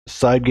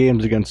Side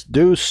games against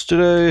Deuce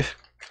today.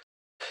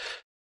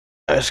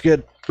 I just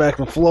get back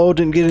in the flow.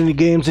 Didn't get any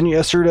games in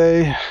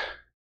yesterday. Let's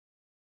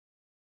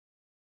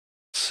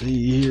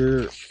see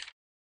here.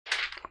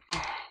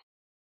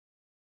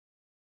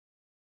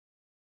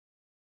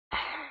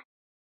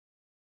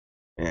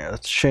 Yeah,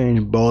 let's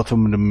change both of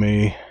them to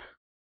me.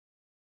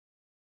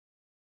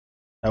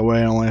 That way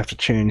I only have to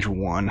change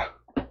one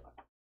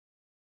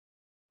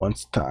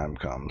once the time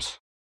comes.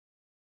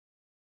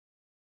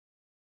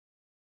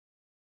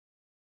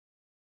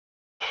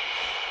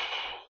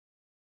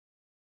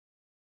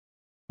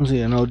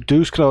 See, I know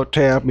Deuce can out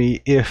tap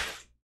me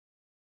if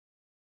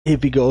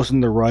he goes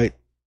in the right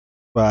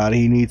spot.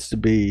 He needs to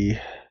be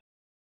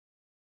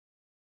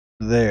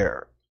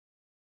there.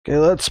 Okay,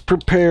 let's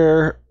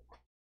prepare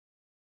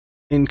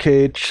in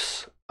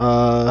case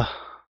I'm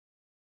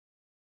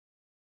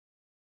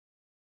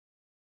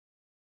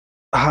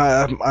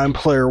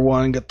player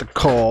one, get the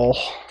call.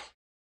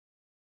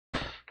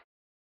 Let's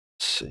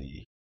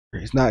see.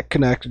 He's not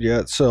connected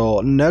yet.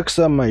 So next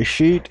on my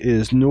sheet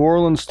is New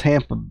Orleans,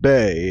 Tampa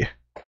Bay.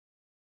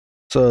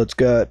 So it's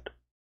got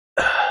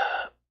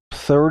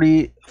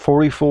 30,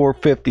 44,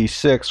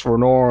 56 for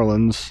New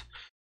Orleans,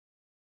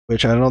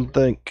 which I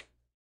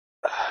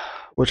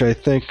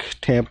think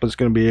Tampa's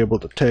going to be able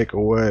to take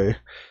away.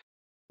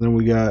 Then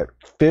we got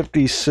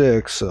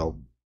 56, so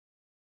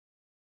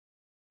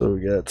we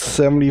got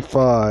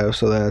 75,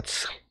 so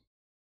that's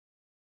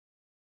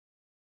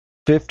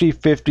 50,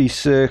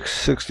 56,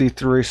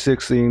 63,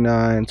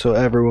 69, so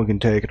everyone can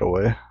take it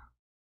away.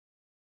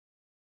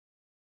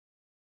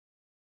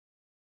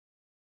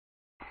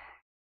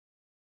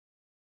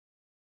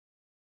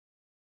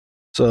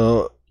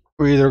 So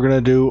we're either going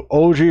to do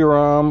OG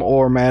ROM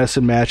or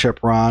Madison matchup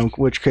ROM, in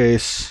which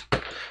case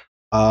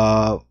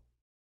we're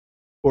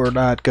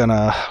not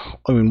gonna,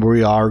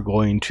 we are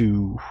going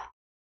to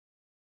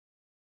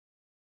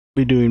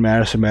be doing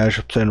Madison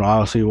matchups, and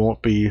honestly it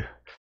won't be,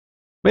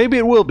 maybe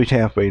it will be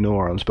Tampa Bay New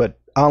Orleans, but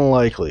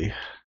unlikely.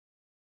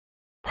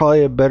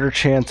 Probably a better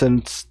chance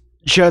than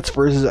Jets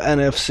versus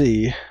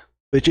NFC,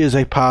 which is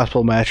a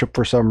possible matchup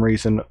for some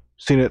reason.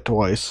 Seen it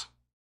twice.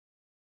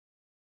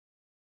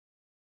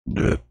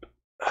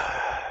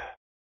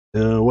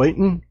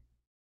 Waiting.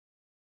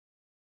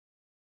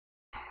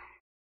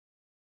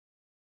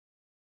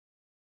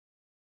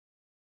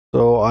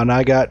 So, and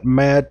I got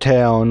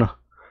Madtown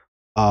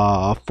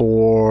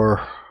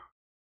for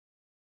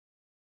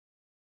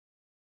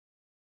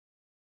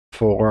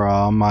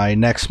my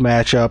next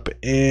matchup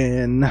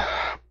in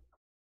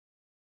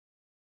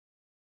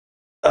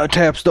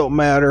Taps Don't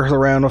Matter, the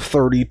round of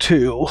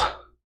 32.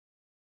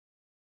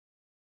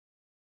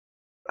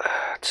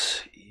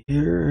 Let's see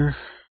here.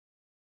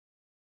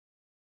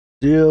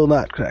 Still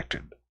not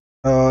connected.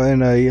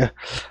 There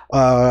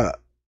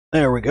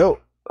we go.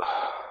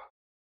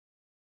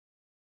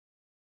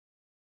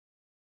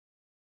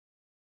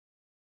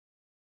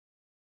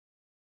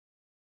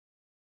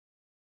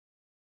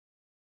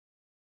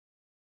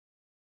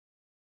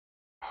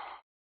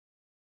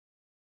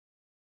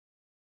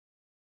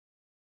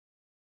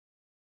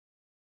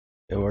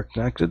 Yeah, we're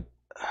connected.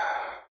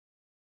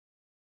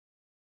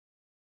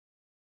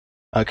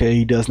 Okay,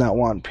 he does not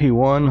want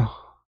P1.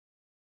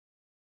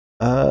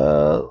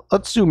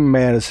 Let's do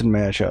Madison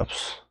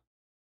matchups.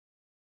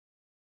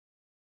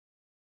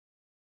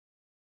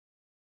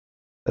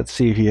 Let's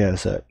see if he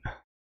has that.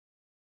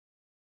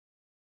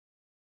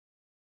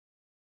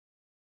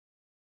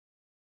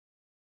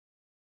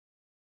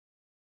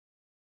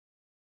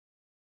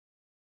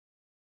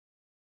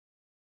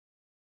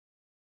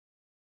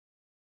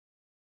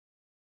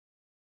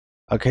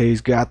 Okay,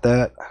 he's got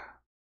that.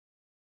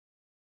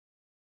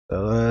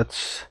 So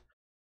let's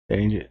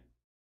change it.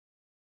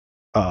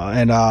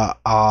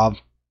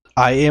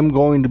 I am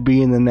going to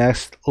be in the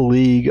next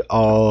league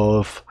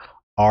of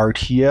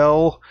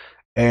RTL,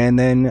 and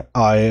then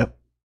I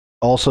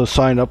also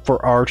signed up for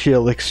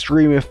RTL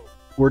Extreme if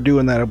we're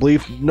doing that. I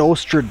believe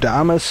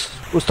Nostradamus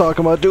was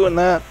talking about doing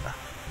that.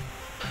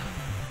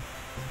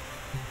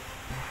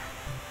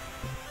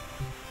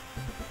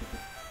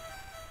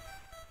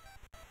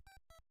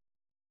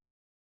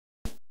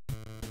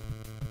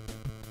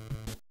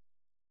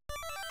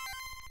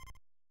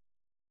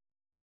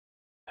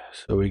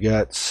 So we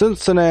got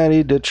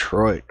Cincinnati,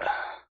 Detroit.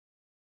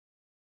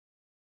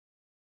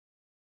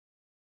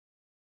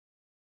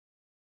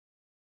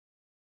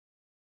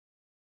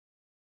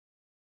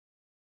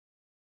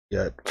 We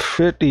got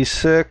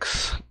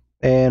 56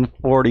 and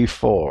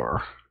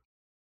 44.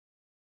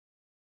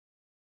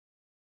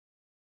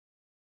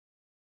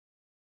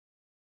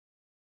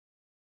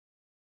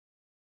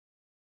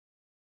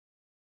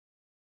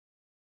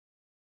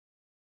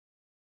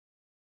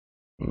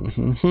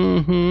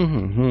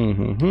 Mm-hmm.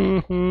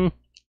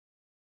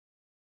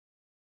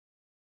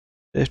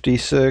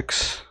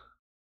 56,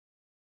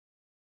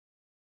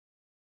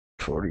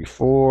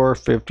 44,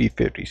 50,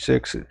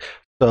 56.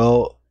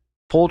 So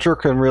Poulter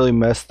can really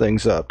mess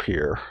things up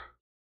here.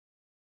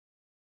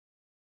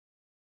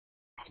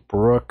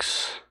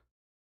 Brooks,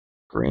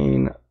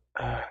 Green,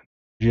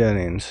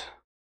 Jennings.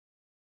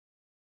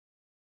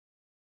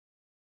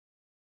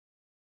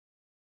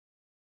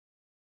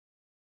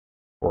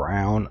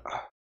 Brown.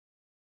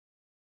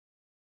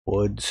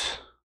 Woods.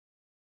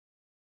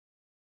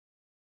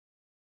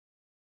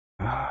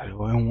 Do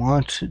I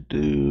want to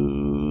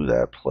do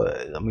that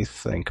play? Let me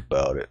think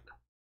about it.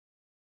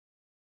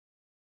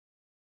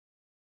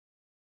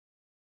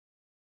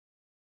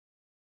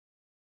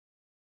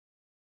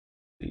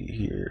 See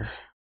here.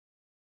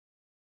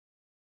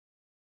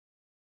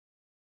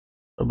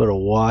 A little bit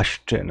of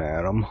Washington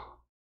at him.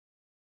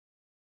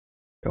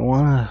 I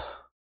want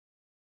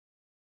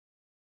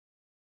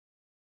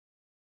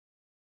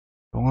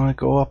to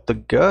go up the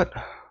gut.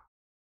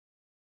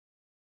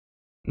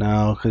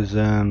 No, because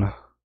then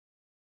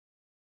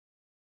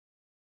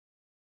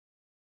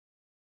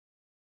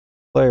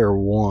player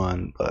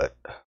one, but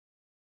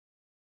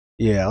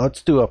yeah,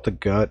 let's do up the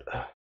gut.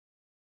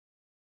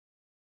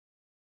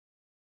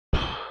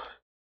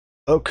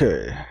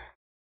 Okay.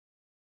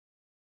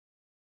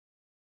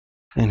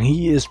 And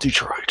he is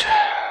Detroit.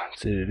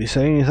 Did he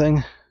say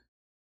anything?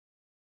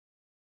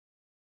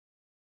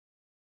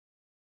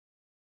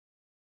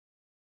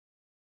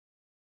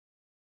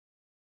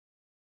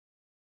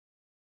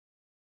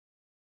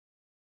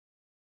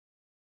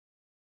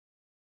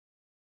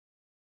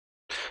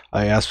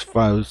 I asked if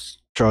I was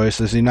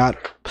choice. Is he not?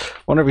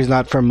 Wonder if he's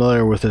not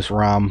familiar with this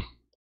ROM.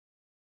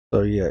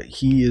 So yeah,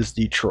 he is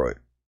Detroit.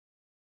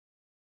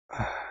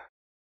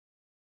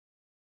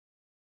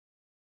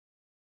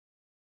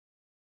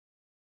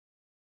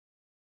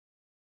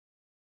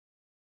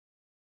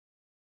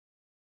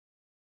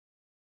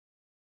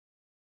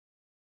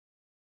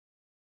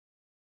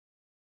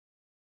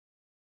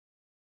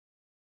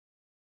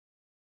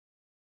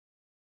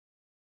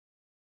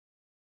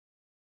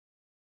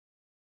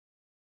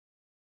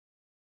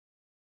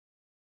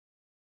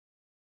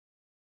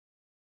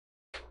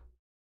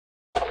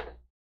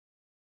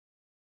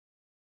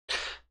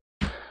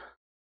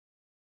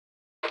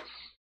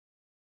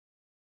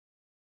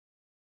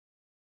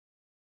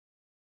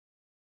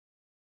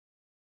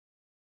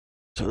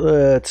 So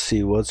let's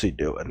see, what's he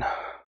doing?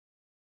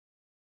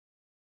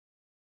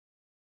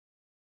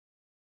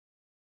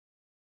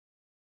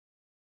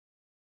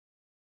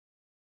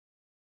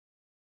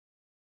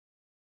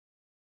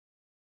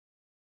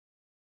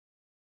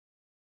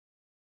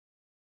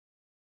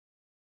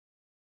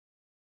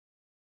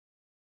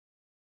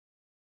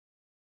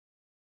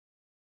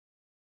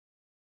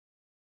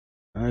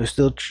 He's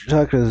still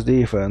checking his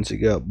defense. He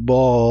got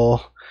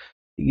Ball,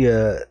 he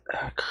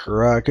got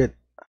Crockett,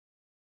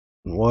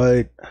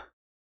 White,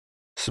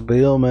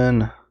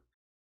 Spielman,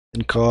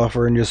 and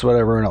Coffer, and just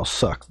whatever everyone else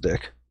sucks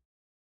dick.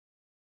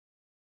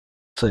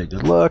 Say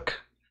good luck.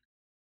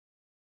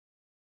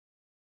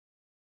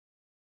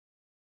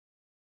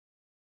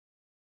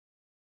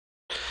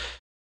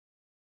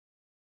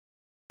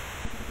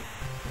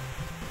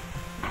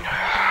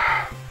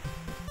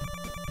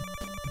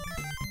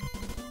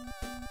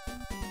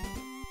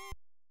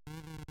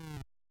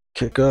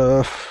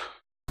 Kickoff.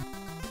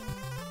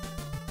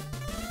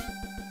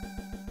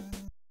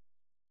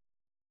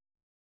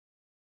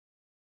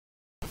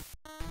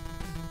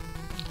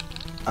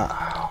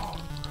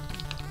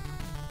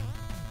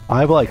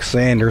 I like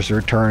Sanders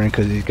returning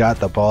because he's got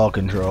the ball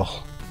control.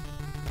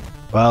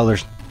 Well,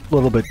 there's a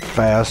little bit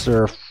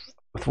faster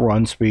with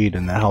run speed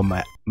and how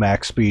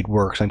max speed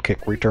works on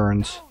kick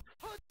returns,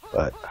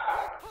 but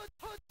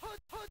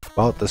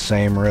about the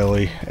same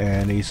really,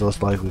 and he's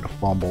less likely to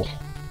fumble.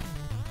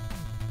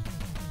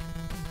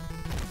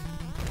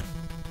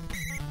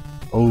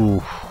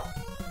 Oh,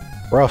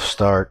 rough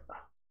start.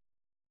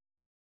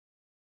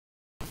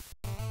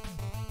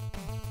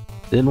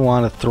 Didn't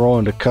want to throw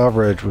into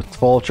coverage with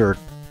Fulcher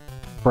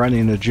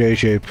fronting a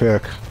JJ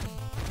pick.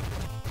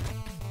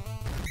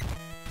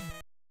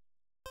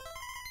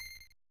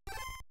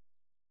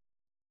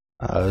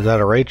 Is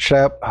that a rate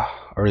trap,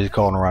 or is he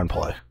calling a run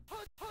play?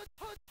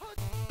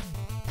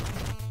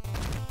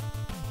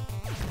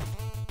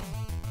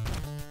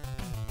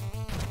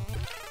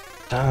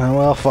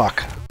 Well,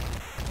 fuck.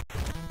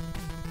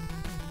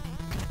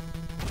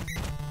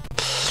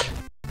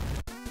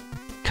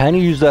 Kind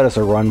of use that as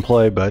a run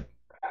play, but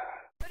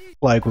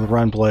like with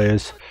run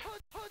plays,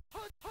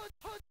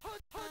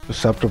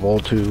 susceptible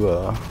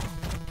to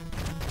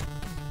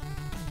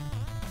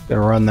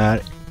gonna run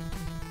that.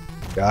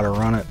 Gotta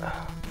run it.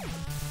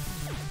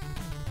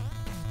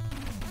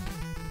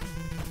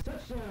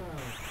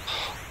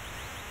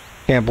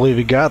 Can't believe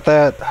he got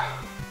that.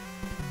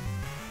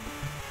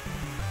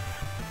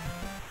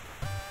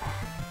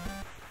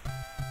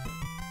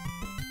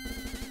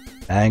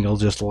 Angle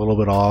just a little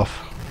bit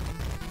off.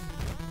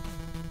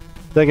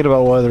 Thinking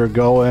about whether to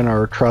go in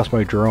or trust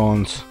my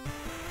drones.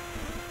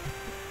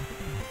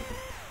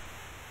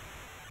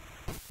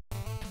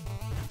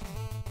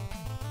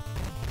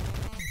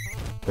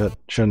 It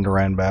shouldn't have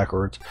ran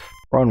backwards.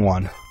 Run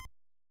one.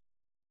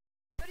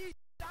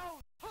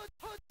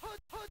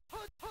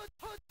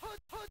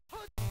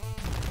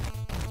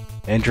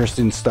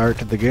 Interesting start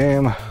to the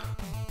game.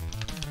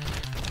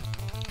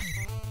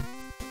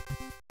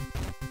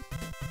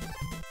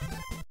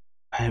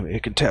 Maybe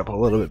it could tap a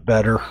little bit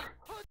better.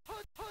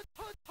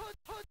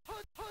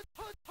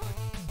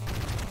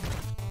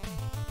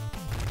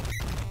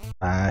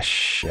 Ah,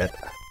 shit.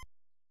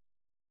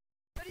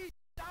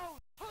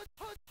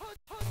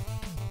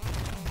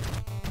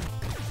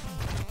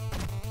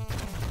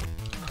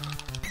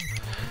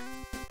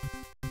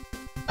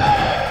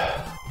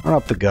 Run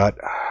up the gut.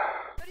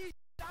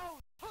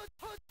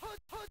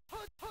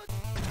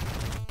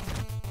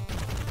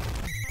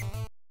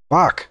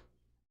 Fuck!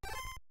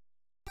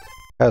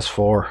 That's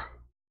 4.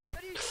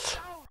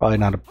 Probably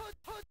not a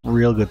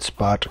real good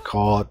spot to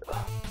call it.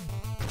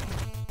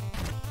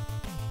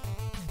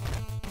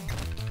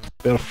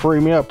 It'll free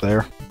me up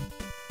there.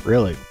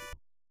 Really?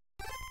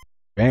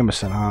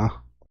 Jameson, huh?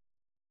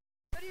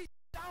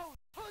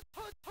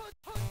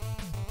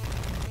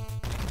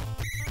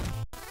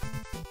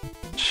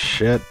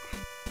 Shit.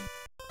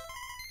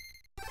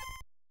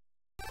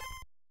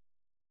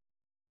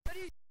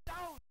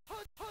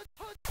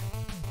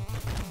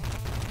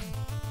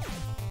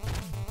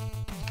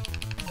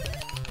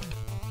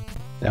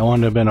 That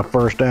wouldn't have been a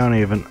first down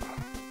even.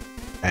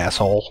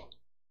 Asshole.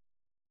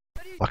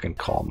 Fucking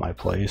call my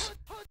plays.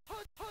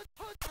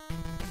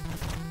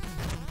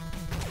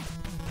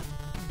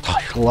 Oh,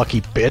 you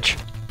lucky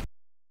bitch.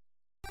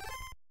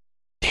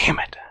 Damn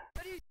it.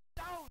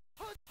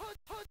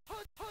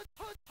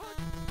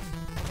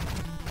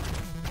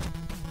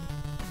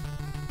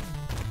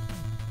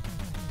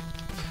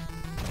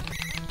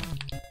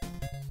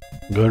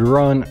 Good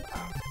run.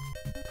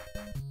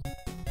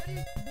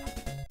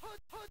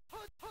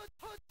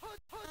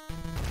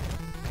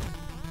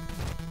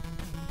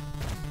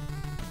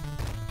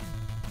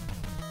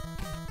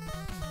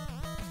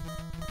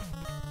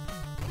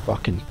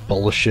 Fucking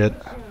bullshit.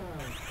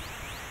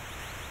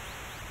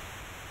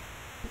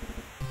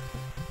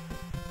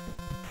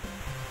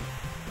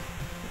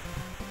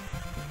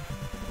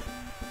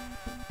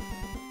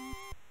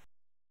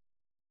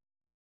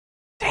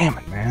 Damn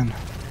it, man.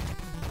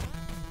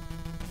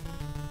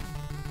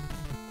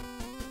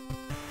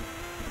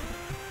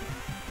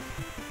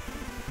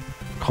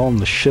 Calling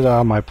the shit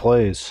out of my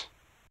plays.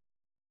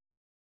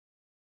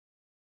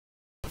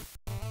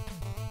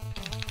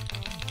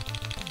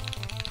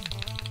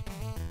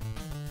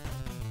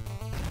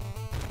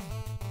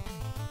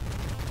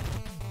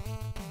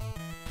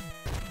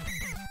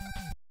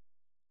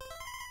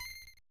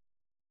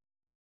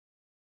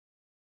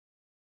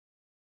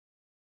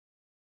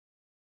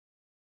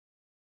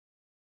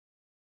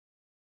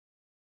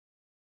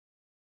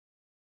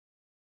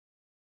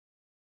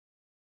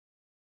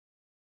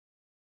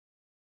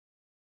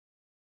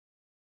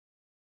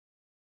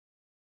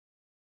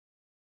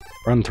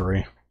 Run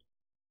 3.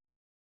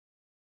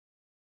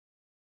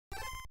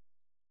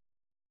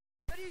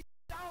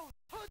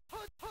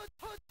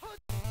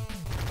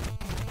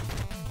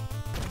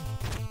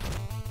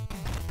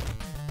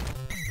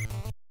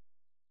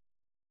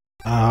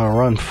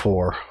 Run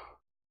 4.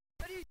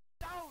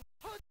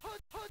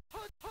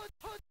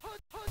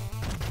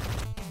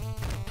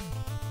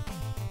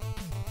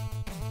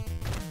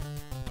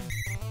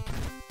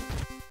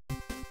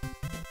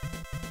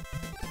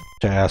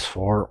 Task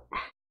 4.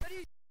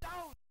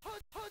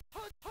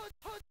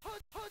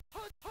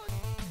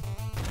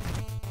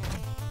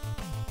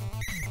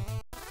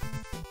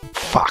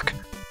 Fuck.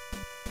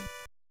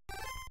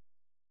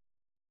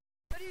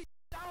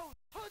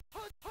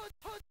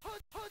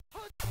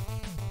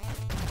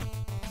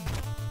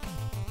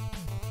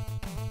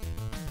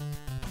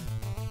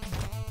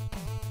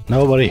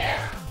 Nobody.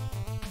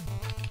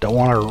 Don't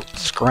want to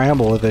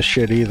scramble with this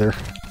shit either.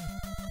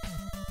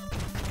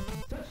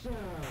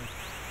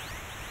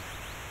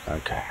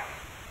 Okay.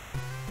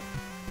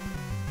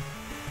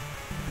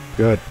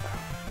 Good.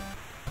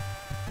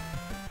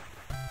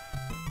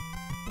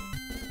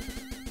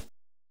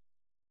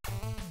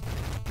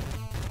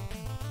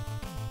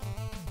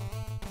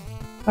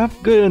 I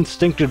have good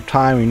instinctive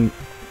timing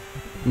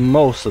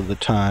most of the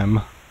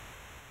time.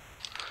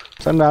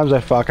 Sometimes I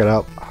fuck it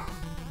up.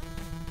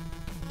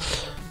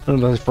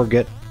 Sometimes I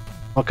forget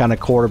what kind of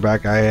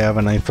quarterback I have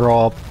and I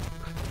throw up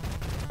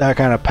that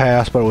kind of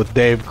pass, but with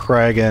Dave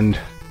Craig and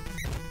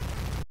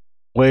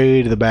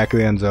way to the back of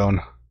the end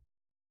zone.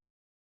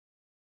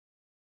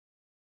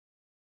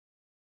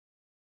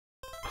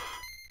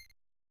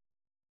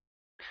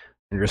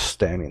 You're just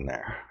standing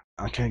there.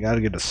 Okay,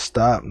 gotta get a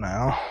stop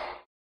now.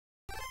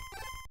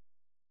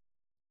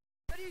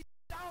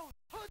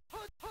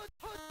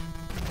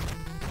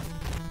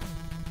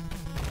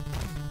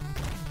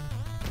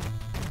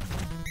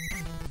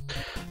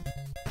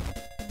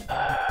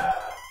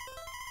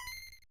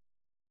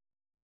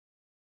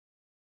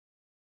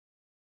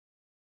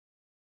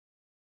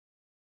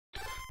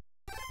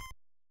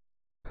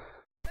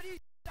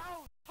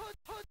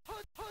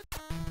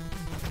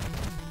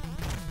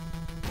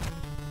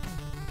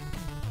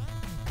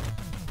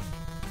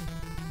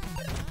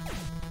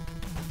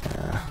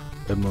 Yeah,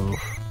 good move.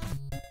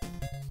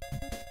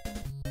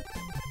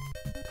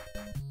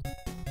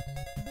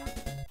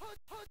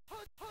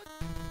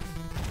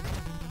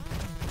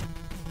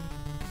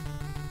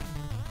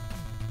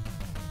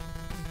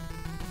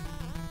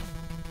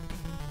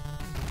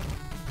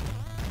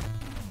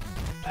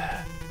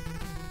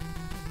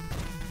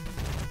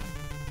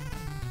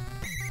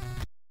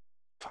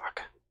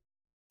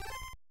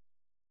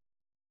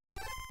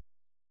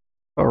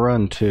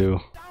 run 2.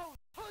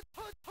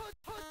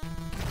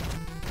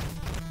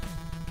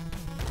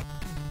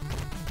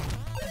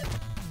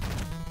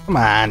 Come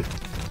on.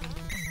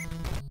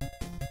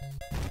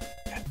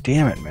 God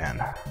damn it,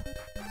 man.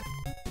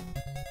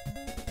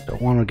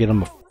 Don't want to get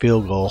him a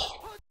field goal.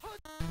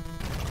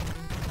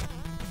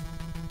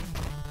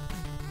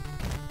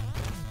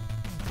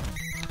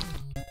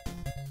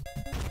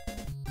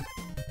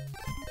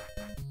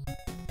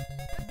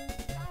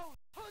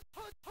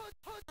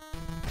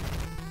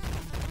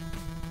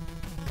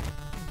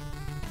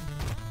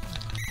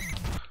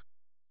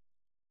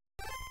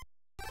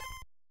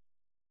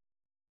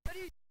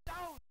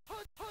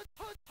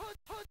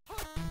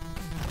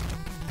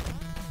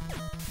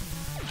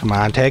 Come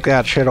on, take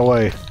that shit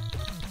away.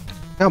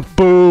 Oh,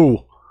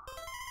 boo!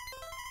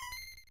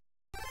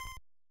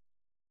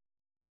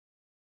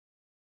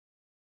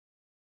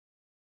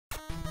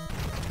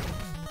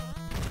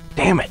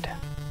 Damn it!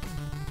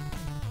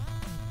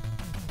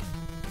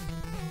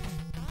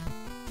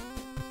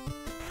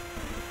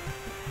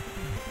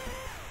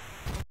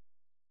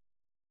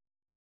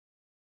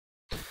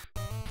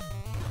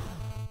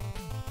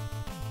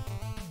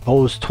 I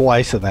was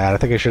twice in that. I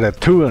think I should have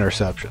 2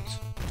 interceptions.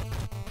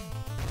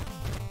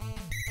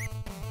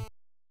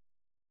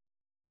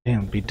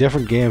 Damn, it'd be a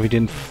different game if he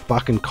didn't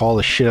fucking call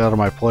the shit out of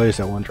my plays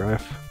that one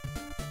drive.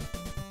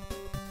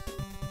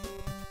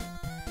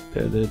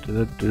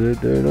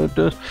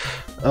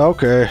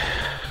 Okay.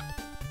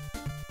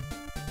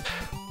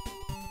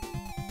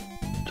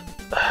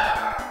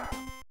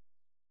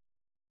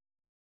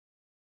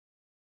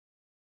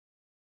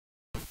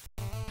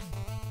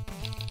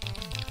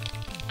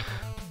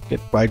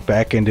 Get right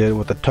back into it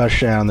with a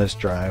touchdown this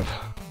drive.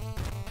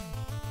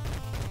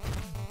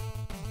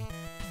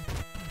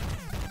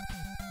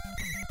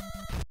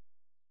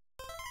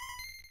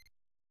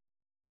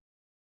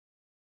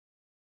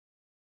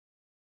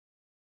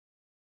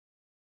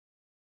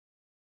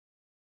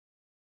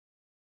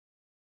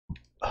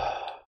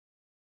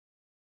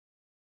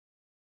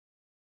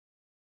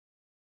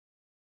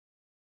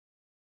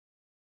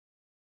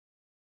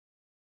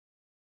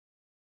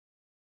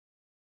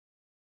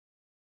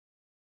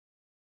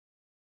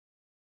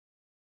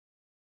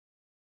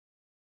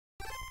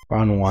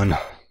 Run 1.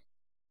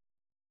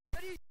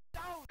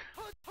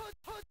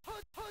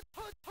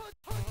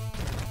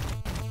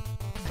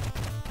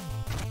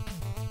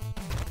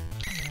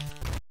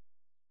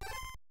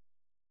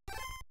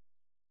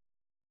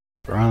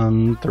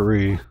 Run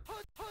 3.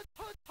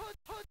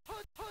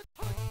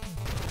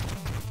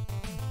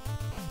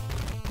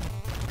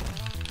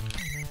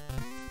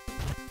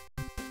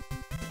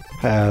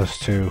 Pass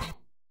 2.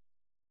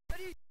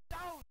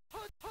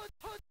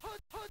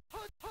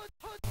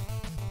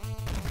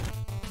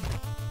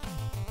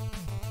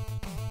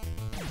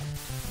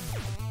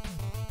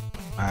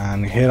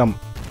 And hit him.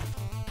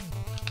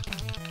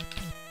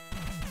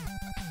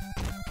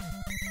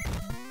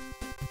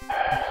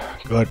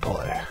 Good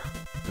play.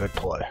 Good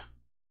play.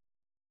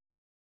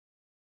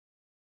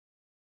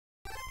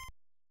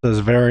 This is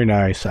very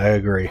nice. I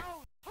agree.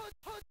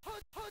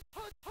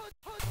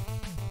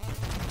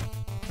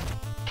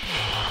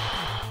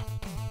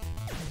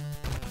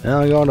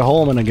 Now going to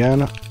Holman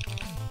again.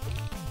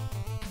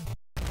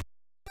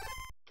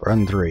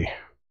 Run 3.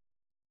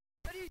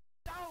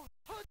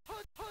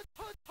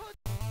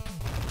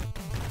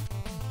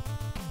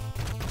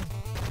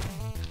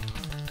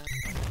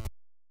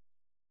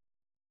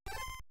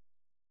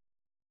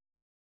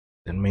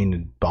 Didn't mean to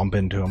bump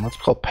into him. Let's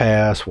call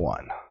pass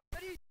 1.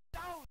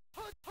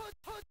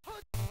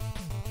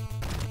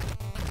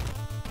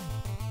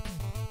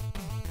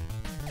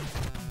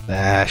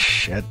 Ah,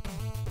 shit.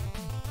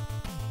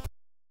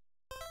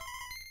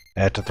 I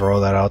had to throw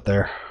that out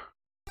there.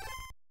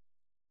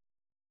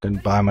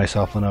 Didn't buy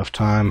myself enough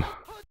time.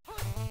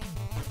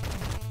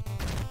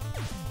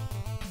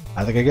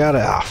 I think I got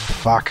it. Ah,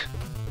 fuck.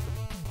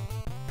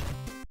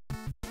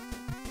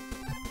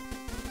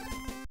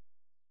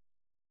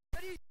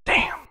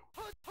 Damn.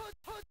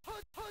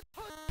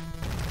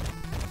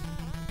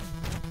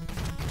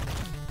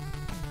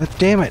 God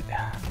damn it.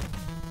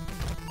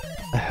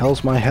 The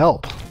hell's my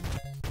help?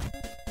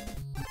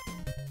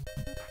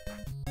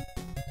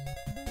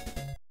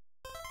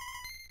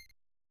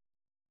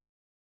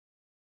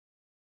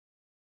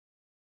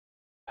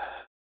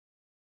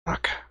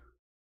 Fuck.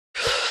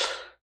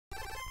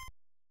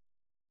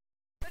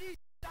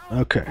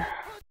 Okay.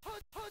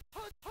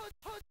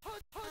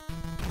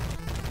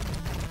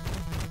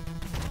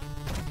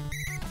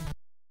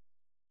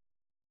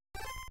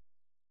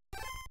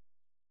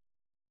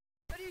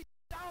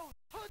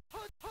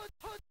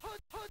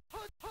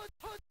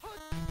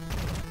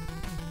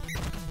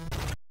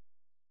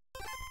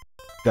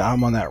 Got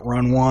him on that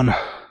run 1.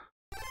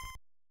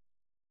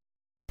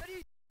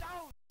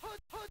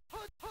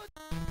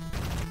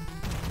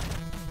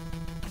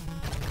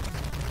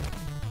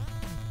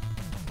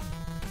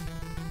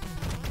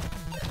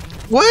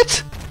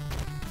 What?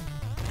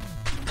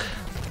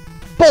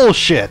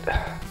 Bullshit.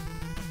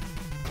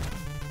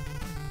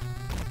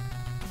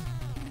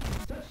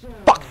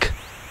 Fuck.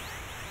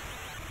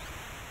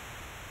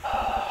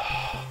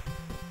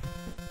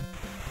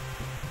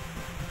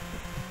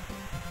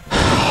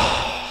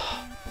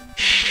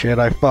 Shit,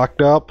 I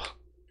fucked up.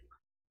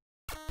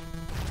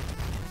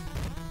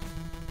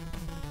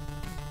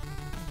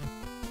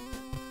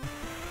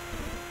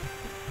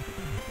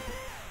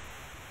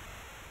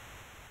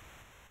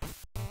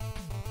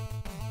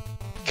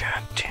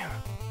 God damn it.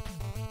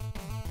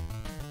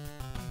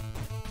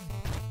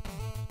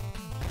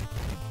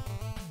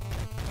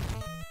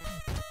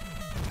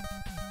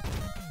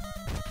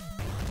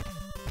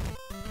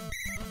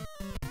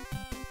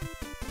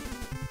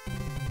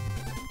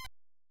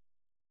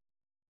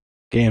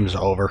 Game's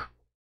over.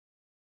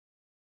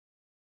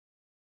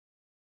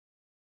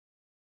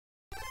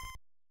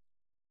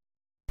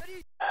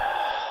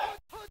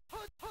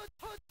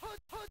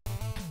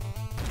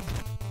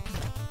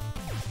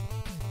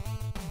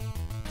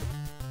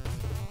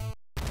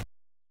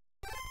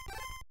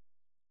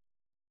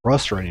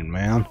 Frustrating,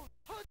 man.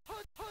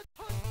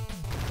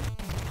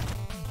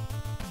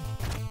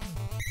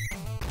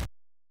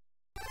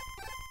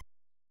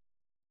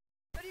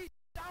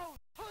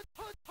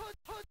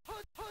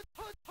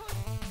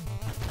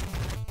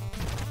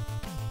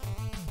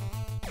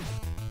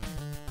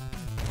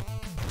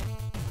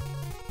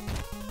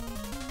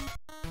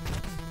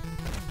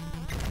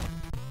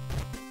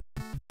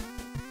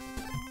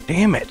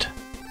 Damn it.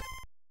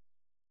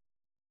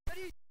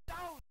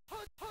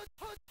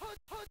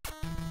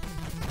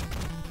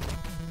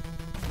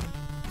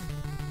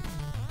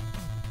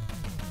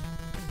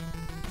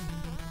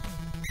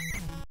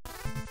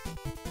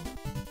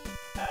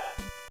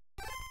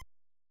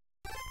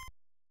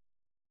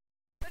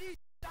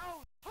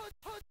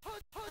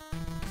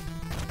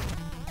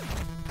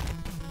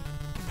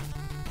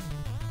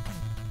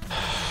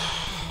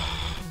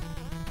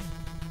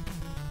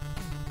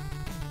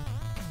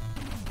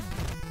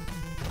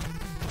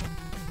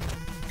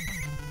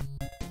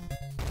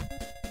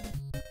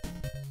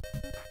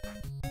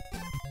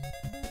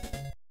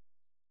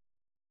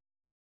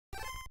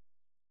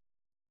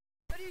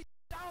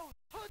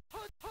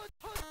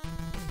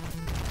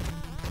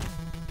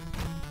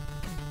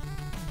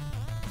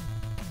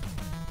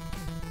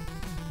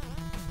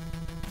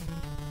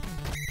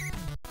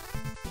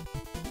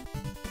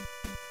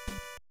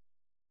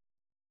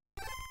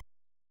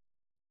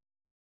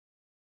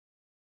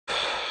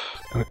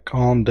 Gotta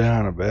calm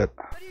down a bit.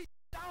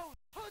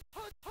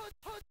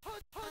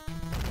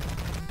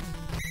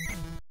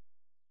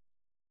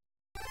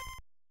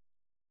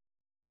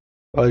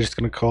 I was just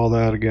gonna call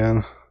that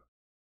again.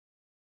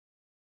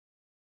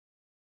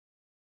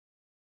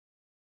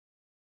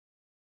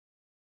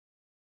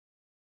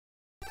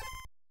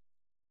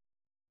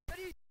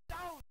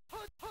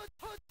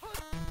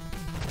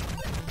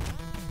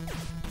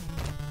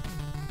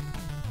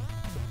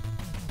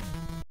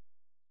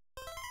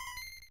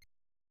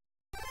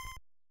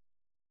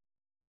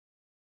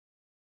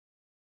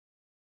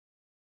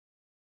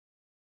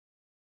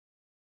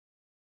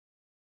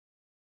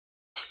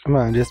 Come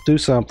on, just do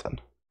something.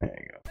 There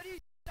you go.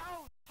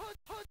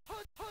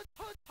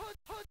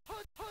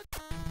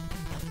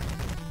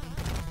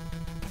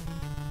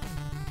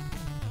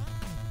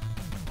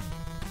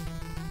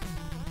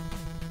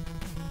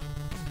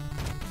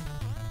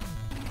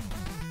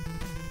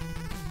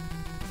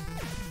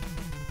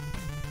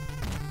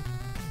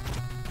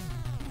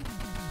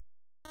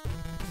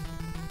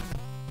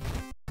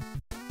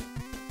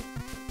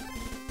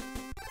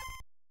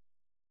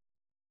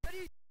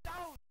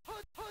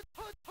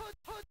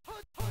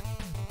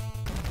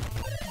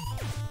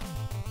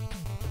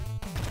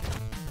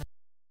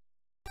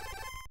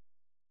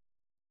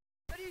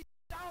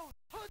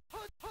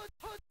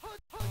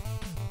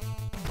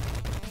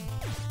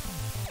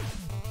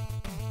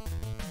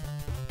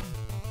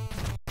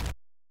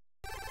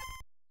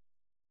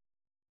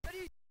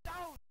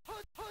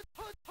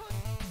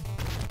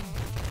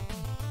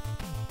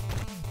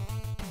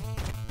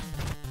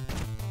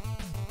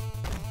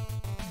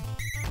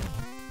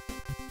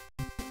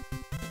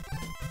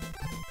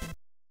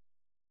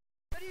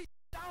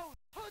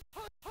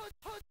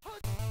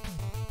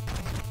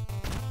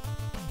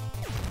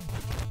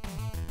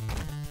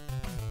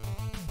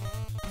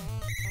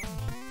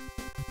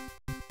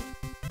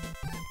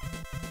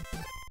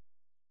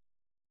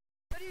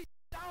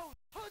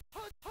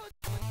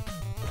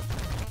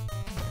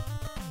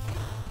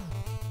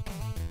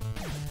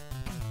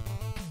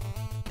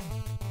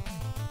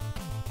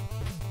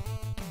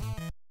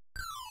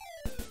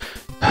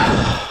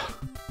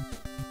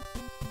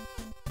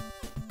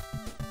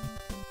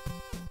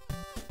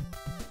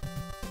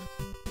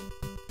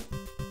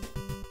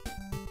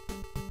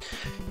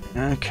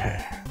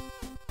 Okay.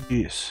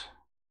 Jeez.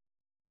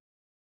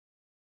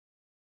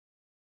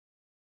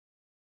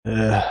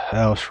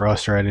 That was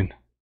frustrating.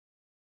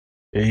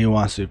 Yeah, he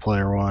wants to be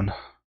player one.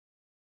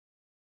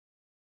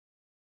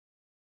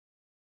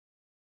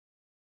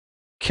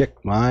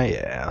 Kick my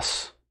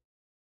ass.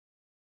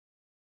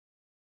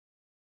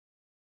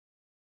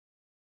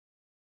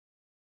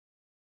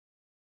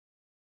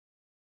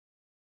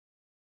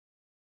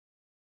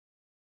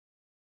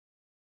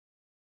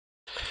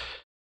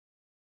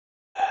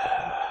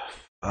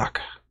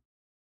 Fuck.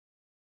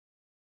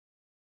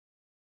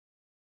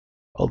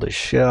 Pulled the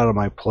shit out of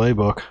my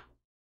playbook.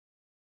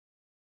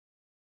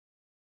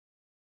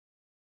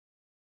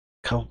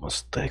 Couple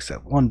mistakes.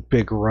 That one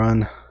big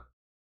run.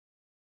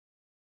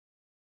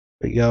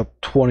 They got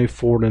up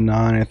 24-9,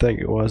 I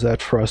think it was.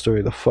 That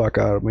frustrated the fuck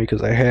out of me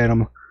because I had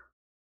him in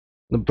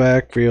the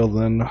backfield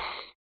and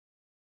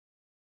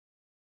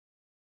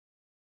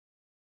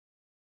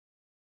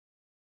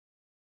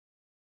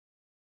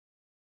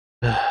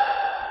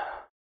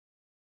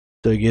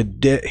so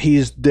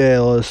he's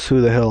Dallas.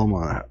 Who the hell am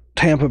I?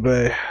 Tampa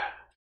Bay.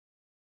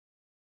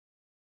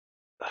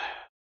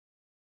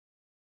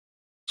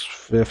 It's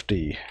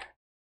 50.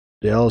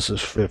 Dallas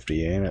is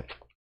 50, ain't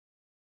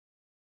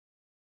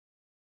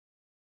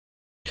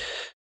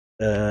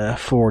it?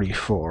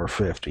 44,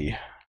 50.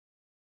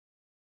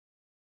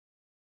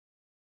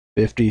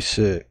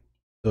 56.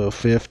 So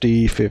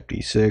 50,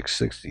 56,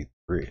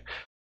 63.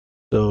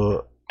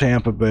 So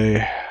Tampa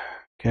Bay.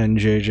 Can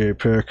JJ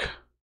pick?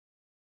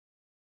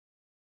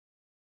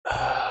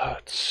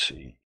 Let's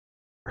see.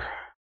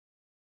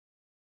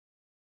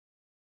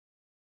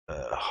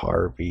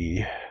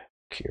 Harvey,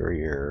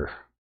 Carrier,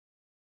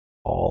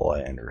 Paul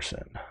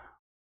Anderson.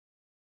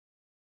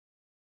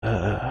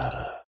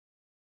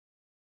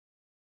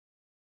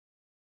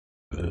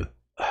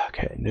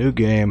 Okay, new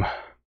game.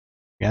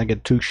 Can't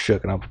get too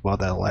shooken up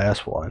about that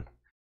last one.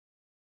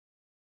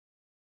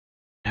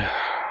 I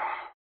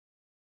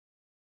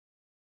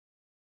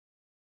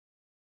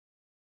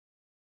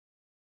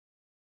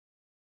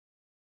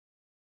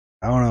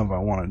don't know if I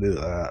want to do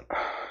that.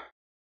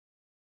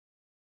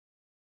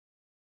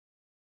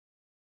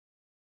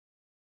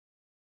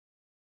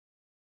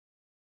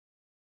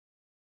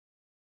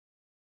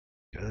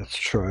 Let's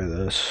try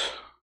this.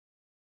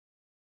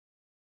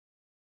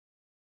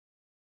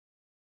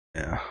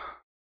 Yeah.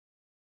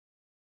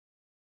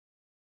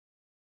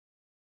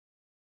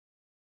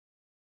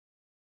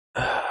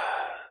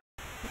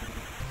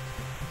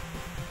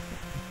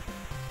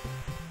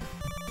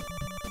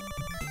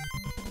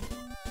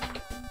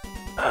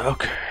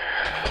 Okay.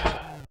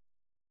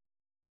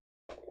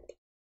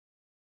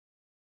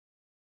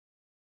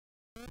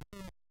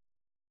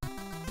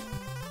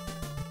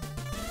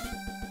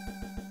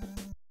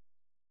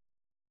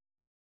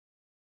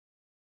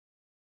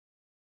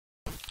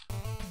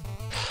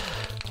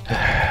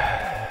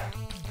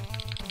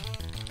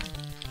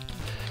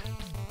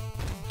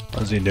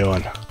 What's he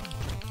doing?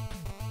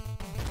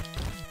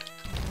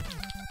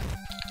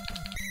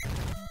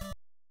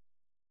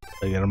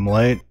 I get him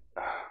late.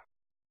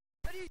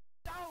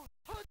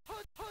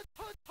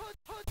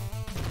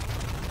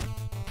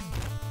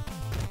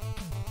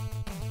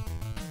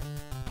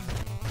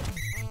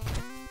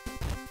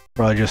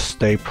 Probably just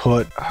stay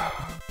put.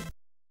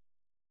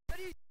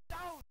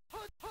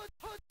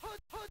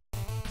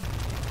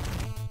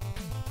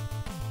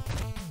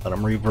 Let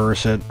him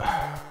reverse it.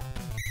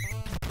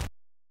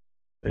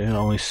 Yeah,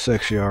 only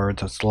 6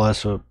 yards. That's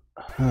less of.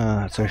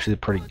 That's actually a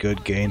pretty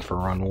good gain for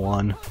run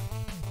one.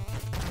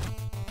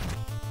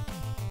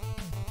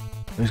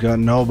 He's got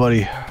nobody.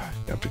 You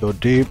have to go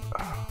deep.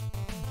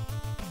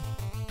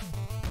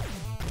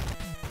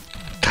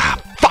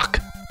 Ah, fuck!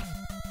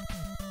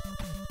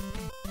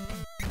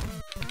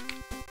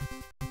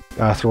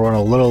 Gotta throw in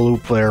a little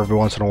loop there every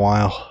once in a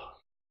while.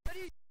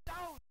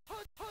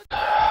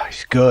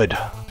 He's good.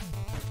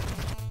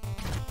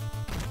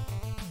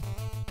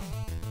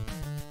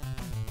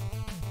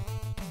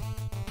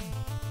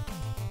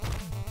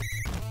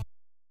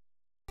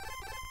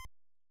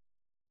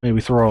 Maybe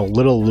throw a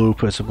little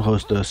loop as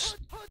opposed to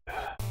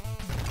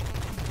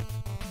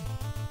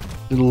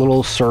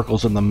little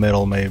circles in the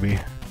middle, maybe.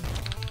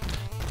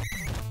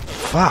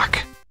 Fuck!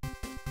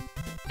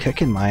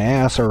 Kicking my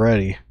ass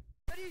already.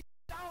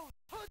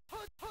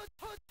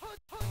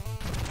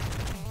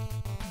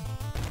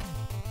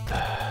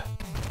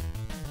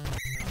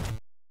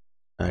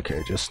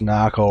 Okay, just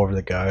knock over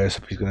the guys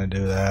if he's gonna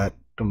do that.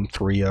 Give him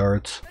 3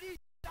 yards.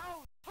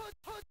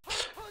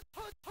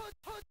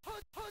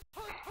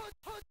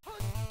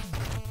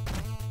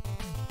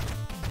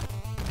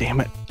 Damn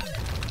it.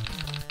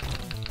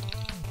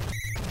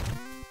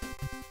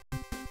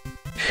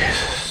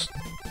 Jesus.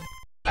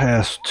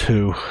 Pass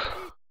 2.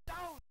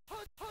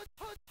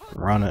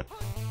 Run it.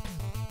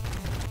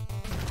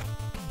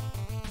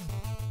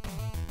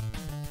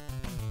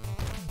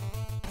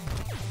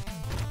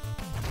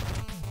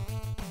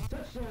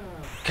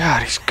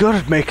 God, he's good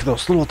at making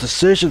those little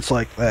decisions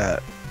like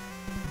that.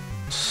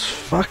 It's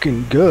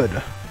fucking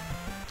good.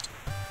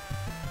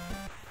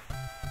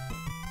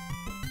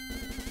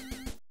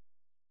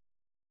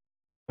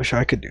 Wish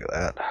I could do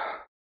that.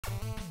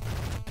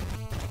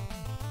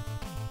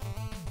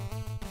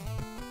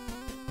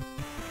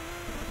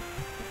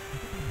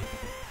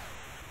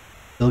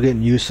 Still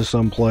getting used to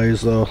some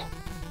plays though.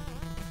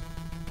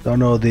 Don't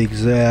know the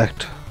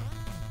exact.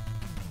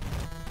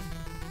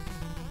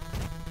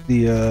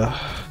 The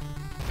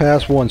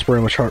pass one's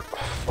pretty much hard.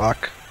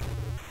 Fuck.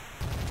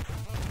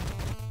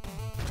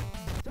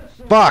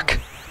 Fuck!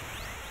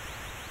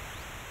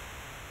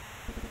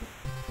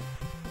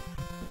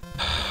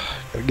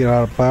 Gotta get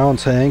out of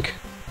bounds, Hank.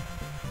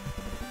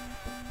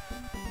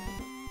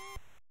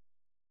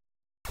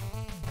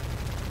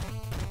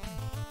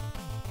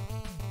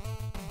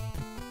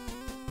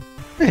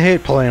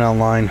 hate playing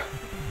online.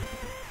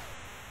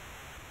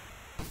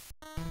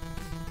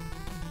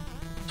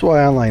 That's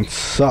why online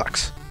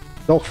sucks.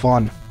 No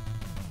fun.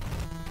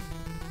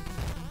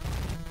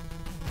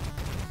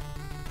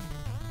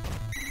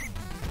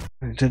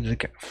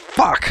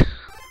 Fuck!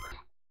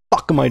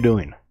 Fuck am I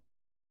doing?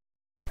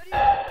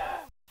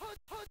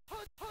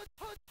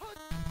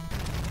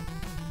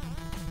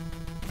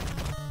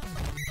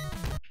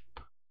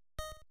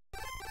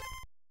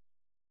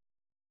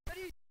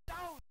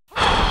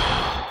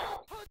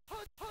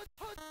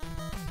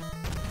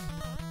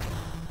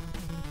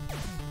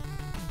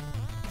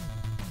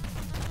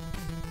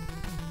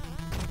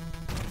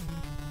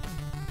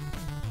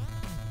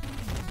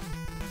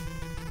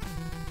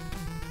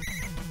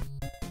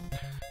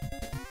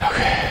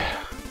 Okay.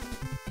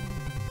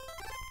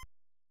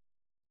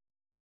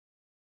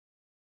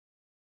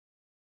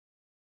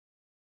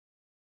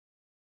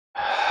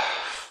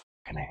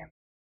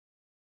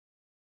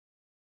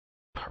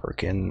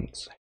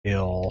 Perkins,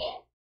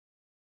 Hill,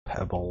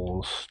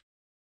 Pebbles,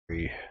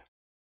 Drury.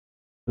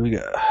 We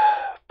got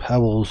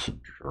Pebbles,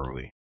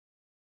 Drury.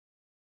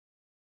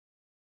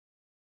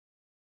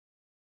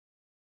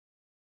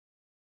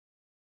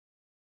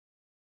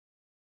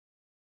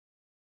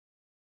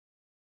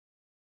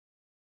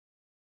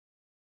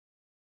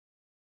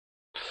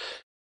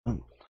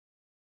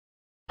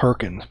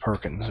 Perkins.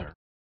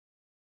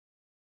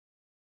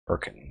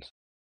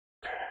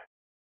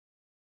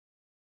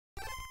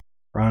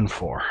 Run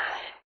 4.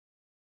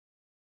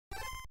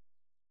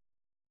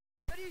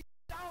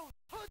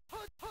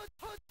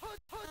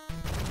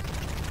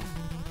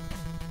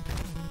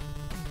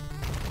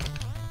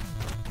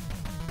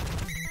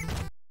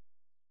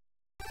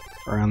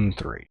 Run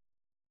 3.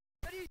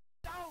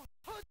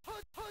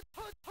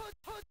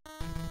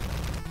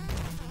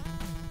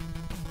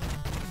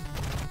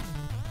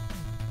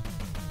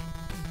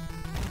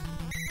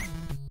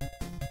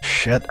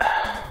 Shit.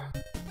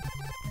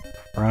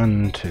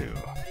 Run 2.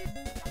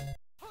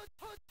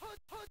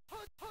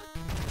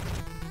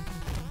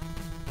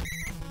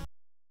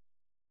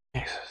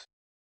 Jesus.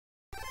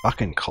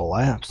 Fucking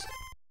collapsed.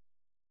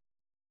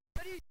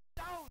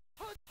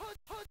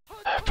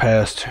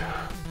 Pass 2.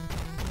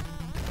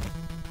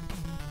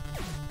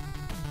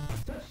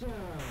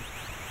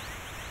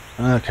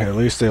 Okay, at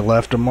least they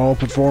left them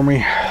open for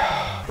me.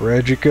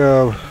 Reggie,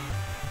 go.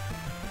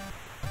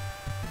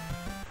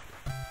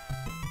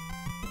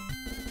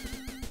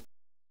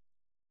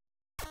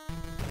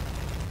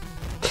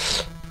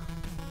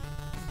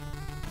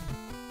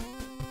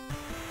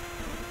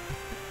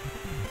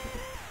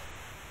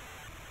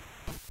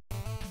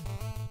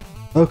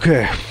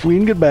 Okay, we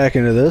can get back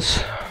into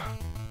this.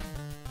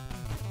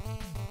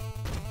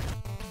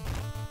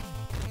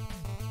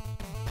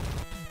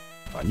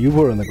 You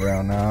put it on the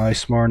ground now. I'm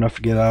smart enough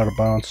to get out of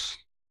bounds.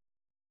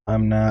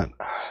 I'm not.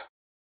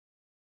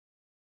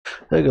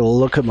 Take a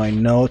look at my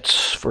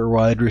notes for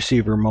wide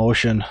receiver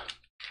motion.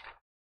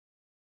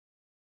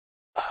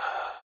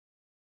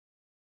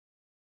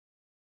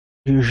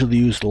 Usually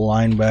use the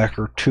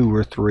linebacker 2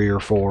 or 3 or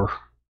 4.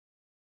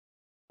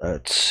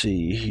 Let's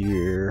see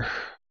here.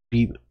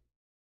 Beep.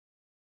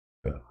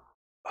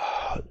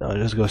 I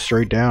just go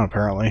straight down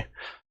apparently.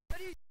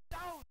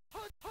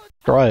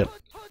 Try it.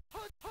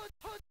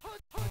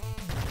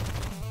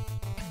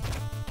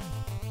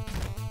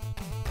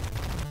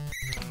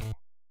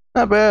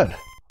 Not bad.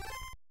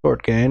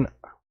 Short gain.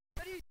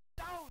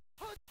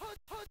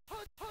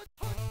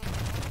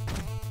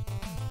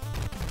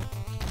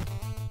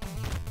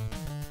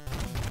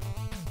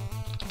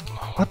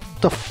 What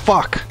the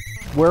fuck?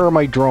 Where are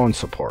my drone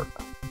support?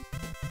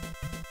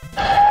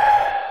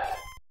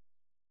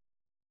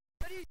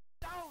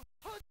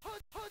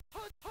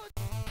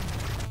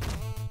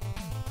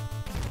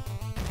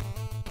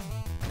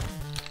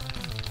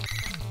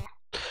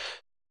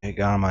 I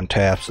got him on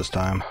taps this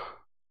time.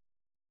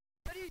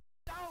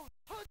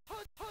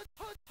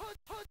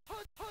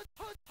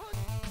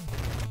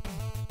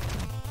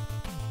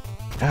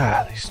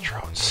 Ah, these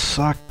drones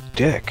suck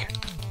dick.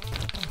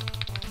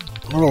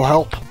 A little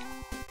help.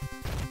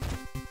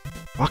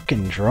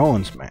 Fucking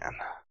drones, man.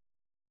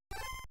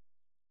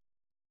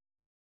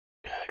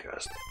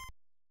 Guys.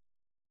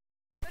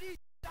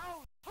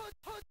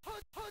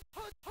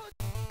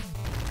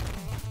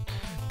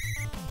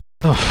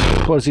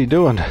 Oh, what's he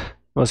doing?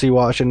 Was he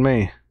watching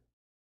me?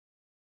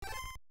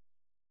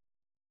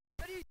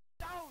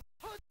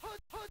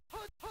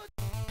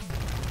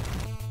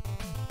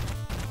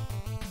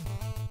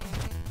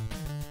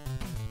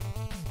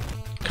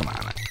 Come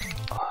on.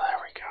 Oh, there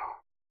we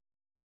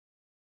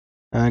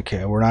go.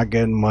 Okay, we're not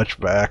getting much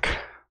back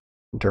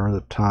in terms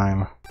of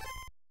time.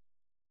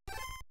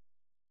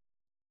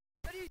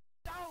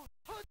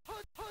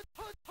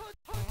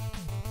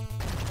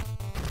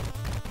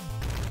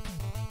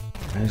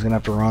 He's gonna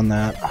have to run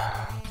that.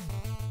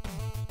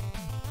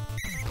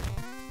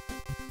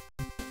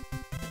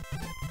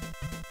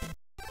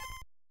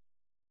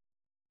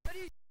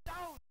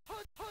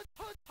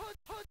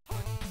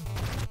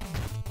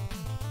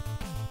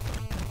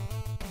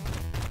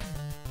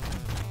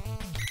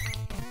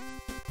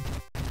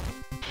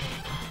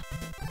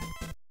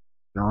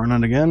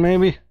 Run it again,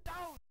 maybe?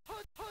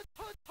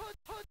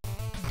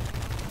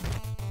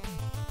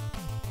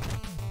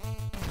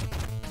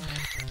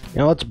 You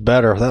know what's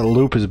better? That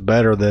loop is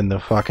better than the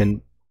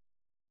fucking...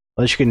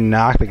 Unless you can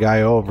knock the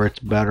guy over, it's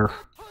better.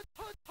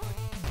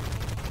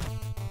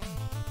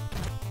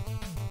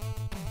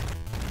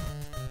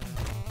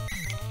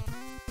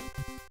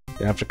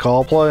 You have to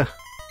call play?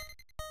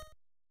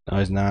 No,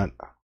 he's not.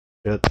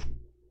 Shit.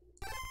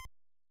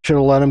 Should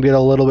have let him get a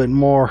little bit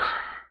more.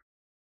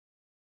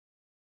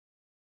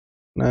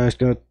 No, he's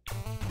gonna...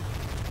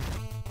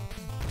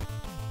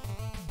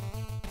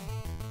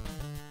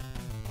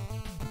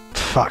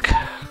 Fuck.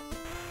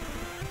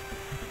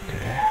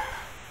 Okay.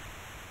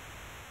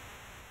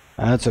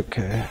 That's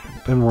okay.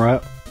 Been run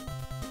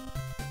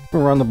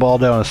the ball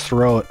down his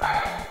throat.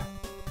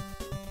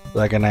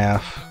 Second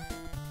half.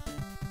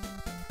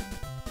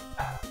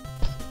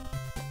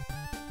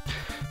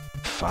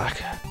 Fuck.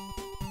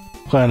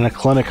 Playing a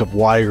clinic of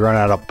why you run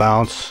out of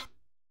bounce.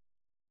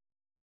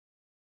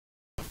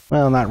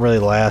 Well, not really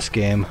last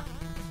game.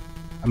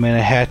 I mean, I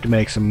had to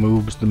make some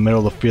moves in the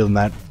middle of the field,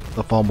 and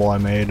the fumble I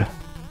made.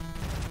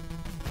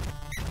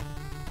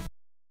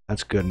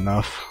 That's good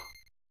enough.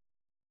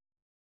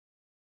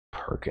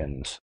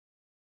 Perkins.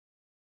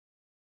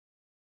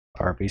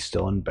 Harvey's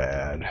still in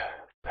bad.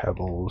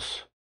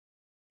 Pebbles.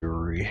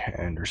 Drury.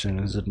 Anderson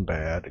is in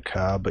bad.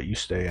 Cobb, but you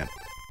stay in.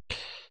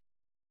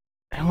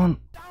 Anyone?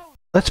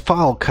 Let's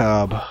foul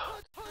Cobb.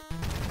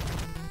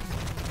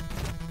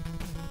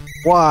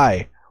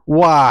 Why?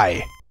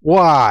 Why?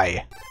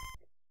 Why?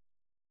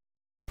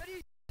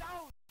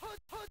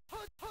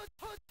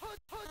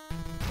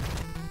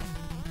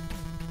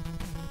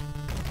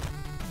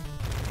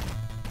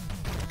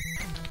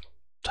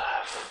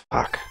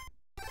 Fuck.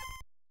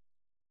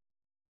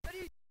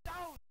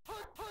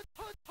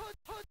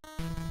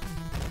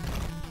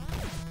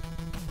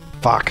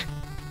 Fuck.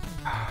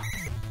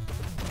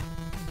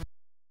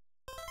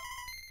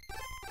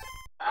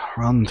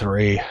 Run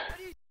 3.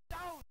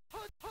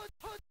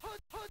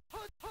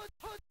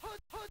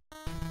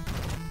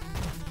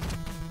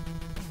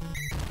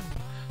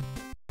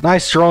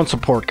 Nice drone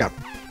support, God.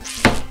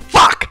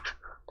 Fuck!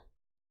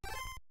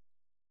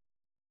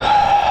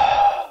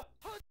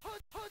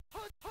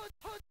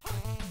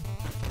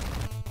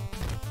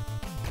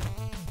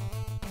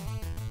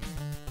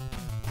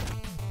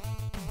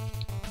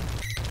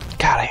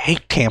 God, I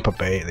hate Tampa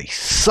Bay. They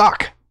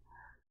suck.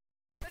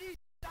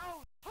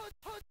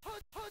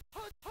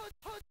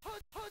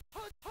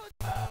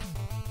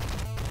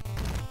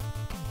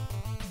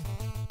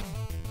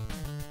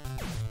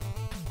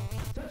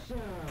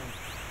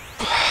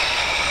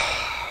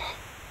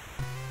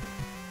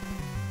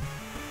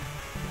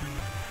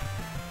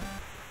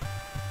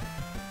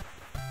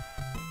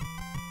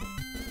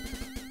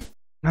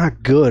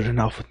 Not good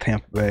enough with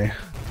Tampa Bay.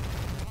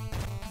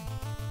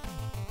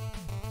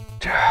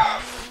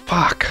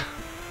 Fuck.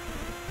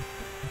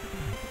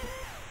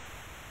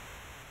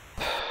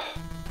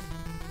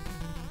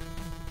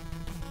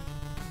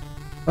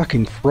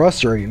 Fucking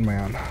frustrating,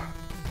 man.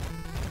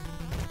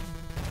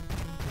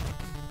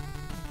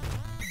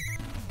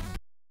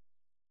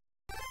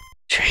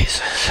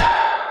 Jesus.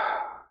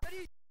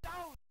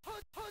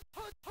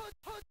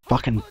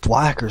 Fucking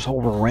Blackers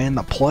overran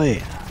the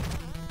play.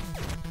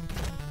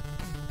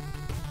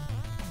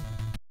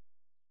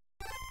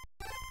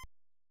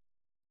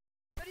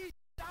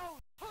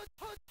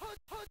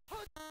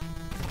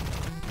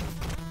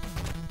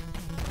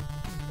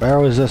 Where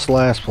was this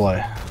last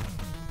play?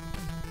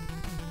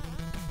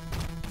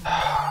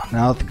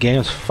 Now that the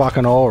game's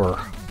fucking over.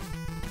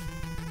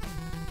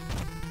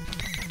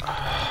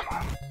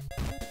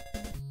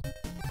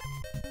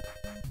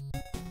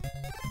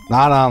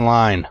 Not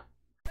online.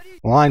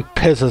 Line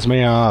pisses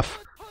me off.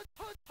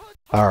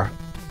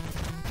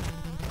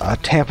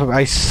 Tampa Bay.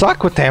 I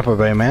suck with Tampa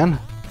Bay, man.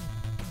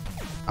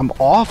 I'm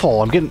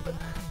awful. I'm getting...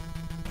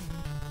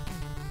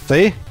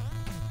 See?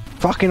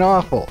 Fucking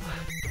awful.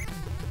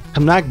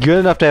 I'm not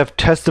good enough to have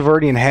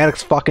Testaverde and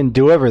Haddix fucking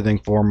do everything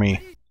for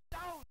me.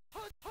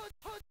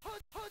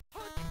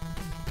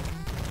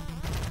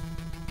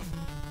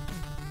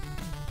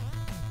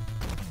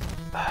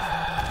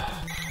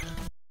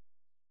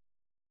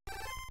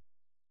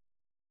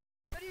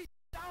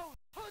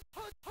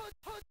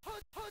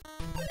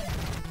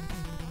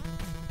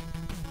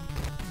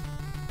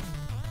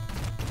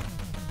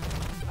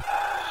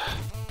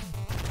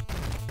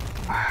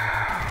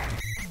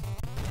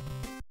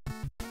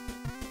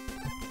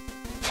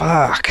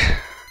 Fuck.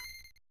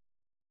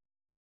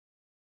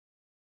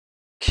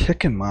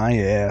 Kicking my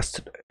ass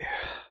today.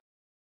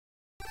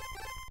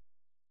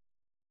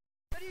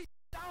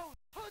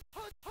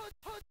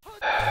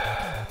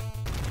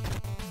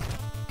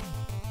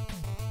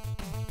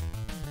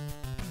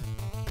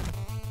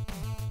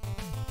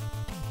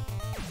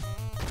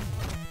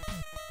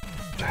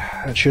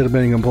 That should have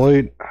been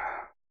complete.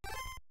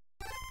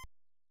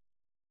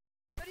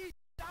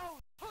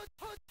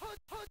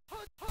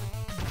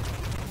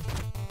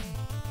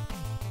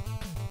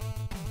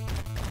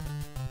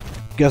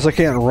 Guess I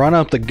can't run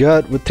up the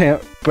gut with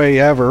Tampa Bay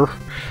ever.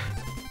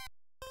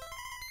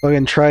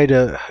 Fucking tried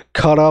to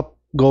cut up,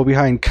 go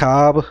behind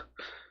Cobb.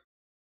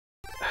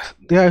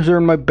 The guys were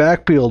in my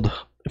backfield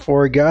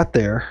before I got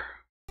there.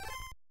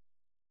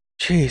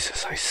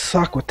 Jesus, I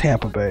suck with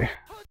Tampa Bay.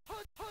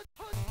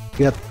 You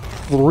got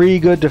 3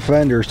 good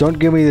defenders. Don't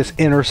give me this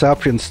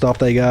interception stuff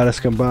they got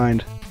us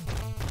combined.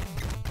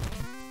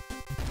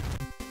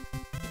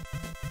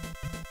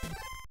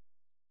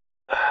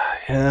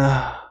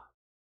 Yeah.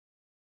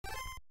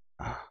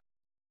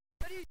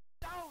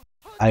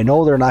 I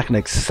know they're not going to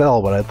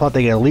excel, but I thought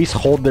they could at least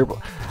hold their...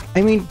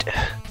 I mean...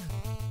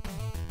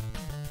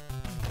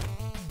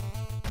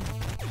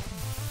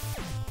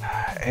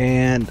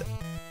 And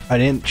I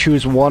didn't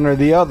choose one or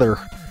the other.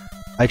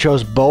 I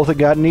chose both and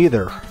got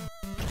neither.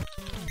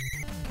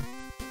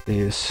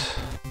 These...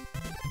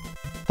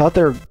 Thought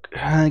they're...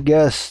 I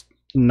guess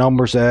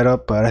numbers add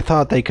up, but I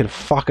thought they could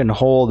fucking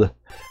hold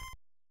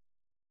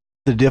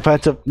the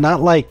defensive...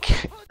 Not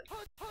like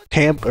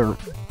Tampa or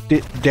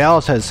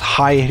Dallas has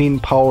high hitting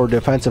power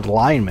defensive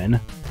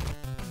linemen.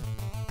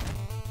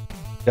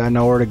 Got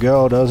nowhere to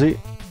go, does he?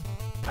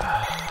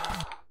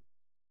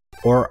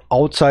 Or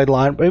outside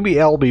line, maybe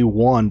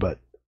LB1, but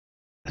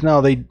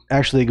no, they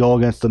actually go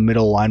against the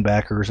middle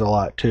linebackers a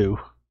lot too.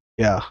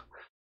 Yeah,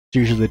 it's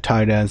usually the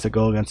tight ends that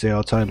go against the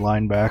outside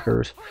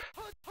linebackers.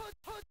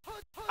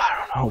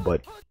 I don't know,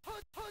 but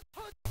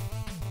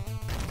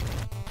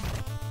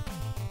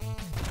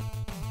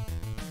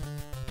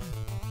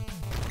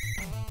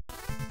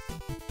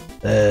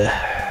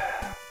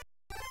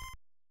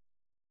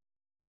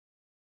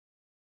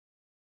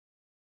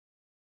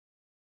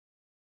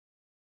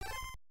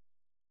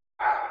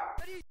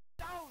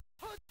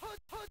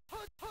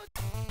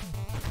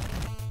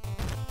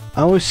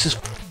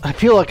I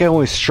feel like I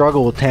always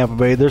struggle with Tampa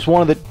Bay. There's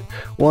one of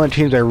the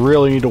teams I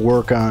really need to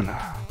work on.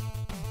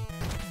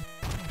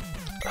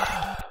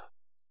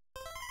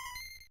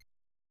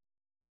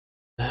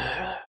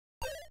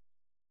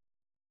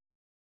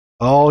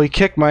 Oh, he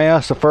kicked my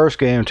ass the first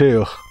game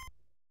too.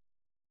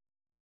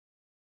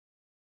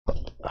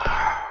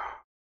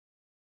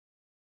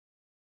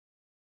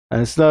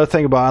 And it's another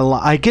thing about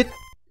online.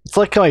 It's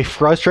like my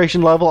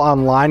frustration level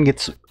online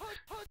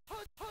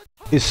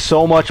is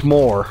so much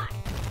more.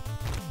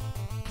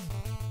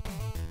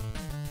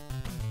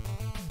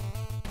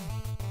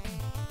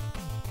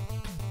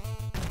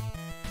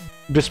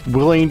 I'm just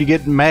willing to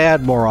get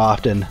mad more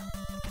often.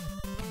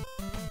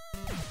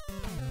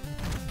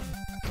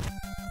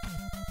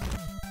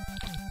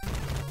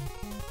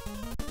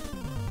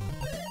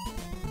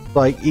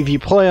 Like if you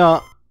play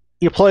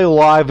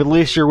live, at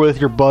least you're with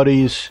your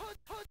buddies.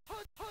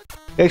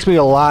 Takes me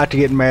a lot to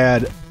get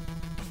mad.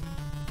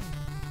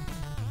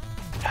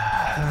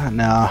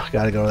 No,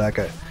 gotta go to that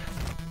guy.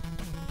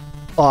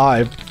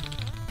 Live.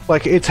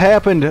 Like, it's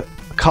happened a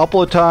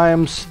couple of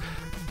times.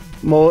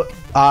 Most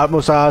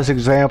obvious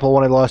example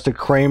when I lost to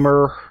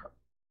Kramer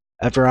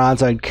after an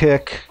onside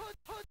kick.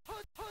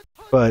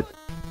 But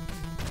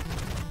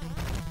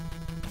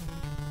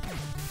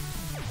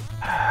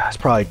it's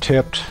probably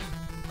tipped.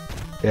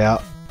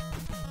 Yeah.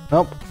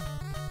 Nope.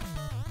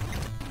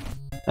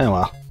 Oh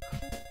well.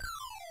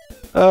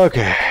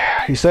 Okay,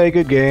 you say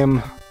good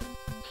game.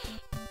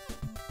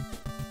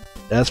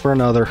 That's for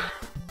another.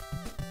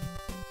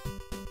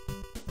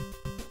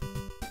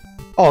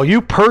 Oh,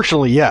 you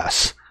personally,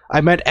 yes. I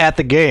meant at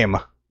the game,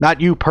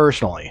 not you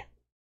personally.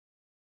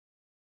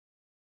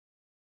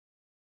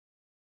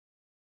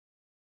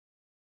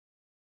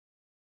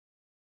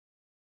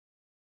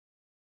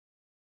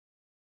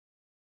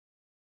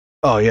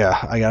 Oh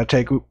yeah, I gotta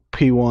take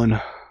P1.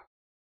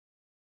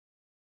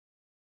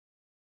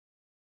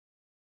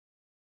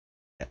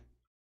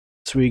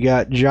 So we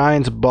got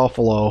Giants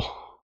Buffalo.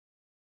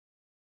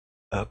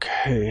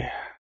 Okay.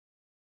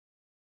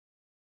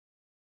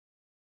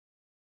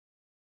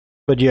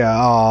 But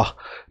yeah,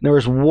 there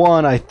was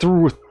one I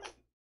threw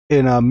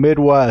in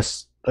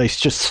Midwest. I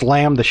just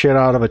slammed the shit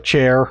out of a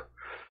chair.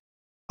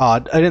 I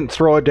didn't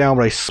throw it down,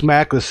 but I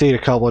smacked the seat a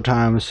couple of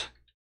times.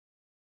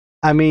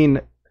 I mean,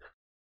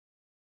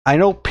 I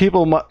know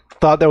people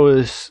thought that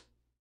was...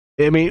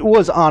 I mean, it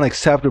was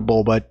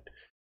unacceptable, but...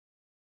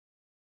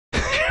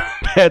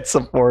 Bad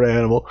support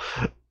animal.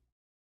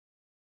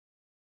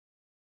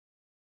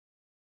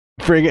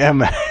 Bring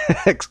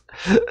MX.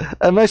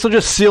 I might as well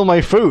just seal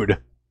my food.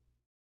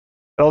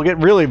 I'll get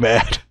really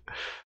mad.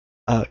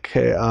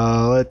 Okay,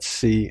 let's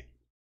see.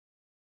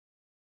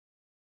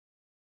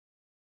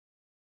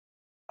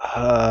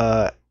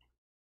 But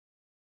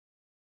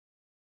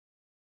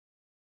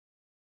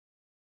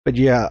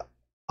yeah,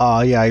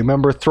 I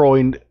remember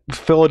throwing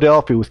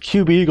Philadelphia with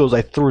QB Eagles.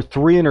 I threw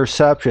 3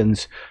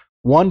 interceptions.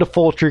 One to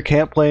Fulcher,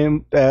 can't play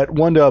him.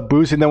 One to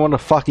Boosie, and then one to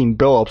fucking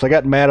Billups. I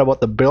got mad about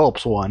the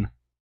Billups one.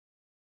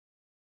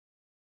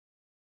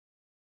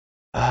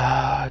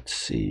 Let's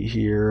see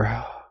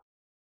here.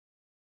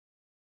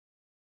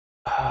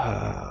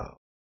 Don't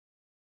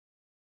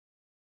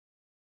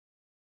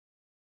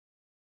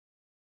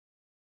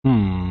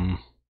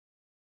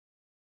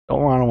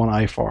run on one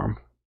eye farm.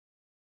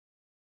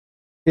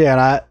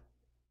 Yeah,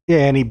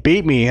 and he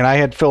beat me, and I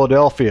had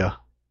Philadelphia.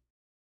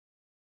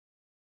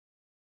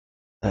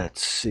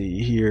 Let's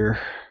see here.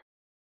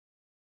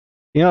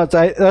 You know,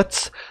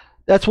 that's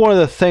one of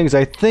the things.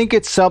 I think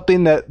it's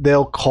something that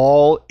they'll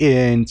call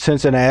in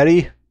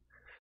Cincinnati.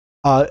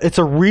 It's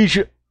a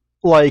region,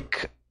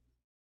 like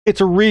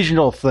it's a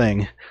regional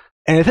thing,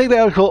 and I think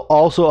that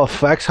also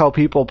affects how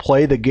people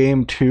play the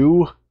game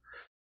too.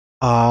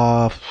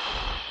 Let's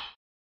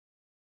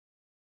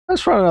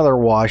run another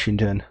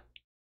Washington.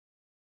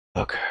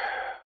 Okay.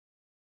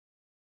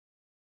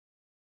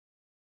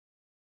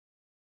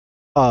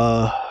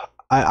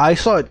 I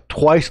saw it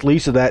twice at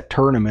least of that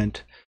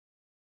tournament.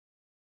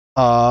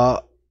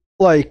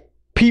 Like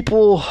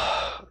people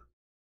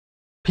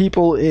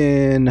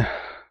in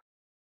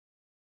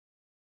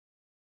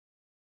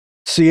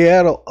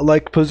Seattle,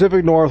 like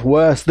Pacific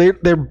Northwest,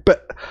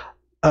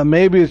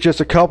 maybe it's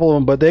just a couple of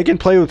them, but they can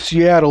play with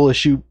Seattle.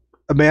 As you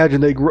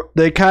imagine,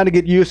 they kind of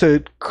get used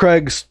to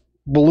Craig's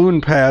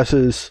balloon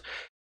passes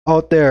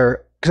out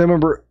there. Because I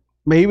remember,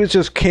 maybe it's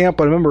just Camp,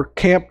 but I remember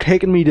Camp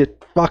taking me to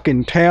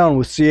fucking town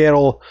with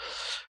Seattle.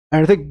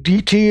 And I think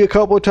DT a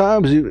couple of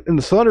times in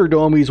the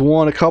Thunderdome, he's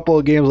won a couple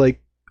of games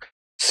like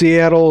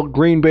Seattle,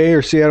 Green Bay,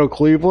 or Seattle,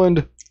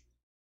 Cleveland.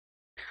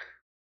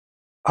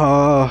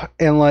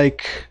 And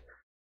like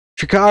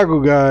Chicago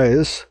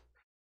guys,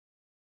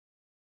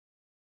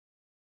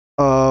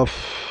 I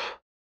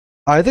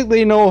think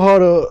they know how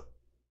to.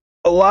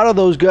 A lot of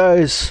those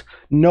guys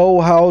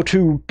know how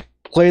to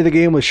play the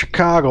game with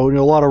Chicago. You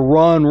know, a lot of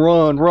run,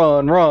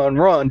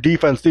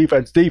 defense.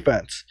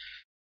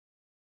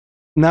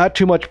 Not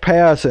too much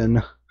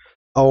passing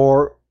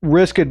or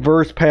risk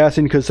adverse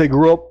passing because they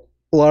grew up.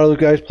 A lot of those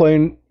guys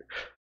playing.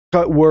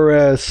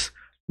 Whereas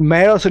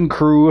Madison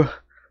crew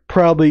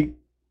probably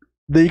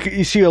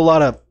you see a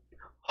lot of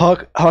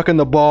hucking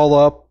the ball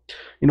up.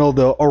 You know,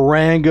 the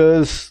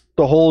Orangas,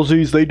 the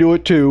Holsies, they do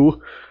it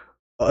too.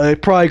 They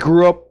probably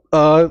grew up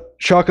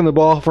chucking the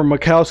ball from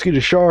Mikowski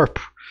to Sharp.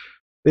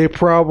 That's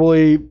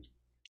probably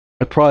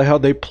how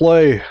they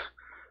play.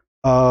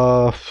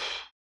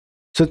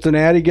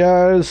 Cincinnati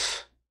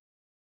guys,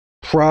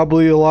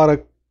 probably a lot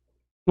of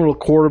little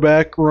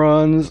quarterback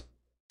runs,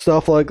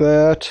 stuff like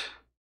that.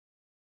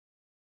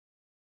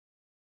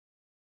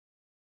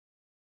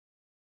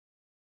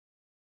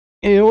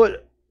 You know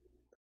what?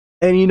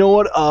 And you know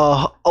what?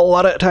 A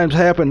lot of times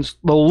happens.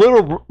 The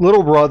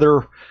little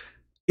brother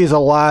is a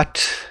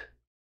lot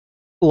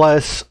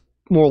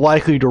more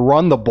likely to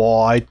run the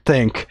ball, I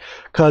think,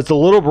 because the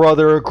little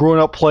brother,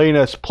 growing up playing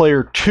as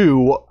player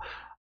 2,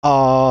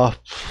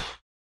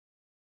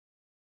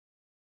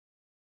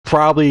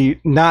 probably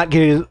not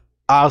getting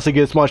obviously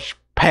gets much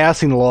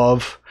passing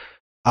love.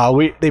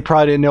 They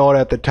probably didn't know it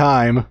at the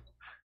time,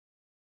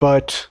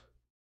 but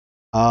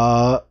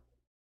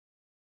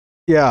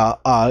yeah,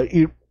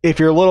 if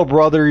you're a little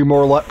brother,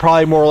 you're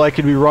probably more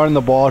likely to be running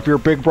the ball. If you're a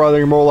big brother,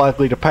 you're more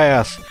likely to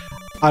pass.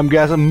 I'm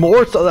guessing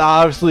more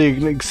obviously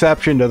an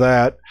exception to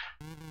that.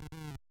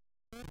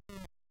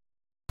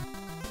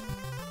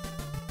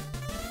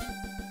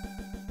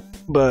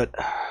 But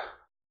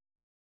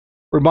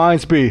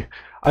reminds me,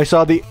 I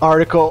saw the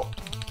article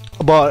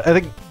about I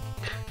think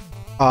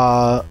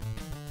oh,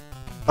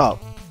 I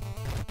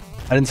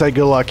didn't say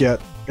good luck yet.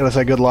 Gotta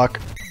say good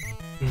luck.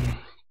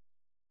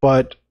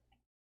 But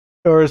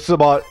or it's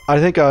about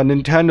I think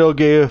Nintendo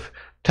gave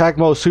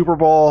Tecmo Super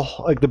Bowl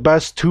like the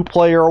best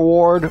 2-player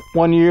award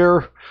one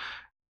year.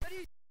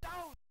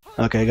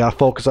 Okay, gotta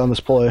focus on this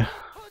play.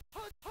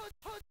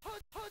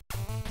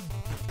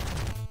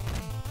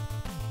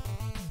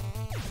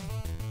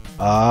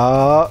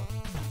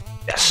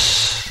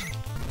 Yes.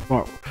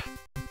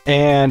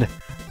 And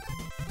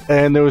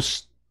there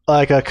was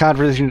like a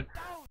conversation.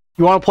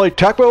 You want to play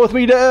Tecmo with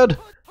me, Dad?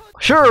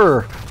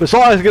 Sure, but as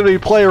long as it's gonna be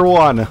player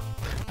 1. I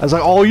was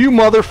like, oh, you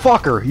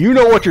motherfucker, you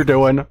know what you're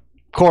doing. Of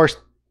course,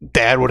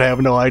 Dad would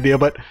have no idea,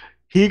 but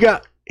he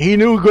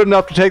knew good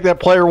enough to take that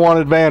player 1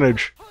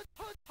 advantage.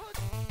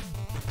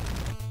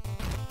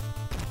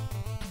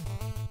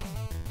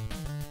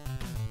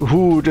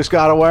 Ooh, just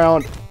got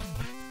around.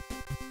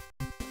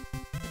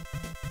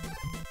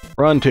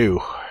 Run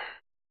 2.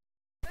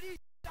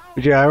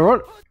 But yeah, I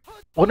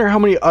wonder how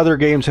many other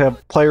games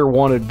have player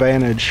 1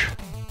 advantage.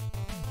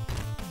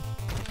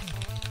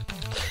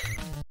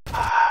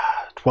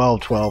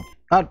 12.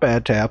 Not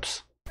bad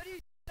taps.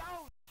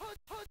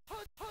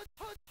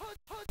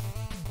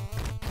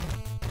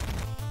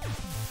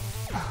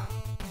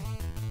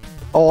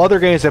 Oh, other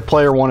games have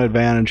player 1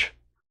 advantage.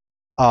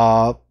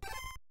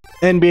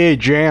 NBA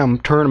Jam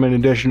Tournament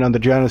Edition on the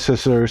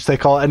Genesis, or they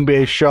call it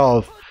NBA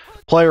Shove.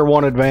 Player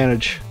 1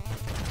 advantage.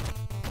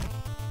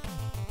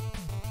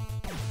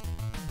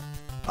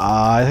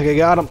 I think I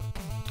got him.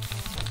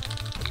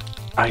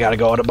 I gotta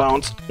go out of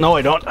bounds. No,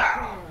 I don't.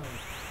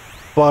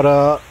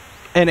 But,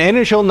 in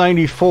NHL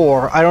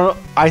 94,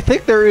 I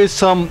think there is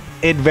some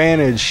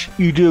advantage.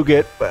 You do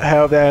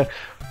have that.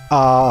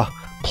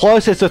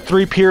 Plus, it's a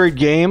 3-period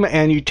game,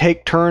 and you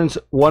take turns.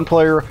 One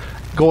player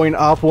going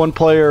up, one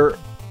player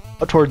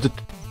towards the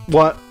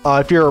one.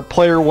 If you're a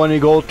player 1, you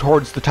go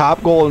towards the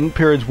top goal in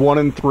periods 1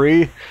 and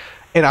 3.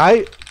 And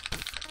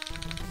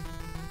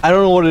I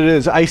don't know what it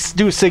is. I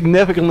do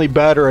significantly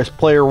better as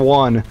player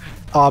 1,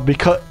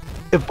 because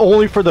if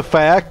only for the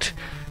fact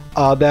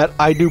that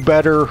I do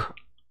better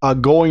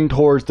going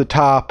towards the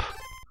top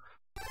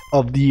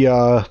of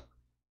the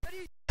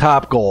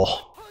top goal.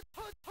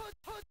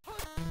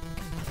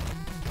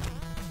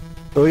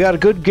 So we got a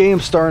good game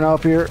starting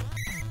off here.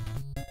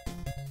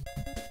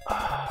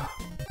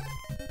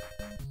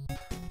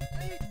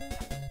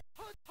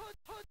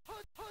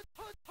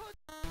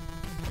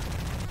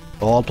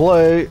 Ball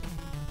play.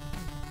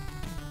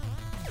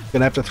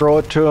 Gonna have to throw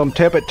it to him.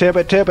 Tip it, tip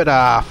it, tip it.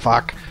 Ah,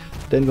 fuck.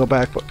 Didn't go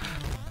back, but...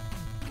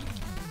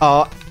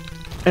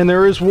 and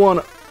there is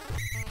one...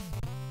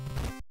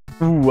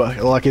 Ooh,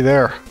 lucky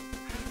there.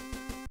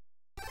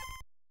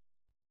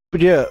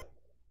 But yeah,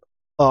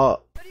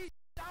 but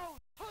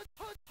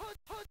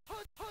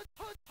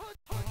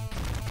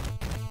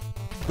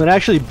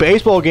actually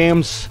baseball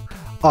games,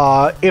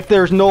 if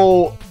there's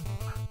no...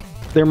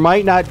 There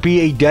might not be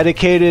a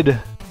dedicated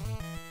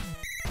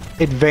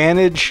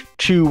advantage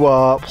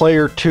to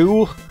player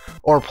 2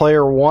 or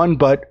player 1,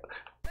 but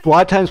a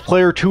lot of times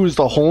player 2 is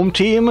the home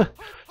team,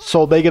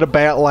 so they get a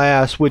bat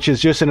last, which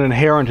is just an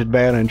inherent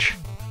advantage.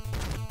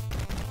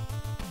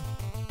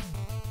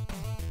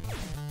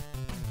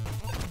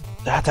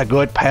 That's a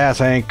good pass,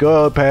 Hank.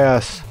 Good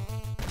pass.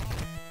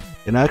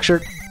 An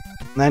extra,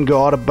 and then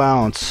go out of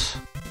bounds.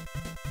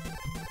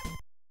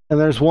 And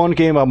there's one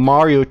game of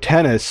Mario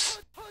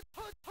Tennis.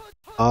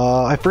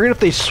 I forget if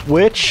they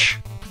switch,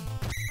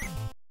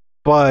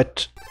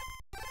 but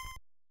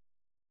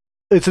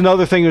it's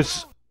another thing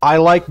is I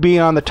like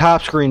being on the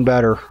top screen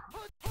better.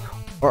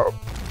 Or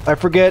I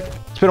forget.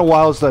 It's been a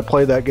while since I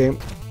played that game.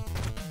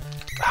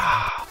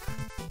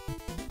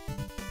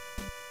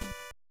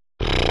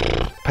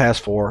 Pass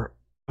 4.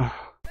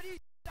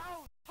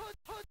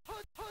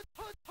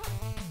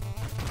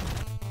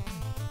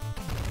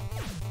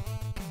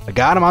 I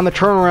got him on the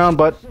turnaround,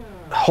 but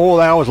oh,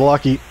 that was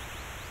lucky.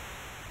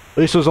 At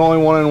least it was only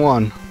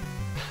 1-1.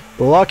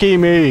 Lucky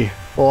me.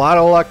 A lot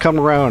of luck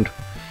coming around.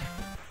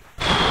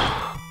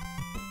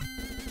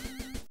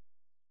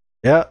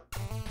 Yeah.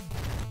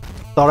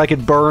 Thought I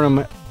could burn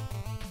him.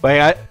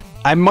 But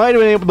I might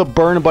have been able to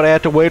burn him, but I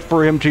had to wait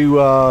for him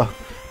to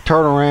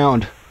turn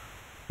around.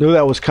 Knew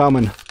that was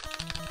coming.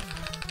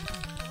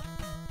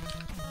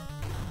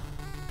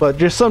 But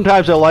just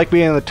sometimes I like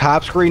being on the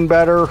top screen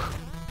better.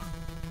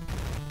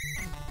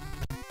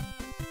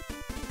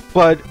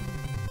 But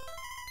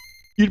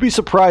you'd be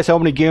surprised how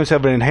many games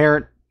have an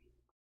inherent,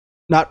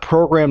 not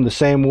programmed the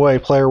same way,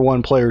 player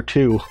 1, player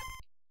 2.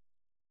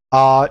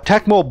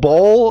 Tecmo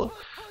Bowl,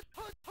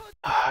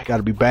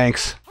 gotta be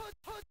Banks.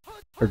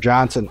 Or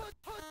Johnson.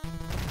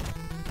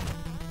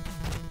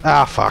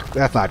 Ah, fuck,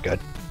 that's not good.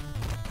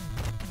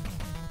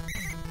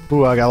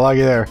 Ooh, I got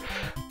lucky there.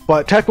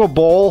 But Tecmo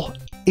Bowl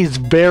is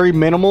very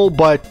minimal,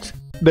 but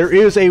there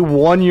is a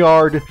 1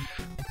 yard,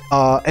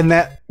 and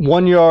that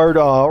 1 yard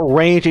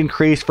range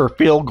increase for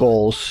field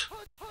goals.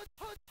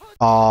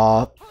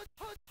 So,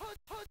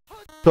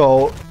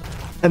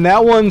 and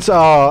that one's,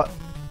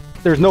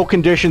 there's no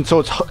condition, so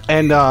it's,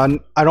 and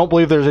I don't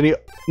believe there's any,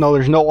 no,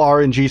 there's no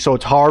RNG, so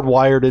it's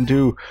hardwired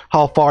into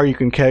how far you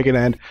can kick it,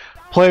 and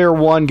player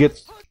 1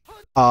 gets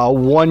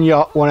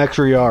one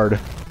extra yard.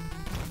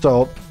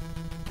 So,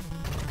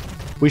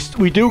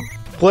 we do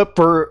flip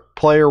for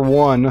player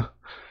 1,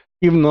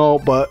 even though,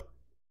 but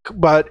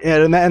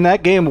in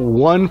that game,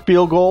 1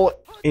 field goal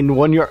in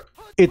 1 yard,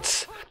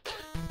 it's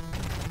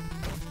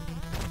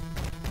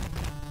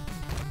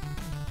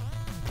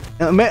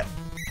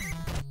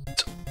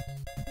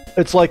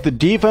like the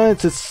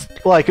defense. It's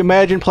like,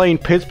 imagine playing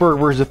Pittsburgh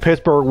versus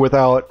Pittsburgh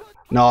without.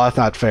 No, that's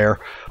not fair.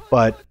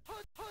 But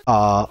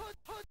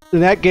in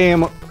that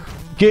game,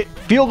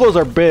 field goals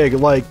are big.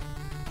 Like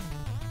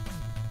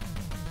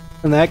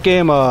in that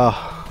game,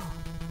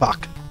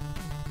 fuck.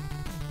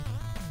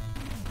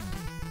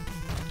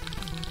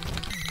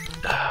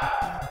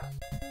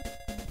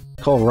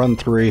 Call run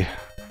 3.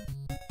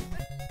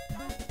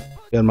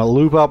 Got my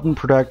loop up and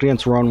protect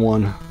against run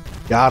 1.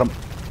 Got him.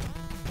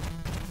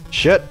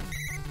 Shit.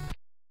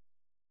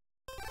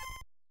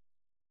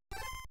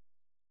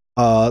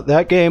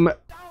 That game,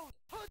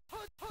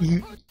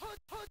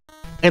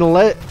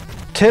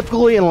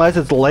 typically unless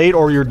it's late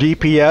or your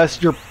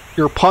DPS,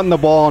 you're punting the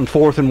ball on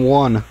 4th and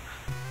 1.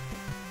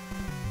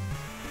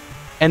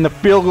 And the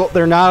field goal,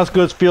 they're not as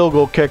good as field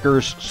goal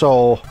kickers,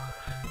 so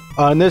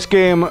in this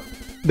game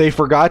they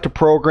forgot to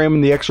program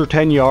in the extra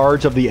 10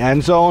 yards of the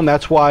end zone.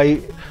 That's why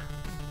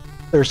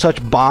there's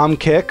such bomb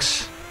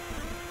kicks.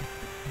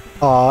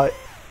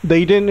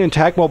 They didn't in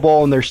Tecmo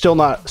Bowl, and they're still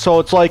not. So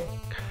it's like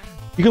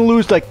you can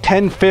lose like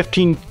 10,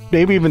 15,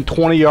 maybe even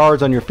 20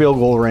 yards on your field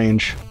goal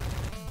range.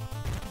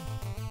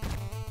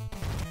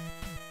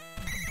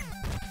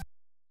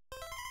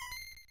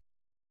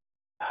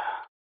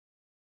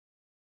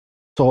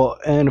 So,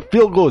 and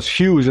field goal is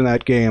huge in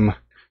that game.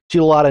 See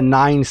a lot of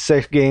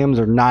 9-6 games,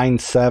 or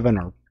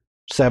 9-7, or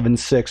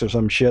 7-6, or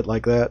some shit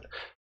like that.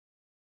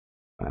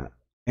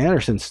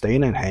 Anderson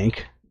staying in,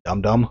 Hank.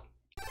 Dum-dum.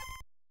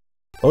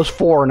 Those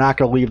 4 are not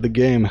going to leave the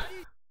game.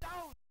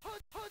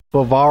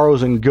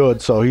 Bavaro's in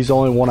good, so he's the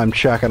only one I'm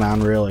checking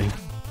on, really.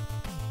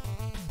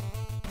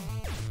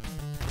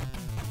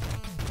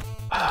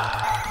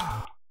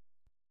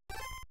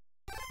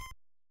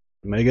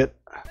 Make it.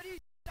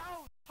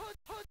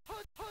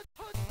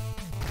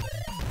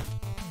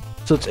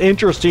 So it's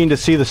interesting to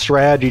see the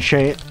strategy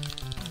change.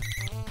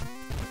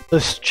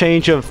 This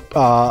change of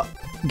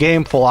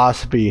game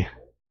philosophy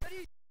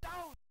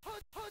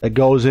that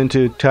goes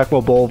into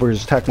Tecmo Bowl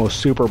versus Tecmo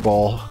Super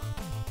Bowl.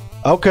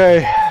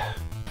 Okay.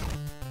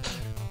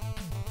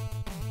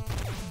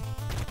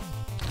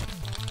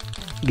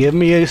 Give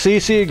me a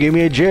CC, give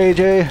me a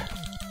JJ.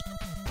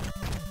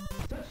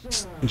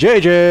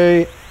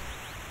 JJ!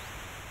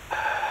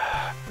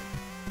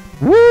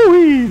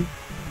 Woo-wee!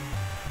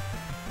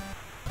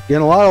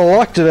 Getting a lot of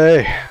luck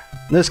today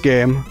in this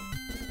game.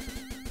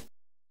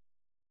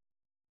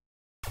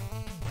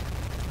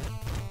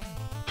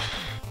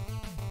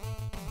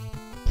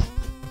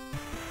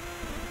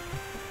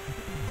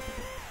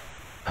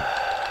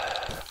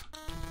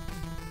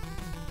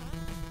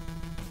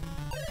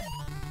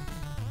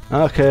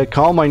 Okay,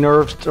 calm my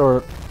nerves,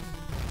 or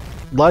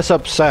less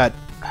upset.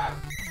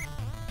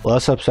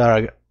 Less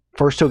upset.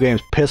 First two games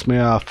pissed me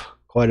off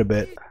quite a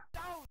bit.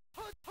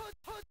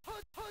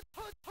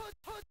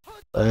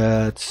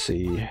 Let's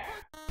see.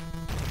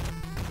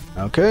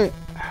 Okay.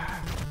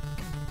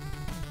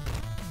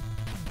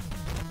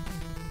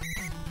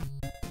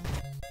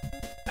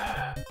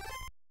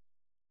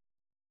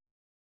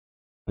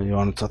 You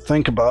wanted to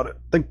think about it.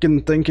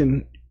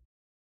 Thinking.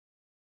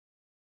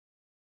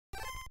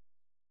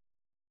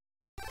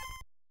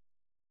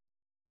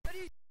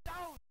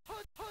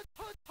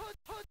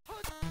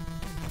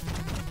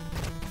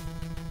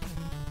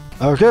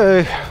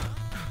 Okay.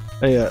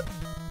 Hey, what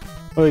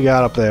do we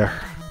got up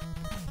there?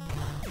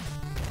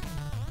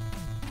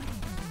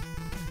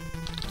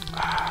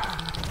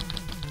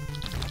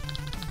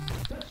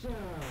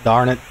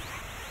 Darn it.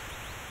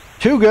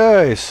 Two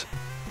guys.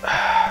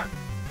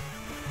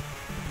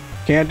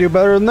 Can't do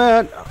better than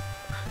that.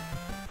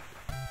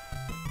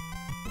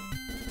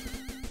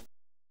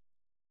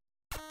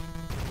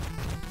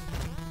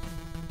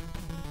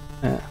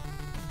 Yeah.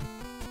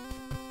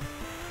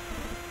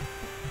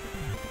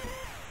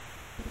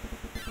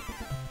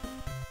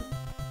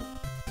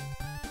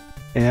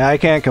 Yeah, I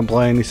can't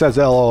complain. He says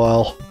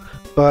LOL.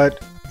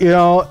 But, you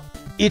know,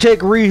 you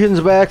take regions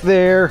back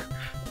there.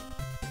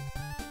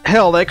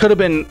 Hell, that could have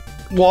been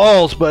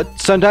walls, but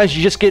sometimes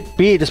you just get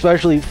beat,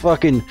 especially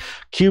fucking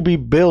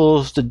QB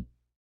Bills to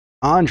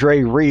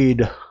Andre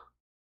Reed.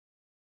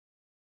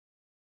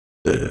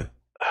 Oh,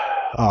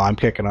 I'm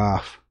kicking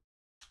off.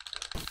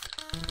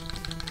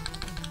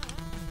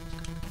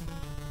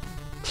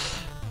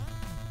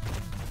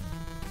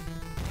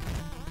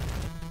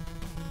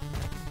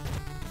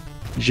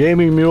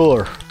 Jamie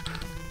Mueller.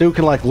 Dude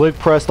can like leg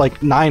press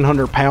like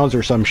 900 pounds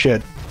or some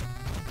shit.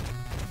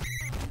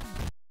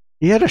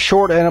 He had a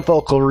short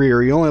NFL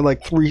career. He only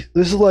like three.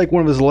 This is like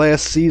one of his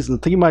last seasons.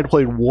 I think he might have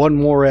played one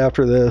more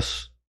after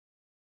this.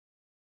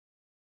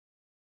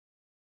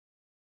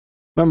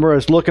 Remember, I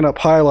was looking up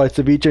highlights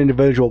of each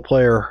individual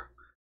player.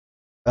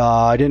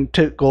 I didn't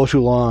go too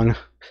long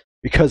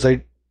because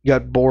I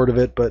got bored of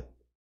it, but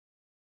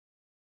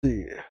let's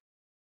see.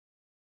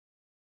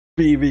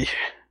 BV.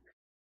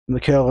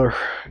 McKellar.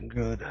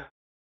 Good.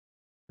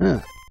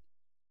 Yeah.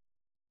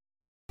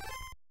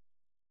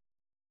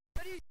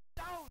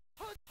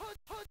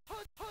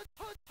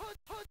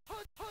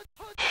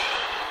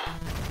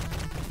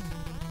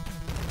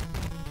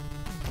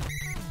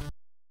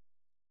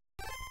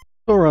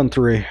 Go run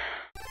 3.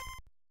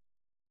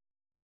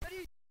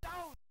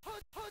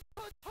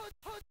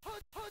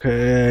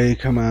 Okay,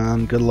 come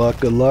on. Good luck,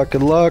 good luck,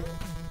 good luck.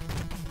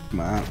 Come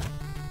on.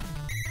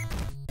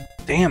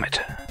 Damn it.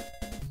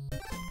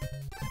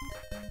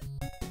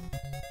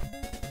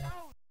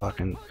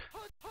 Fucking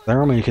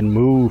Thurman can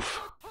move.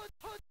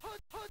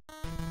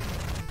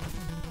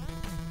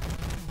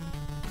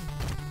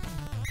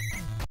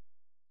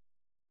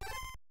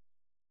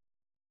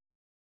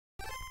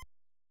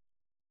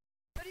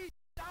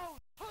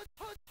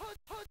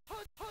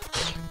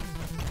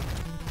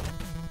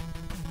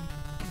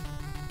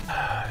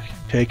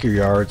 Take your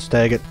yards.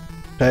 Tag it.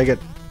 Tag it.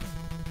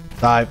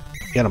 Dive.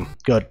 Get him.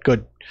 Good.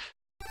 Good.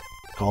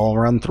 Call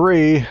run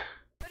 3.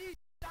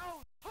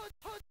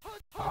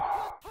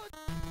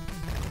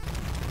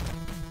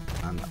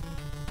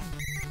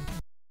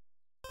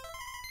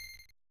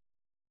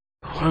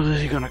 What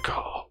is he gonna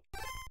call?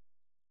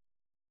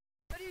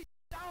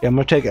 Yeah, I'm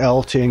gonna take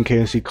LT in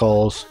case he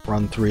calls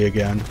run 3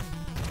 again.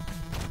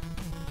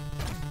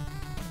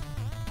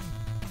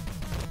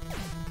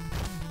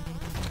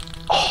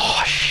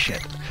 Oh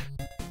shit!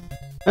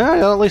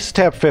 At least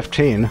tap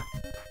 15.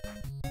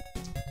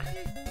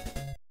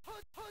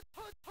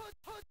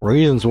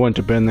 Reasons wouldn't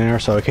have been there,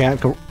 so I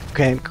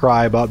can't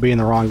cry about being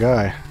the wrong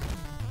guy.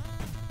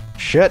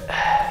 Shit.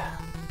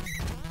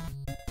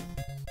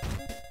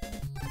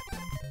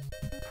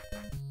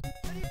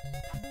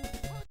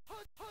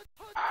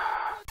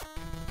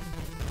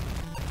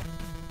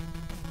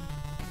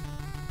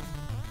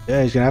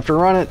 Yeah, he's gonna have to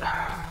run it.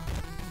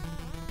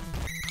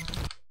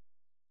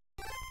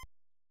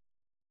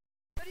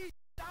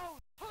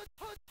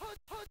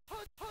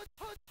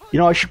 You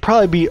know, I should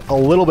probably be a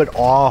little bit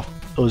off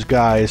those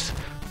guys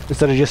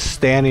instead of just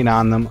standing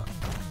on them.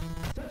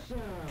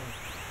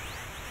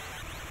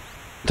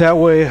 That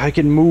way I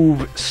can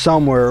move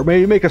somewhere, or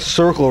maybe make a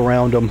circle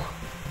around them.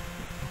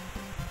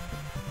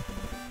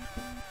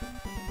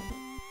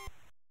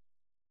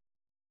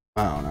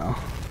 I don't know.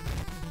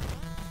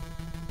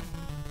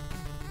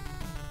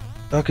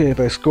 Okay, if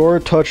I score a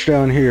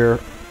touchdown here,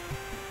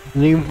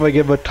 and even if I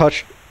give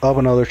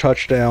another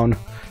touchdown,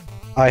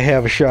 I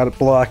have a shot at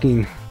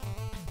blocking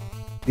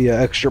the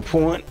extra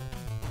point.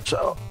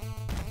 So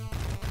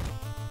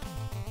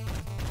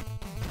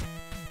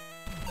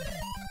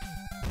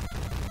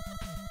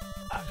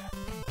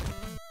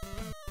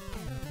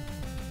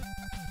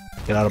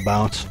get out of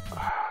bounds.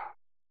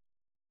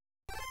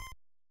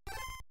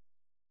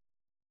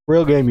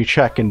 Real game, you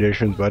check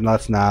conditions, but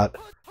that's not.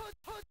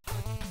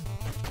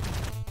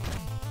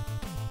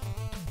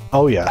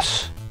 Oh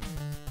yes.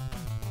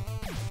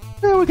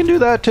 Yeah, we can do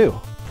that too.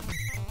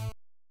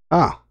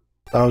 Ah,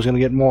 thought I was gonna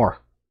get more.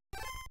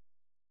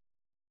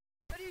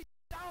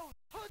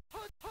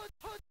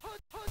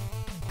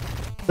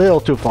 Still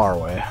too far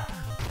away.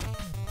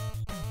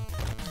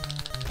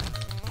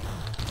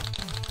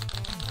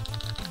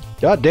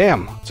 God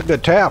damn, it's a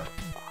good tap.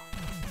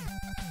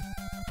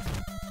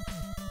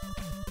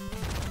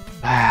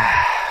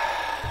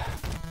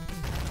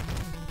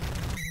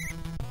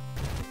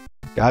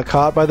 Got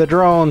caught by the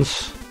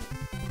drones.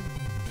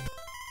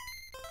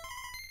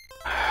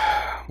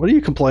 What are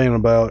you complaining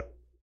about?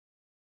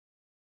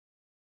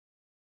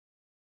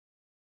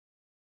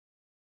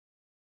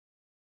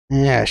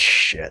 Yeah,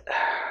 shit.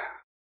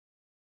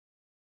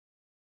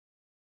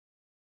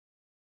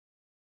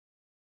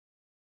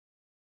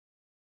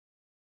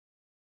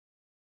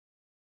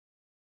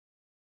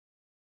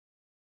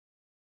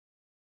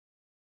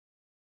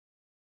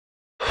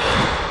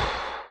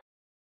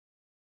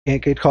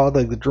 Can't get caught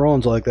like the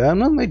drones like that.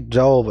 And then they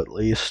delve at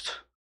least.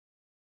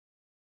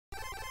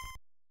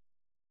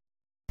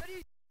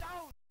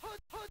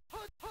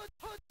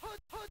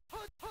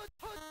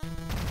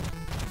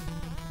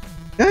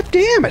 God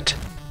damn it!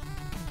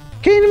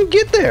 Can't even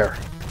get there!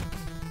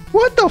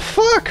 What the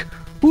fuck?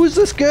 Who is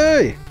this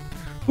guy?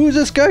 Who is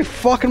this guy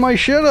fucking my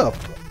shit up?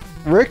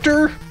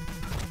 Richter?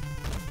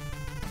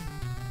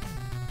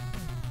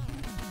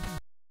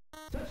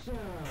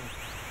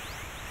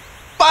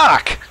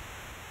 Fuck!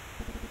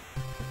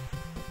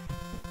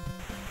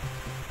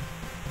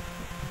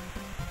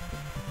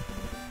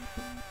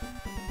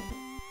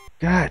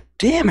 God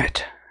damn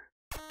it!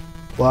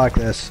 Block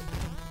this.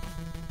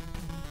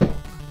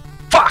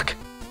 Fuck!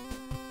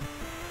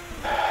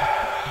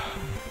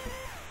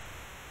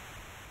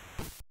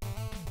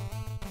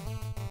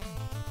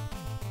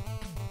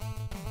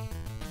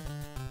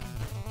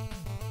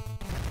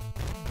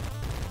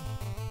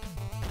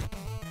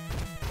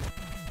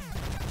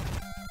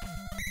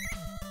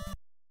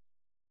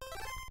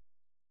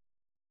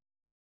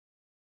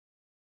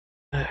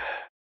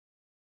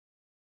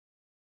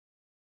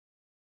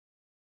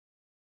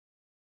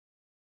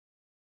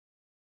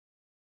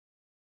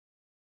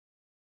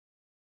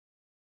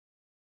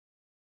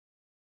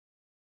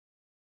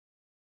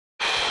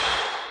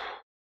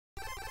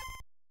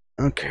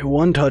 Okay,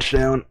 one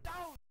touchdown.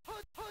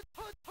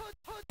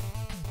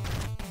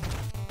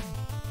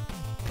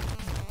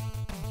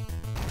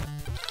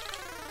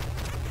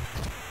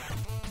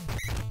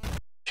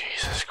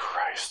 Jesus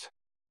Christ.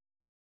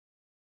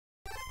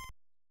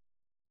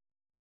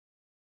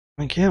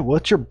 Like, yeah,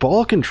 what's your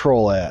ball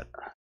control at?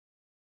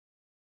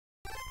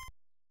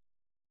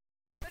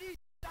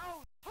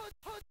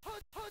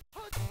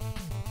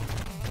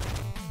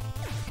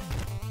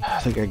 I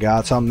think I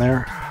got something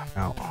there.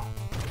 No.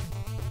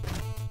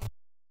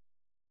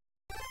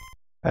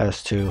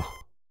 As two.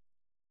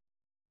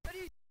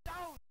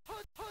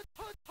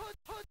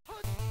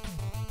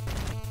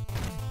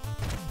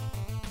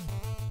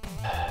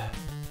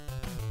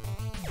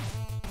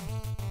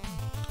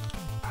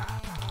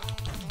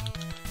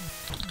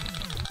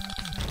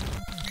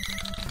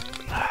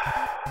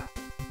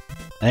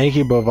 Thank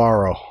you,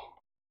 Bavaro.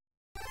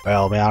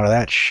 Well, me out of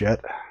that shit.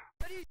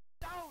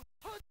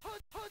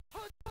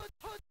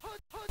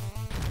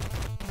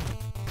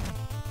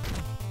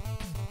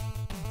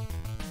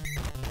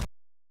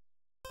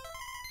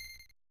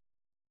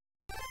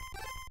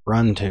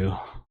 Run to.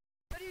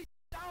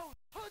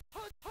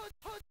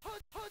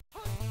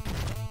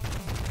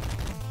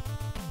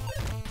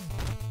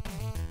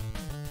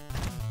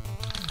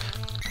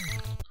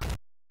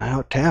 I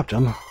out-tapped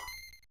him.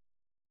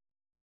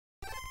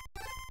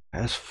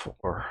 That's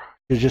four.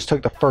 You just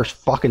took the first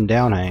fucking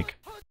down, Hank.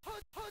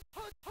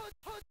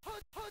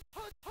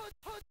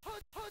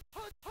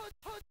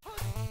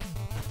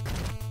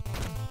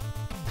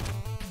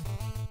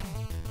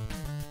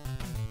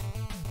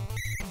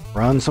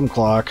 Run some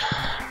clock.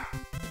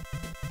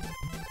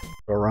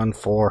 Go run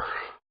four.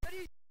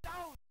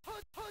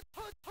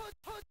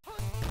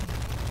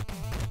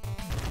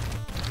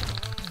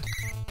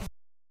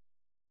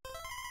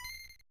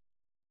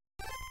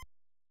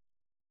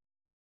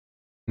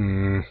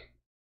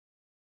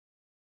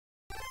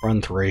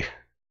 Run 3.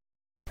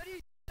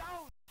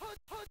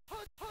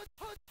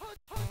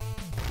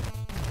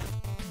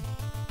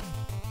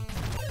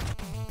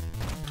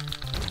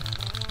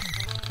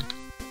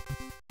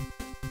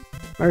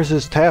 Where's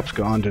his taps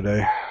gone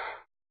today?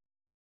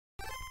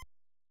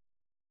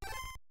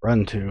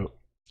 Run 2.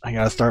 I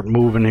gotta start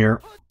moving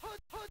here.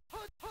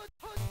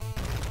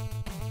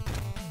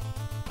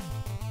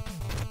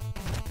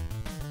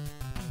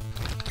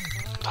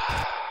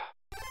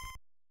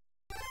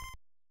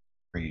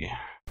 Three.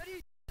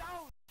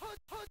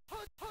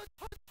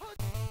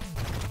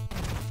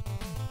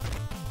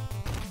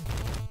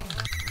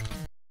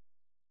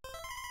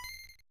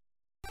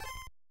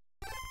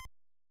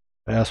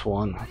 Pass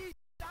 1.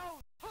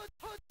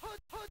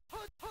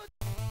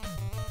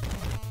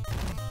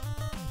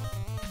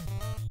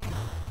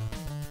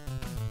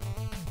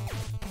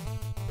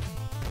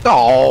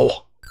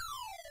 Oh!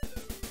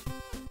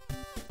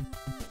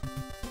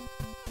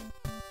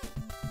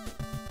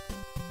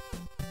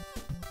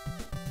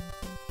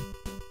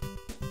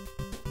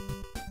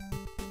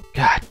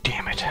 God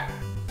damn it.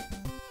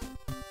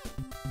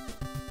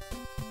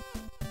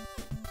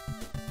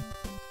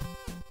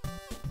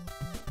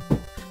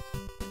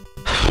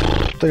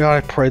 I think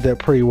I played that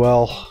pretty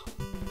well.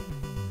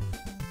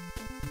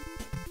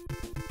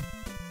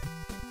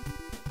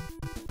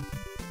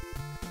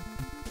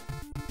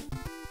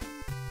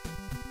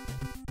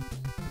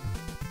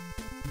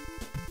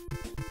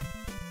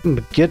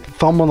 Get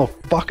fumbling the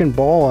fucking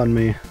ball on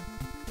me.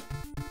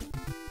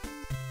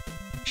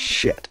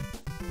 Shit.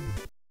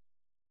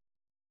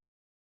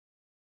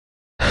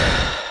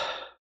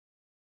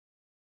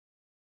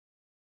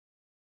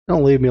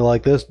 Don't leave me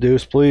like this,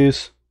 Deuce,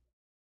 please.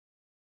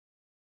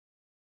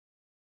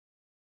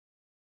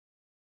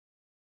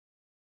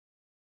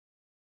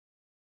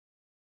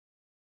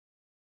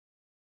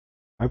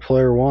 My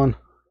player 1.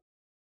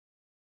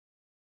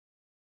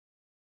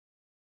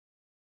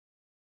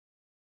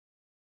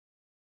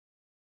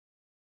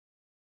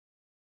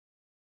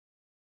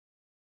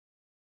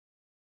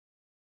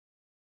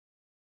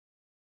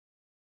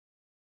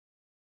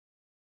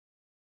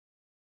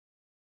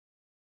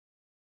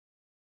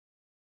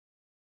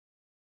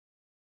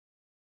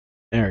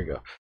 There we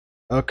go.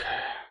 Okay.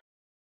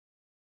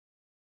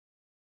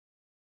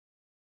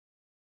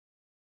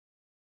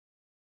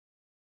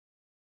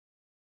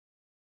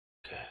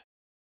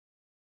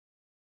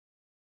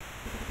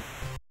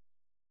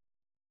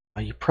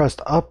 Oh, you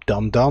pressed up,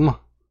 dum-dum. Are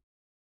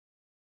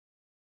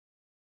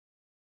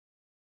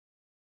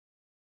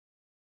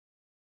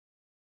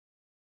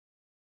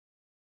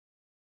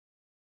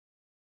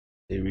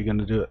we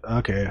gonna do it?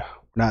 Okay, we're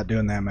not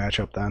doing that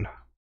matchup then.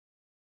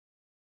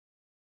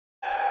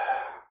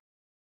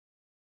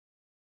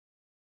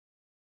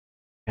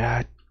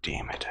 God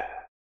damn it.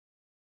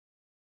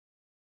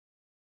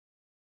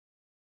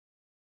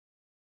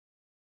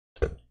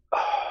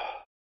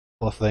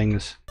 Well,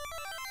 things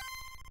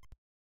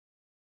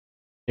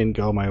didn't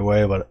go my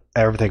way, but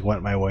everything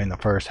went my way in the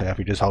first half.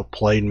 He just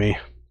outplayed me.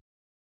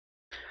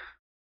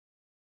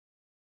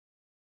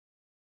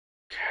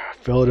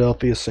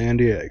 Philadelphia, San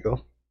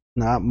Diego.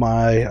 Not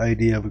my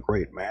idea of a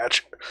great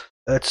match.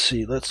 Let's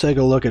see. Let's take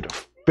a look at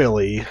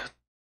Philly.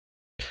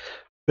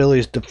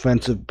 Philly's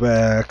defensive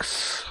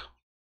backs.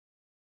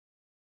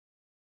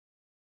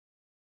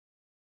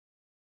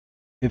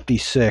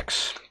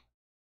 56.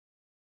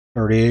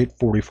 38,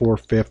 44,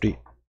 50.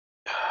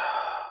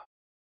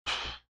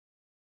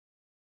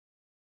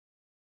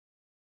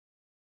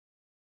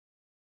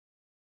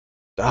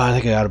 I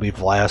think it ought to be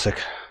Vlasic.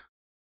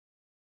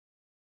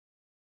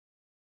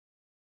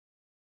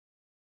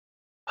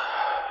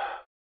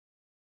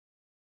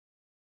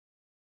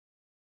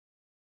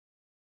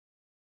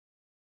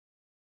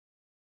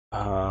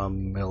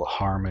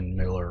 Harmon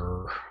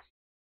Miller.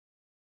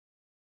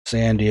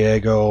 San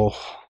Diego.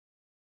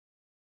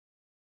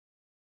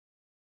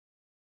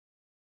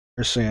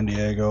 There's San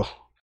Diego.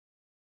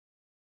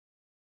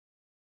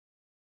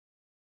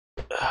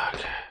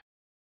 Okay.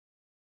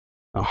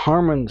 Now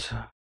Harmon's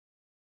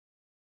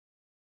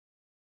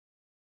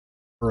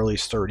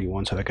early's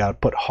 31, so I gotta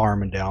put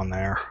Harmon down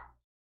there.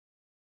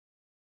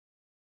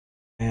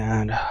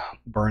 And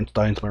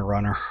Bernstein's my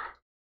runner.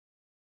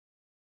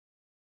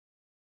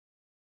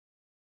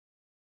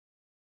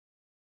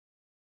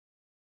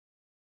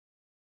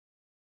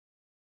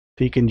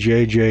 If he can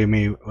JJ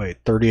me, wait,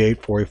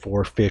 38,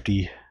 44,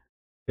 50,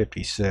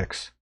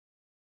 56.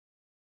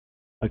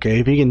 Okay,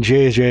 if he can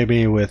JJ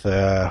me with,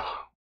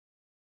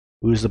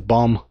 who's the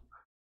bum?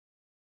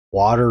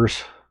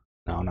 Waters?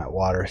 No, not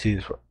Waters.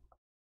 He's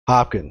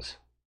Hopkins.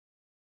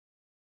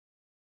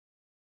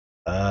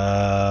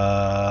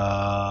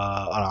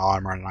 I don't know,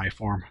 I'm running knife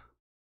for him.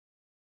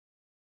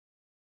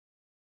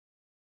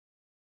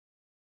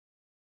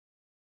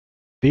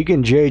 If he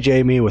can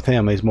JJ me with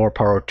him, he's more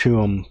power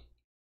to him.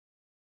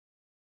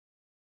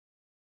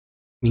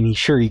 I mean,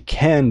 sure he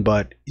can,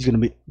 but he's going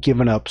to be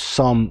giving up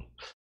some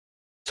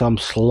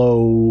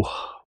slow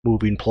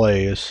moving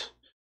plays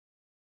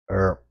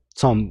or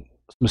some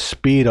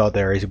speed out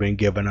there he's been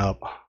giving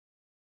up.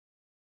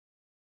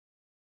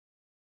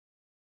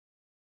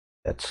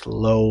 That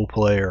slow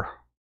player.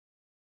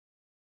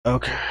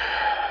 Okay.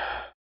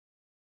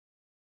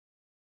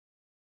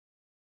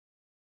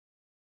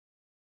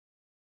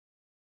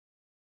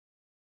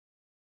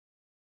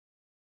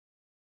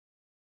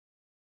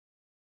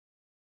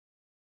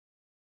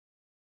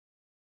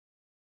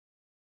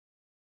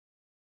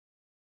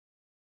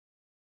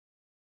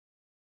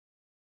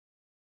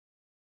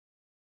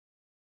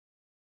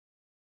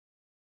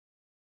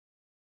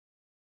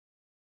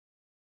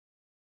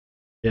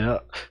 Yeah.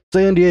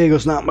 San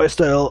Diego's not my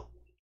style.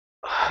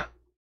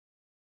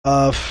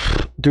 Uh,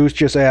 Deuce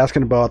just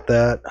asking about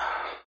that.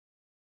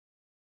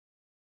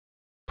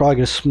 Probably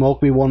gonna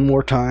smoke me one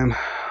more time.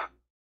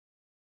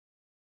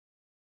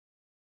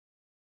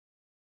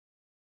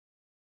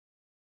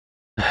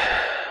 See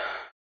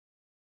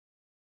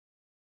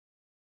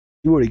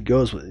what he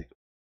goes with.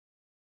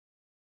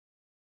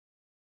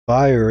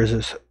 Fire is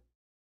this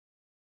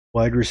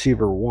wide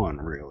receiver one,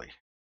 really?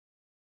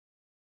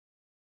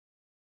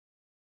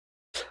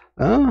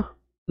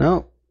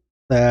 No.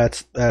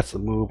 That's the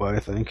move, I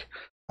think.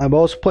 I've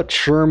also put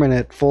Sherman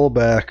at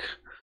fullback.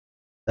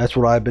 That's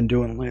what I've been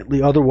doing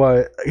lately.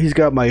 Otherwise, he's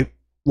got my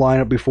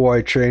lineup before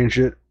I changed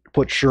it.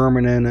 Put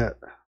Sherman in it.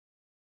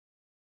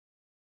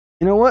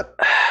 You know what?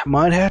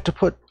 Might have to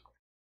put.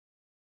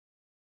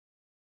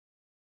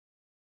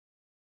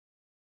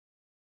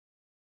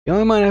 You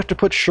only might have to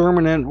put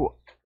Sherman in.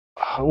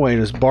 Wait,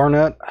 is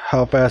Barnett?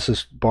 How fast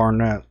is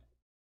Barnett?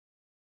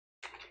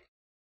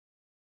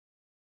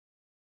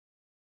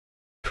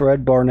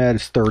 Fred Barnett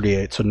is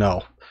 38, so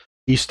no.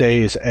 He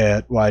stays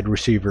at wide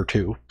receiver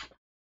 2.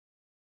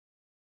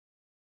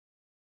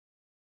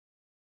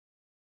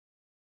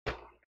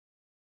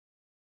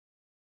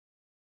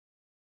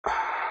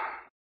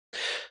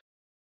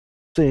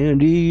 San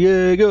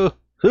Diego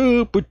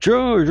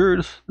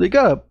Superchargers. They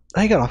got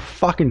a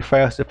fucking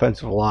fast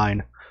defensive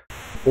line.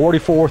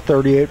 44,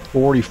 38,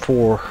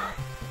 44.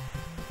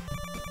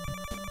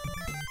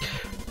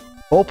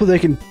 Hopefully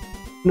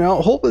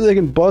they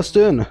can bust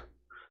in.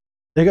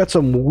 They got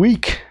some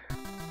weak.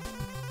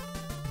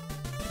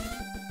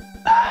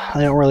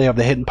 They don't really have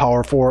the hitting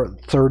power for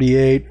it.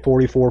 38,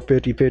 44,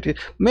 50, 50.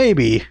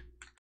 Maybe.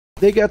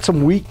 They got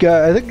some weak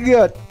guys. I think they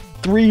got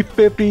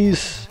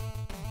 350s.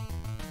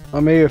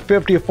 Or maybe a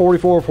 50, a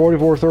 44,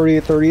 44,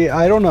 38, 38.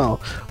 I don't know.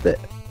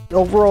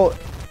 Overall,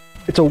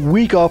 it's a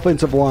weak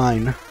offensive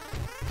line.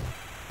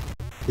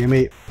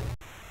 Gimme.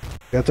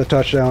 Got the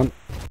touchdown.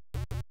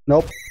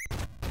 Nope.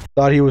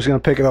 Thought he was going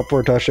to pick it up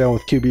for a touchdown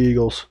with QB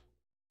Eagles.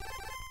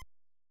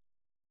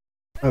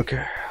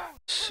 Okay.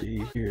 Let's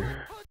see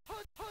here.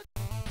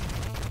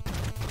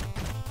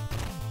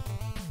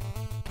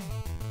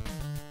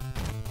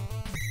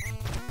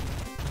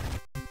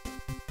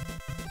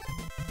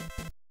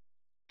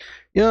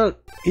 You know,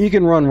 he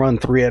can run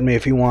 3 at me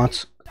if he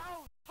wants.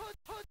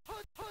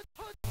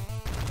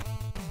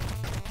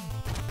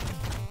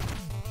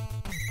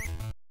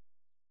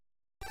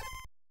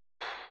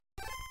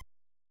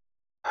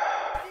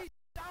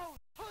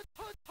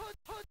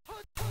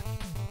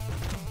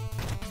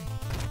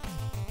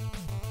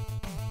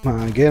 Come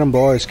on, get them,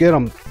 boys, get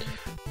them.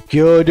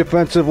 Good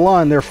defensive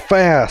line. They're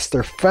fast.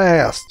 They're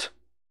fast.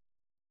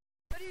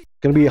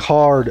 Gonna be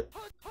hard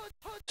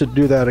to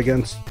do that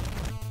against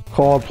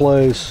called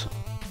plays.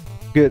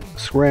 Get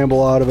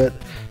scramble out of it.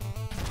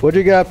 What do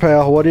you got,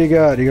 pal? What do you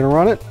got? You gonna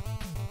run it?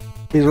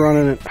 He's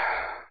running it.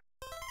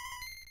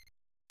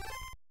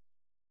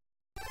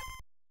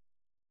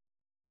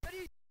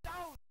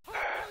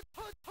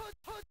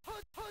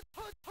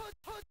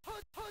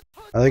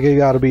 I think it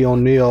got to be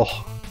O'Neal.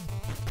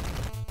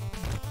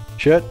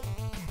 Shit.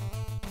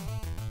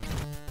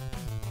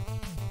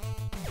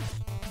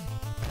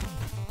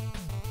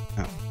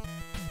 Oh.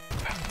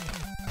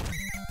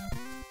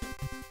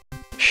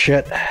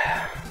 Shit.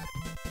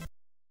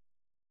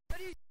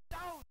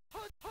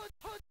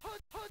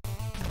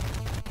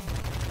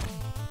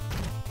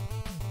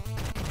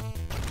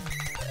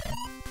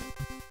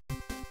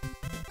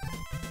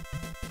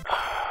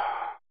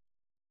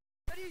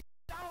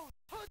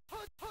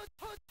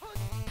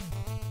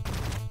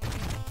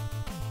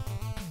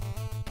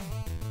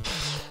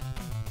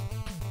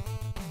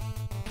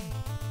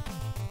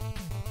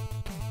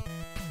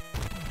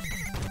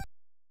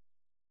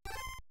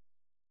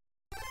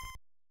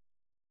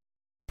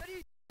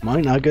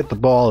 Might not get the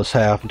ball this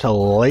half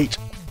until late.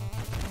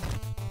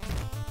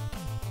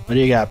 What do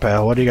you got,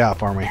 pal? What do you got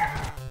for me?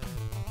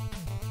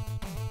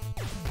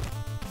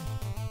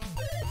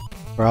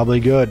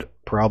 Probably good.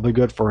 Probably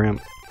good for him.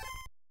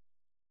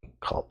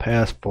 Call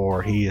pass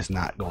 4. He is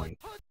not going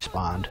to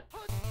respond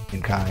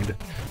in kind.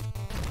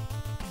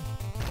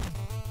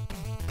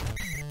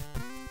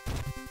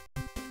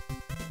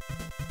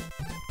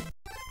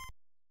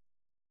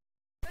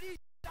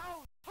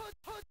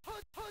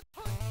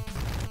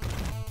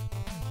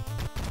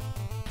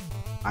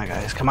 Alright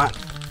guys, come on.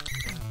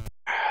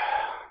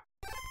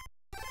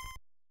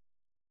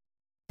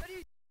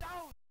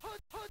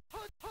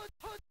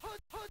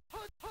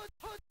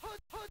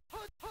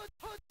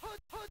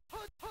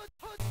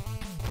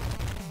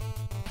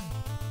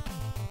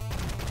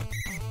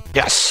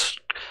 Yes!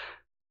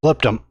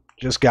 Flipped him.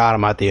 Just got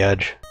him at the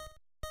edge.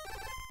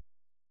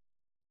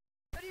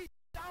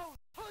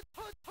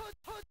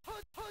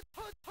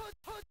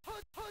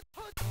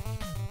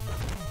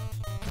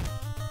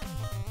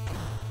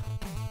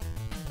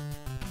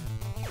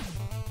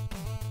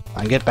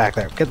 Get back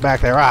there. Get back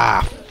there.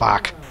 Ah,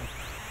 fuck.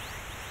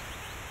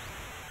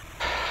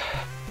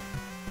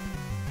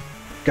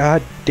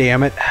 God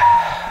damn it.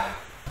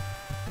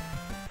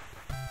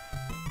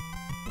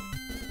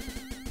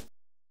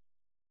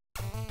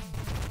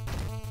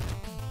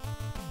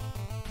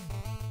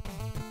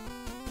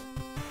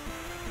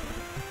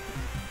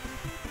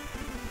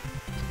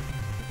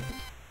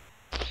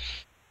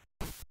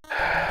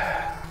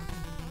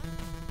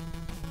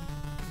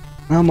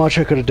 Not much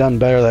I could have done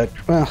better. That,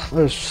 well,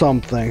 there's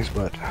some things,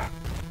 but I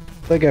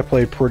think I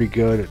played pretty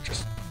good. It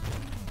just,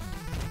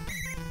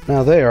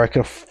 now there, I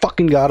could have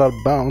fucking got out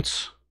of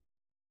bounds.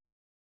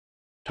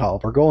 Oh,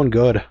 we're going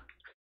good. I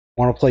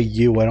want to play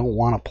you. I don't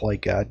want to play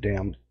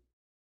goddamn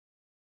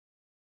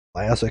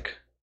Classic.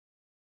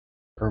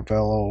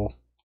 Carvello.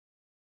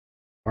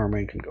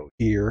 Carmain can go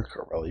here.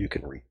 Carvello, you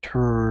can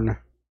return.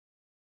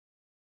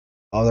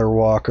 Other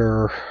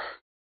Walker.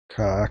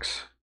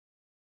 Cox.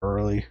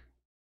 Early.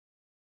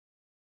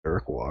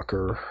 Eric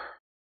Walker.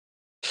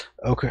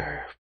 Okay.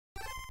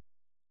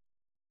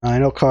 I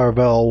know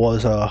Carvel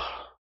was a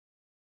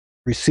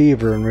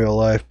receiver in real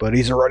life, but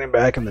he's a running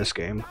back in this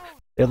game.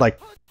 They had like,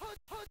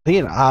 I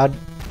think an odd.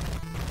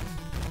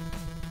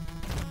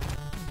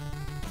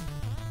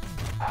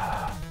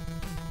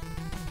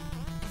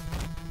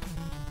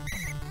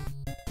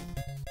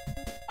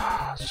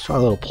 Let's try a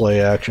little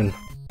play action.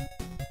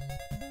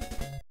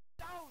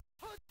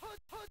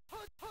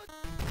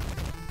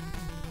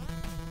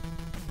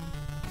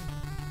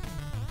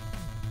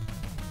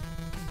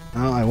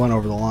 Oh, I went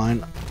over the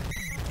line.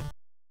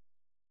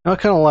 I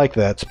kind of like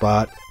that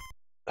spot.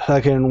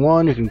 Second and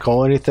 1, you can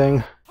call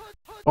anything.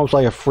 Almost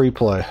like a free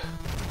play.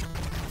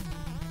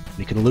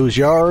 You can lose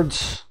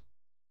yards.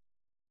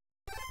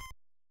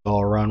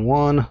 All around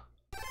 1.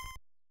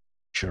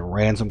 Should have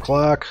ran some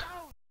clock.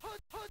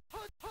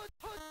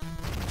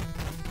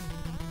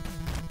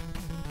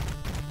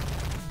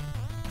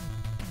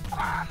 Come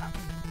on.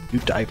 You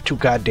dive too,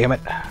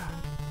 goddammit.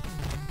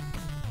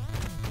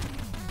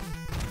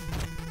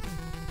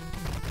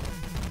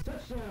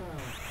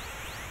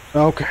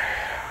 Okay.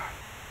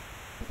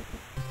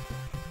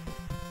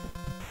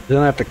 Then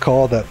I have to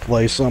call that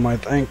play some, I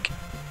think.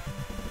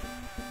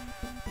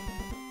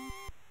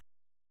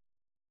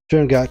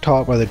 Shouldn't got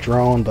caught by the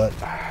drone, but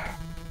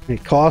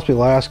it cost me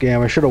last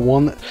game. I should have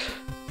won,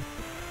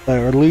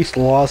 or at least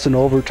lost in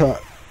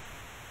overtime.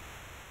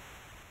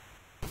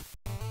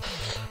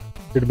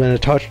 Should have been a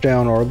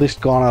touchdown, or at least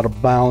gone out of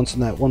bounds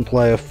in that one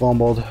play I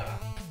fumbled.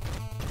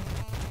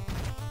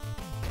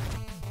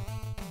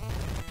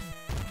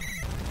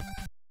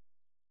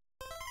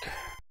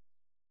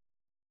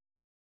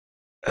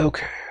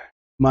 Okay,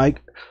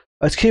 Mike,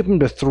 let's keep him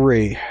to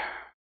 3.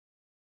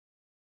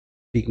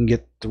 He can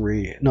get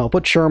 3. No,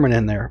 put Sherman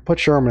in there. Put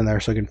Sherman in there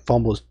so he can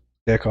fumble his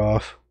dick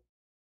off.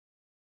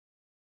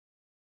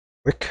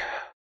 Quick.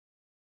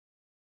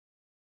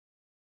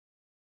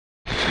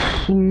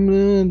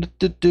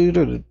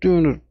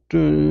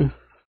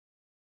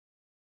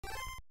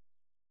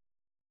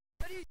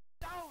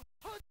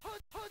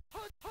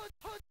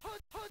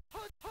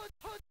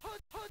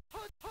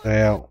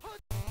 Stay out.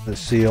 The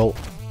seal,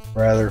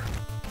 rather.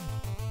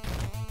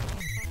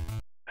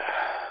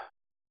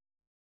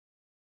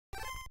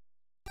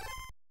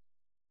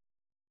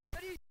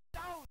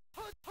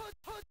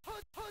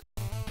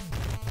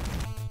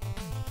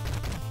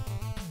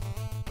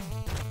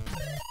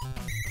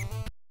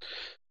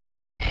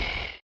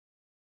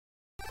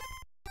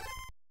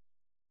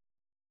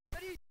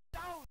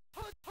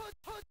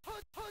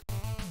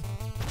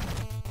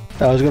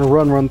 I was gonna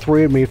run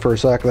 3 at me for a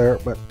sec there,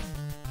 but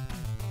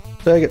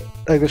take it.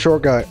 Take the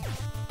short guy.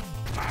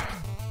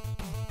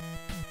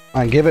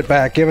 Fine, give it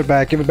back, give it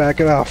back, give it back.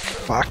 Oh,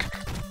 fuck.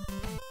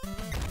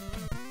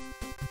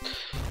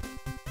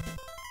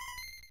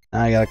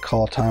 Now I gotta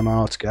call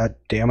timeouts, god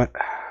damn it.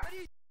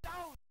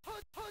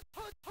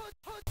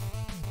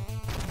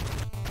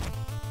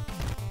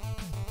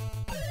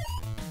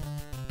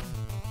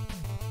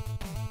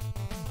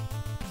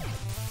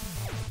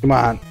 Come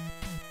on.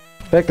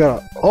 Pick that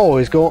up. Oh,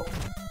 he's going.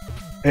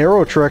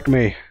 Arrow tricked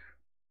me.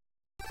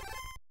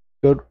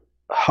 Good.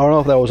 I don't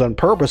know if that was on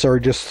purpose or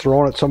just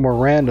throwing it somewhere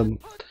random.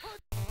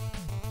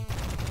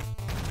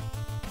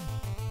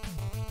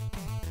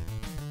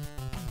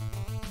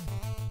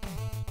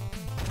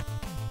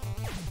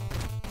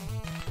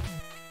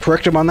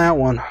 Tricked him on that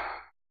one.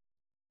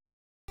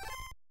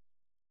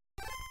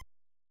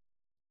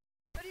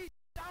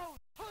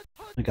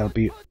 I gotta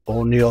beat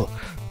O'Neal.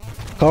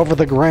 Cover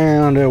the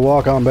ground and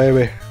walk on,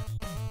 baby.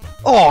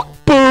 Oh,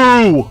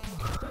 boo!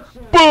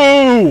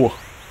 Boo!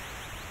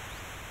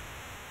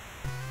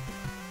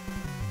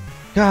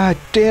 God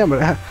damn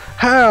it.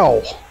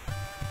 How?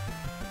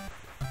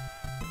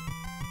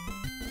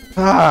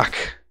 Fuck.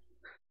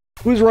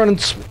 Who's running?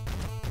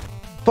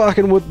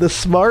 fucking with the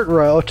smart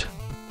route.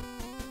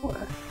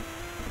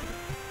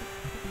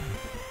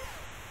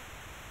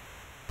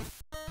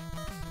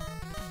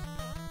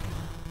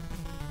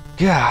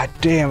 God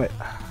damn it.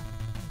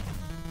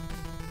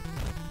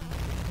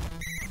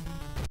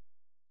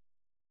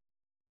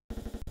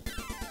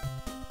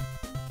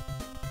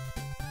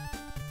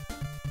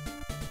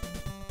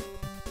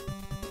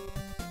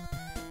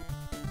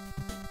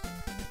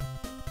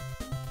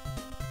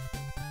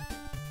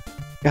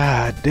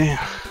 God damn.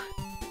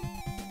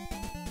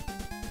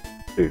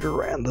 Dude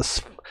ran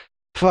this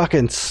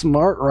fucking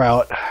smart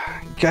route.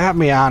 Got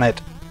me on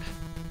it.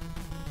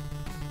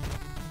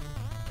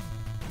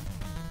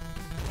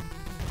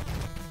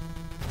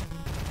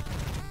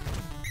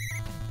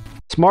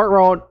 Smart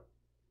route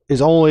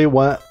is only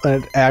when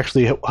it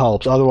actually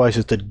helps. Otherwise,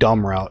 it's a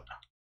dumb route.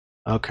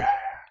 Okay.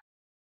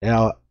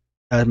 Now,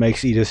 that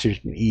makes the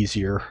decision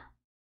easier.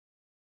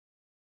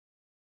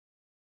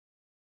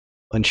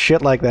 And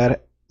shit like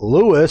that,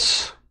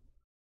 Lewis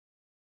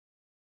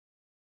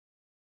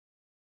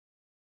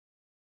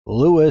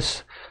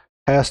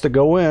has to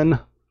go in.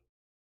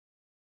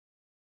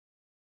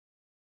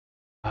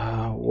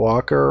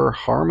 Walker,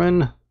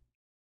 Harmon.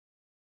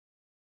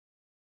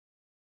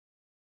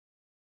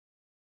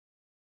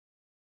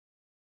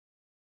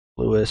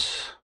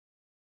 Lewis.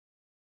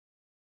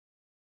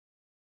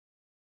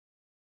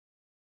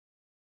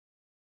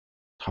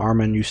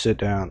 Harmon, you sit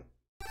down.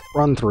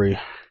 Run 3.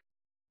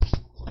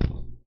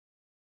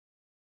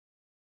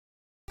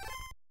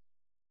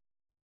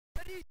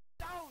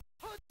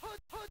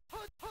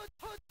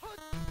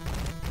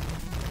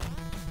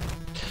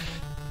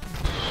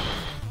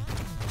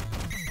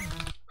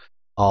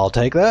 I'll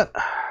take that.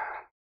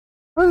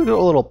 I'll do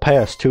a little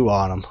pass 2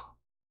 on him.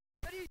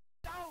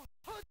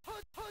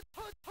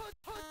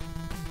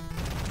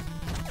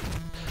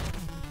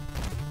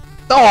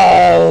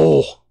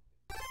 Oh!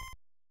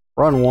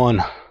 Run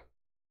 1.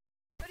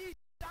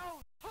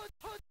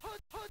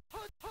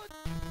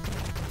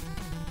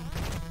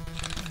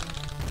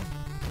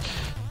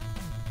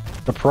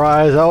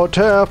 Surprise out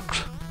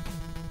tapped.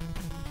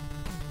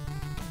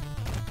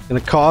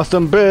 Gonna cost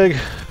him big.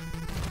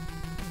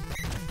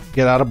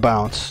 Get out of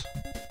bounds.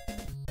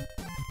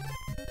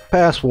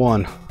 Pass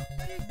 1.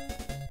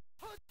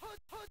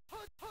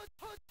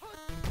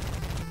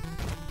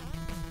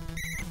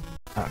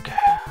 Okay.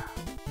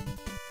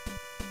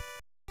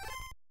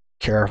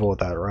 Careful with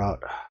that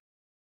route.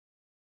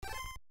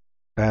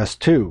 Pass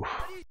 2.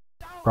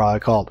 Probably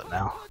called it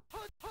now.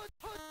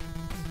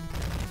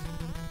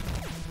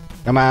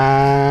 Come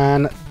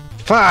on.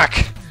 Fuck!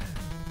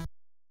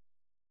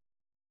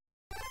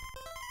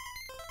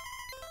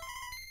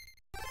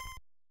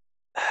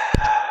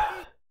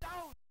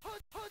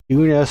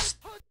 Deuce,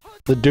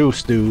 the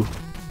Deuce do.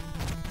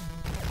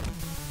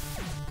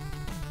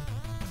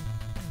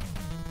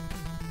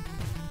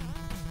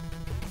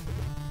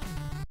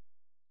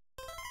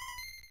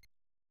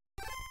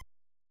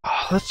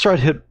 Let's try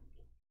to hit.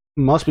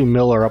 Must be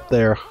Miller up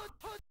there.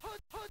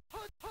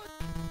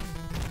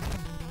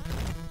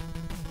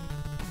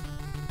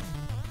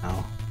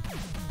 No.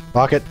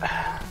 Fuck it.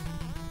 I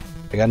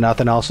got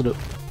nothing else to do.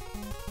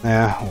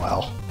 Yeah,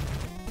 well.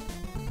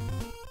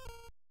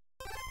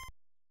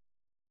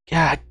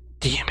 God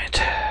damn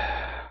it.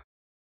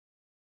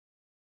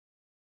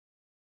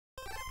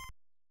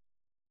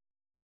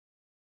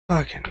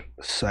 Fucking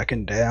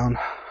 2nd down.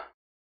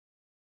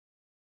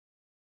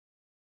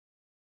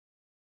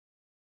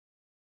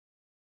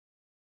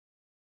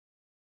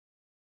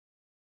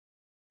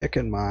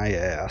 Kicking my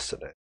ass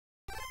today.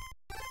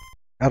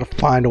 Gotta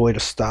find a way to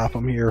stop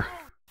him here.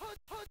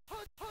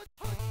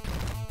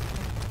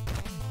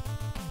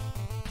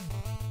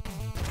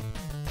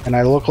 And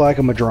I look like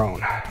I'm a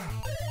drone.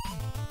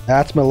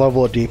 That's my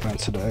level of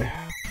defense today.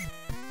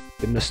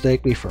 You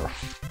mistake me for a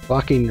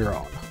fucking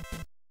drone.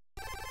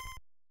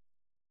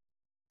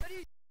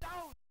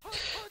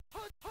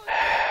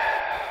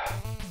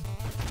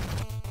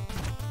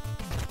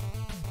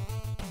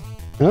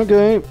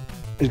 Okay,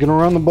 he's gonna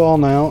run the ball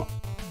now.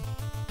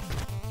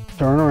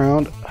 Turn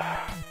around.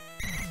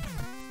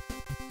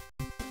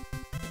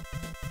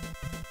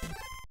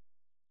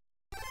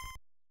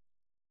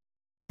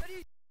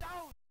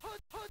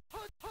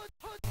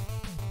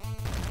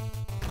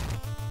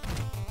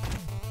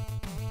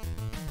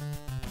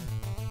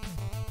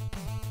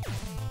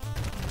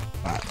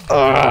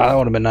 That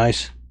would have been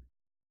nice.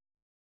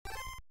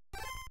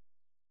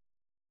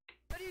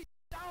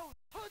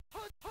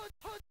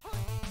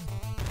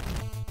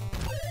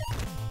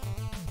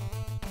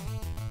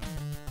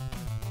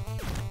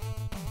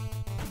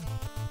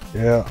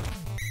 Yeah.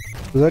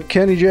 Was that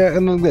Kenny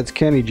Jackson? I think that's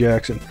Kenny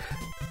Jackson.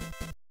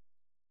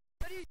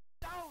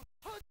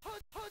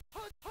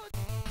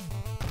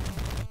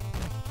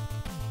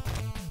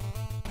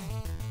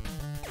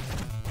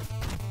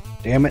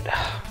 Damn it.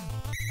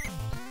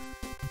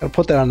 Gotta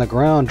put that on the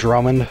ground,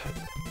 Drummond.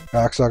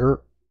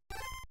 Cocksucker.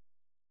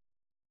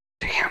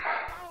 Damn.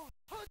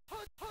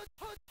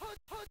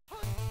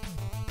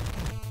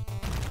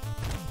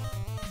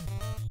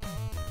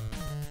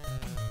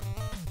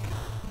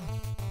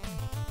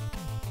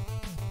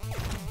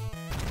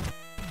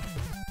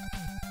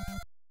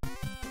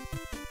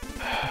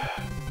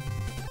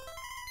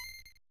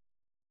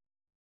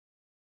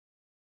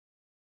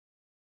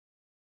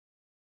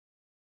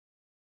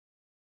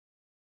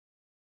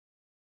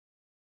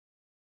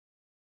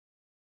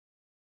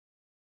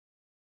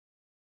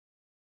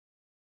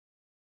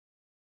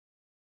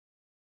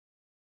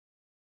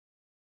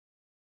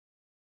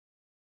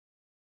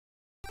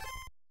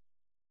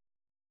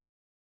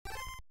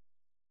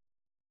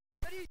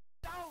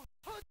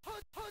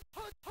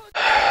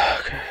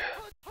 Okay.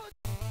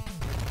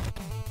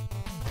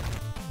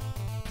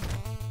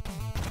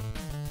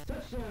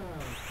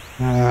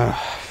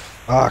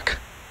 Fuck.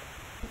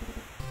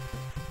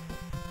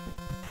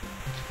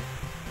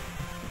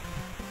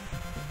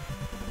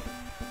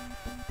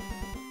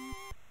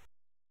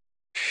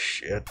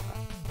 Shit.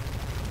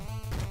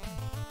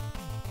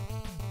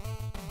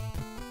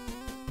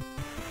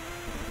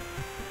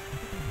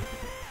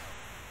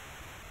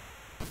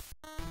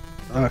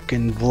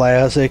 Fucking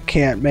Vlasic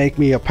can't make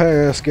me a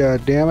pass,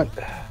 god damn it.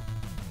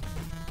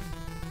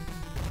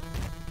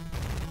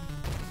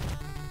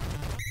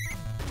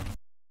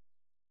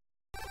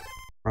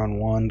 Run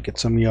one, get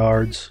some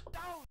yards.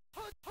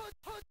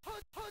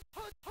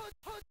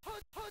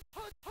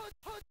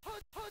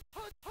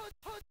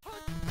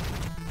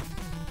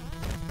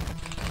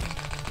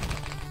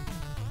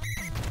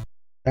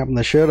 Tapping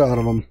the shit out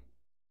of him.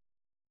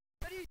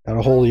 Got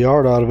a whole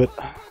yard out of it.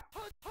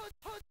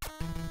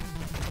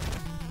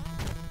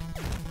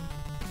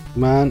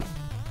 Come on.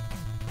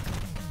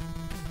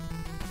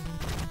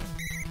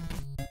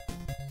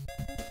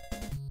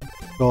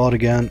 Go out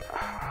again.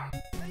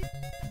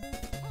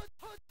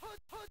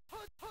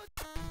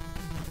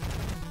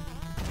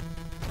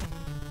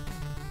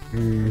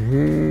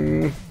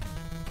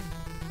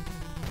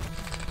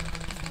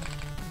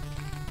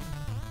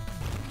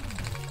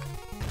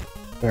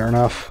 Fair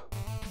enough.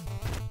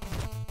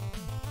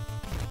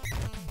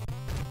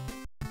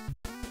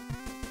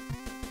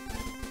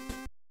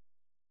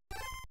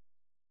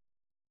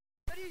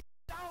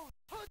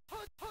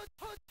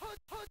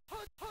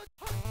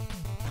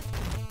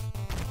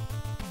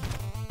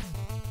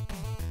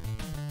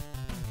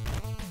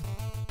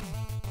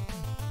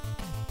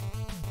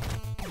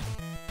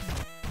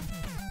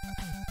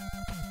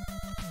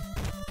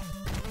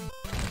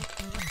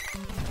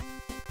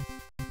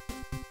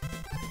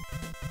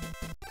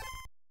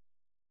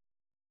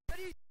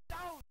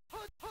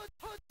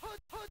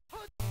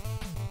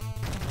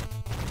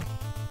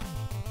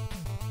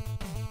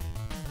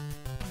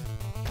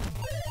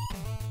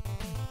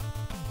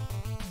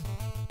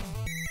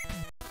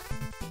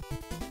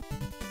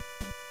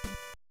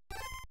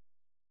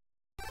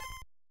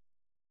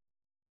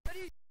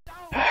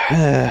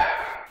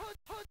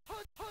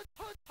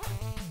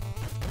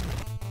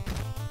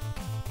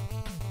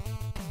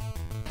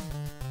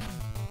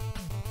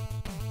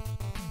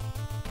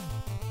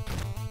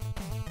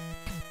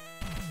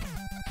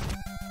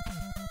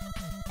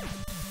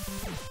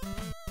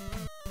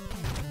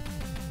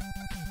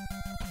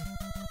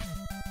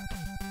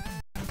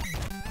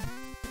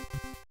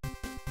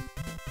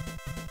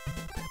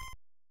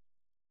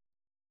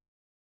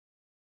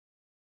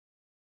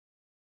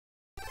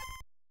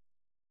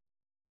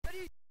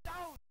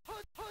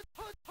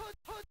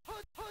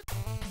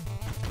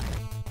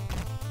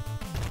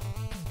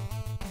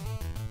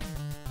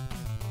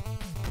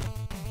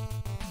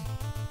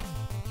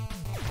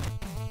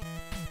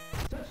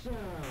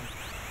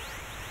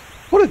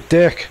 What a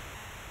dick.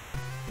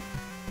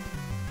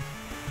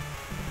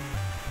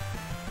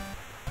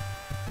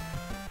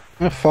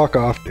 Fuck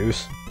off,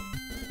 Deuce.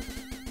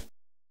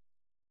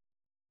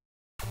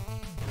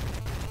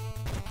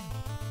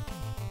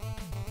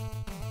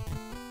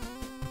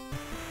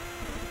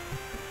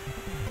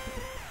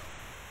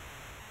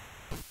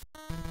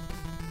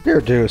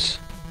 Here, Deuce.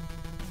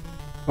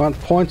 I want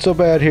points so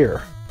bad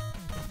here.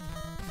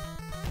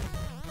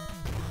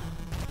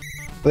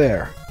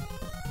 There.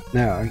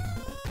 Now.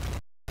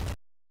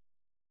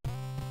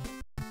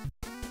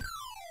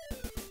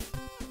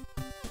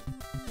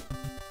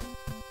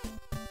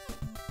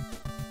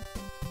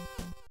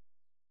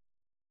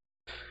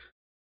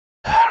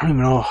 I don't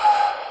even know.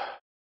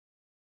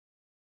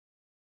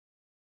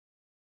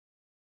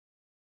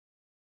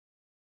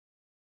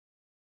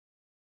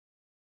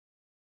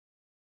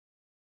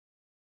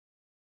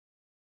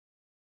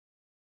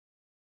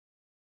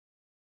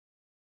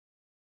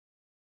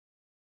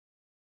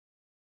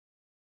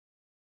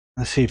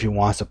 Let's see if he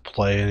wants to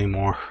play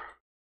anymore.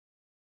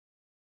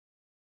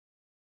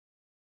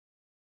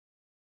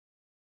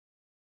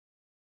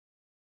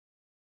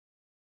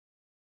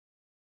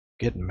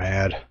 Getting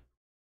mad.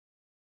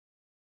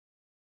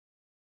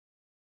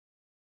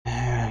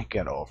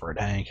 Get over it,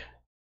 Hank.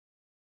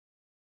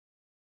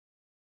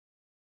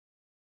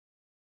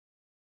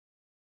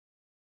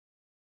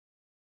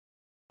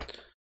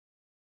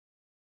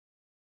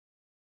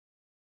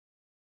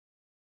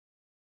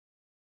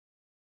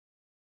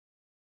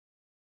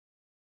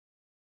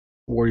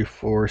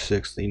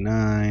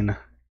 $44.69.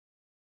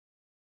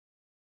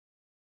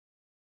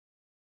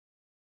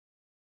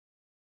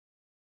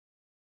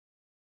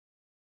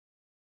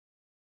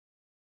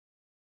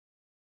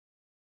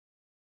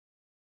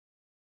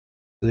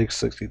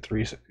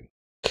 $663.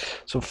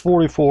 So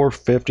 44,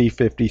 50,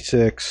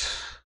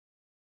 56,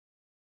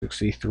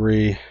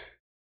 63.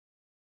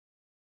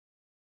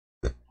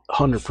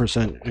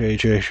 100%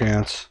 JJ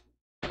chance.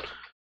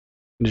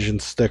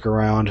 Conditions stick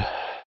around.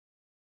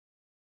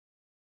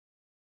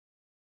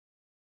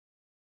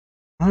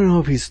 I don't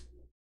know if he's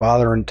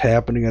bothering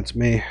tapping against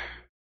me.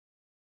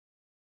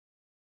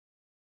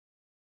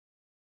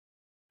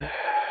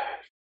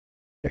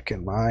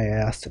 Kicking my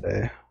ass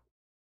today.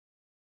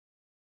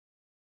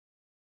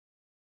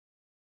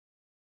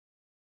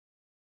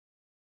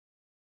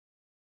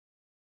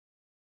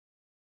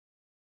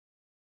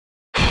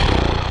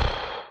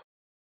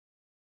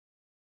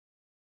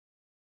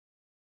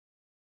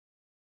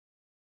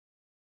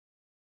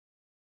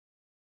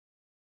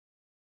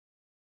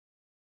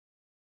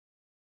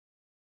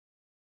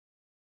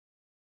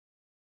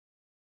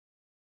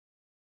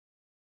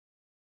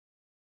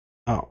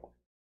 Oh,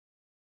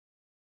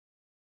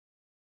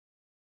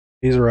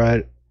 he's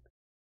right.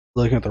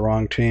 Looking at the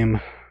wrong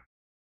team.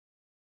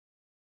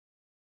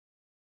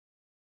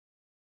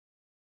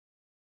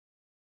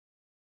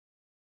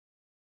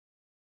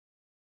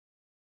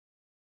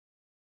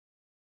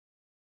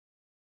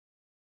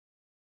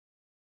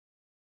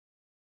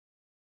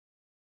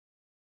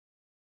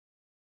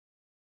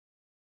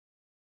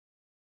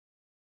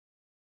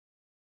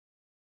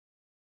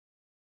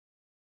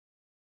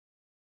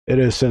 It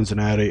is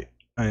Cincinnati.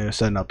 I am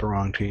setting up the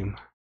wrong team.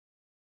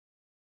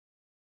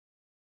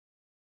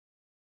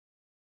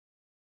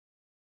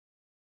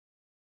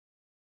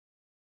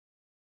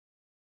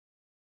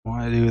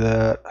 Why do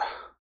that?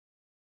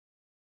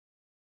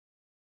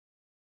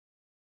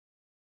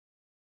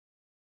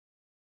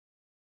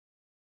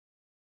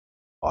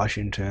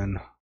 Washington.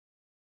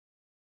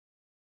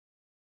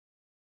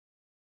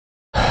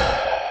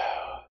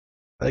 I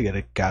get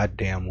a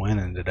goddamn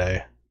winning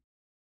today.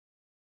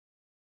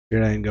 It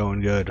ain't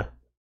going good.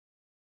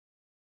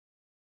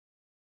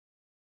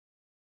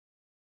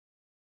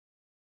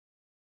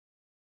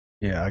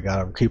 Yeah, I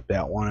gotta keep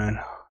that one in.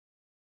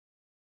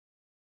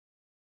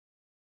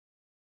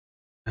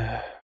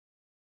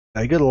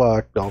 Hey, good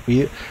luck. Don't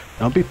be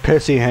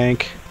pissy,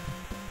 Hank.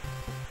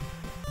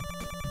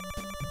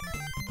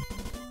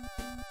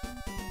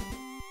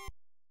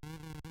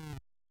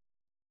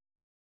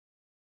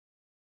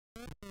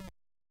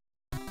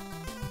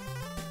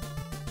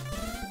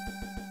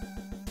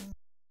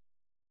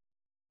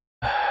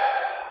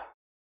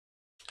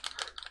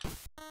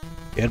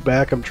 Get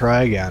back and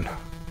try again.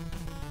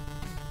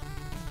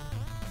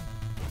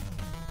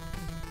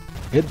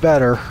 Get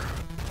better.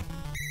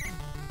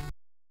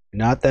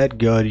 Not that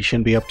good. You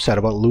shouldn't be upset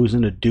about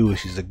losing to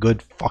Deuce. He's a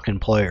good fucking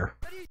player.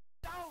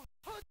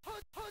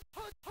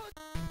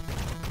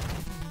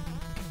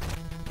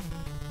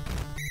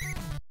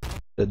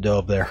 The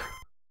dove there.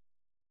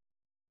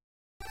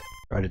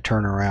 Try to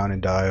turn around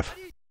and dive.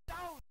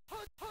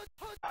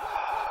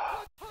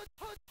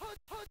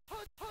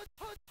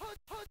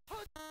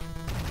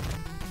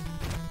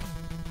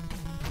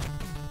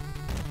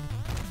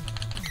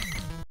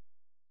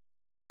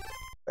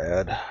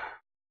 Bad.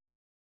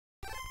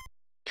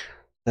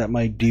 That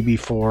might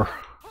DB4.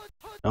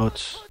 No,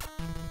 it's.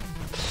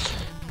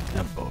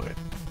 Oh boy.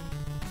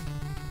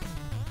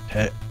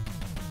 Hey.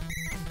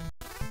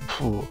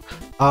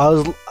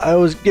 I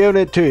was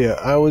giving it to you.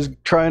 I was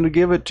trying to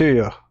give it to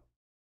you.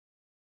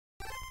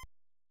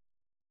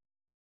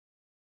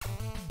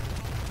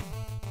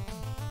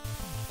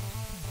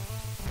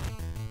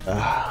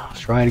 I was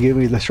trying to give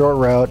me the short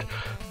route.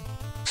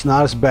 It's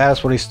not as bad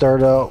as when he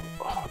started out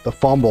the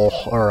fumble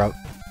or a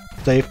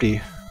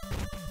safety.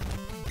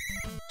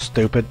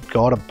 Stupid.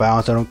 Go out of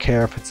bounds. I don't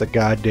care if it's the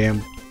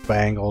goddamn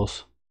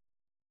Bengals.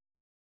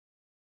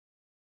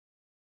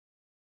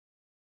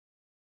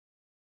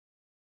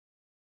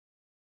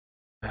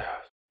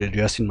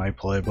 Adjusting my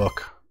playbook.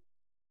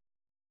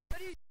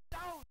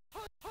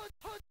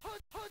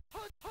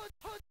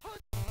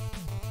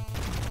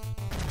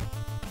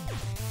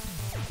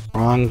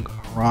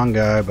 Wrong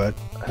guy, but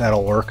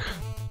that'll work.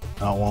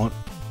 No, it won't.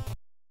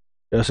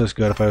 Just as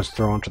good if I was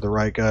throwing to the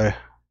right guy.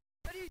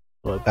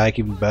 But back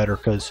even better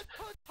because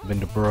I've been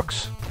to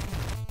Brooks.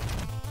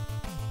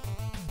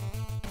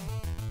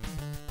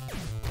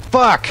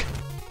 Fuck!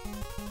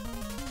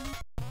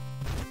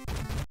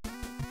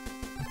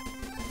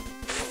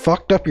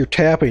 Fucked up your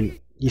tapping.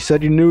 You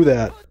said you knew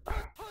that.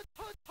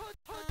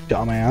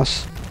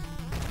 Dumbass.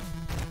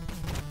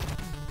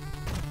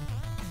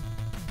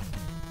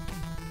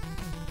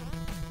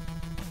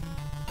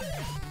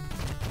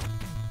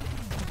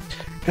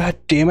 God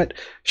damn it.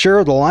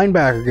 Sure, the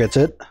linebacker gets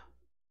it.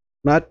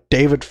 Not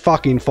David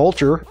fucking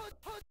Fulcher.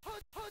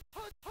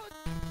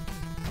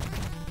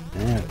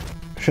 Yeah,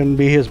 shouldn't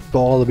be his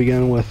ball to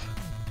begin with.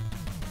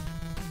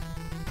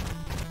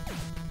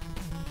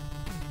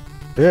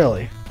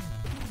 Really?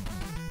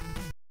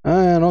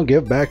 Don't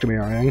give it back to me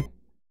or anything.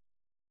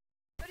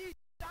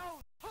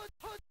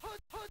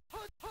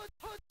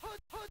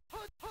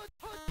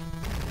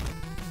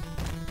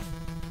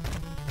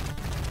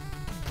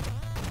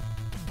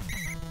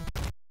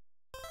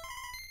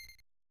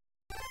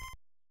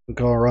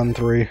 Go run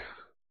 3.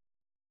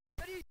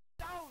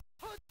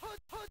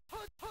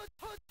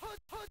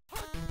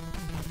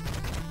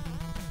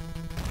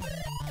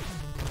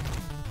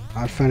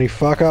 Not funny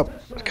fuck up.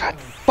 God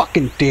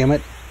fucking damn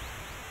it.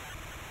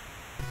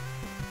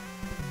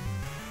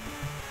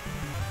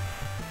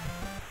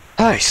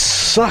 I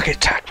suck at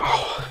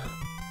tactball.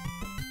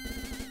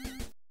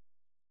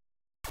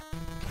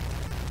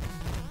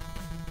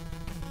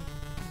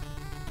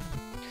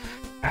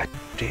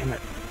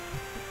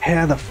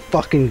 had the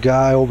fucking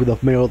guy over the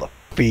middle of the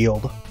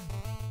field.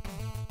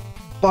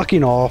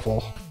 Fucking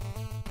awful.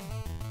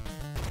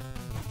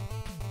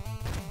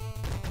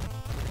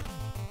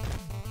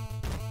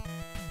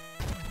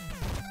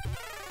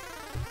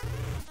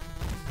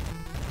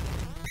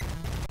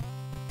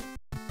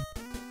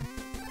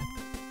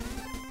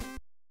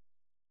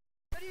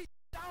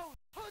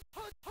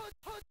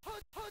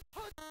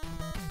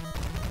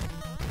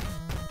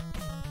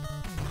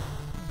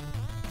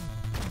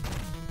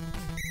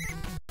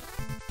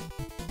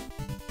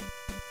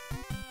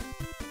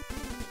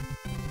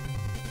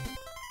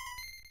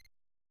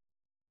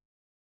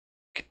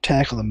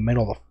 Tackle the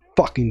middle of the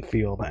fucking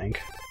field, Hank.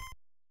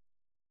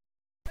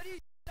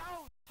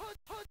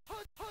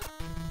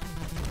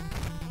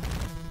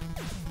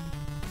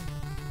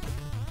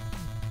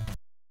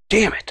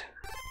 Damn it!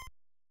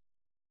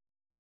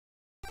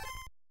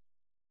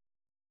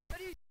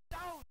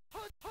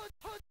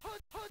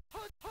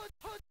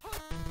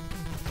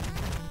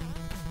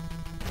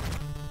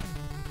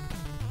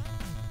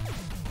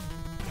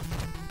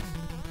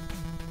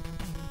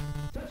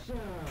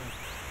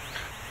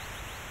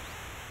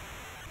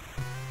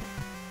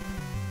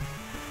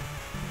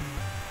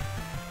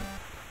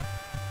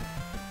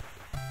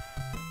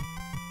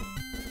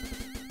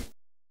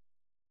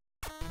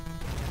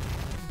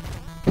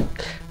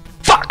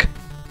 Fuck!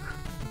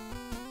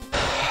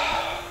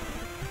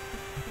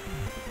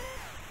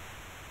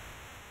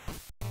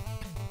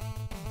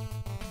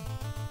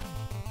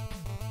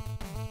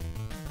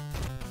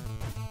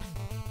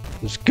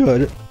 It's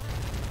good.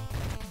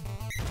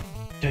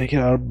 Take it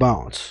out of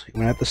bounds. He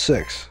went at the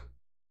 6.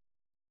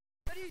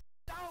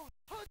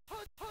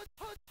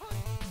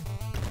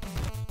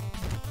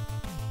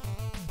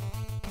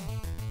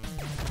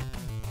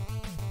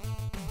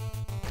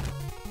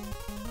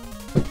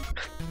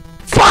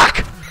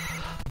 Fuck!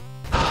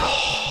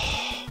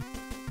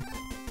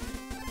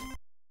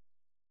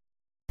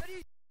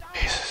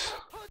 Jesus.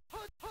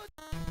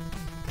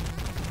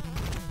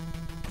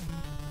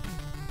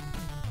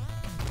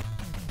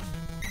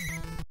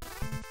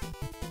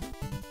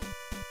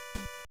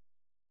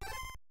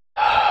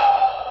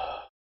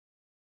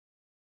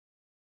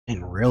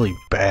 And really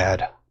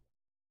bad.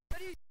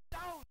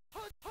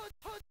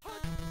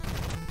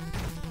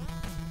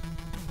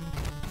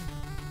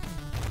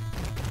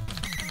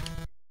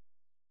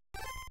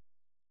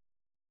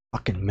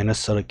 Fucking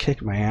Minnesota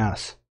kicked my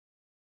ass.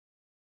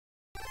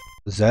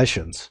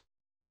 Possessions.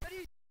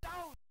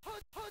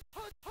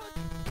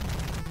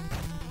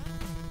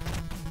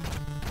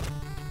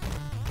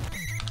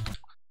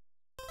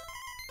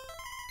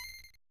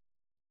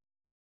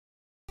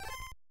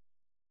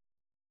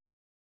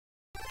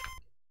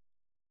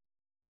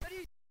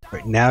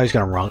 Right now he's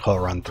gonna call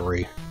run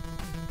 3.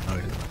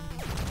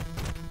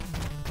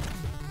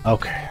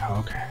 Okay,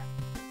 okay.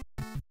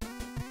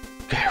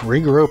 Okay,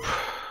 regroup.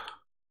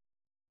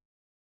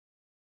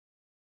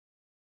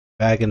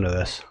 Back into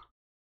this.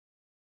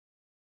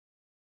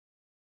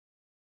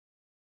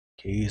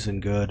 Keys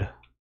and good.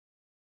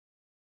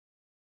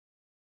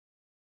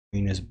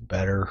 Green is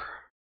better.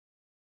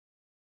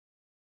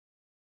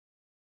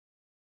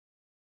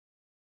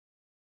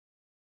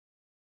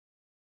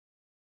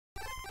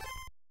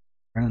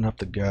 Running up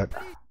the gut.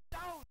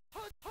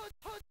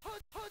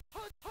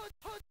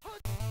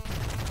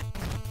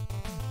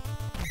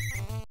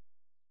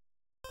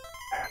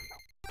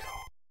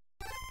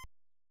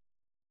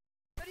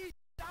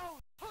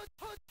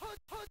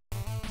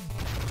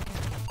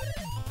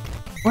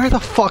 Where the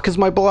fuck is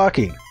my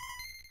blocking?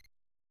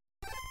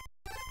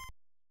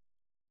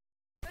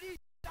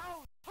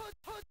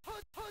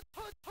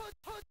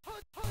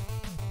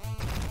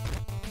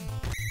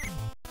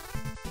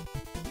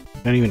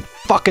 Didn't even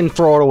fucking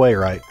throw it away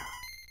right.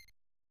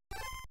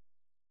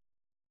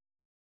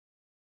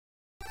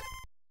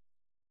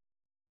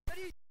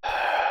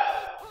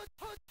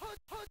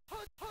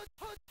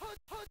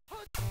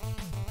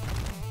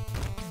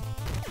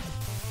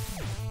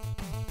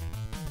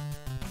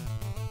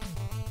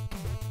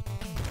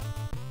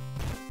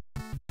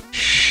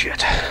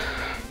 Shit.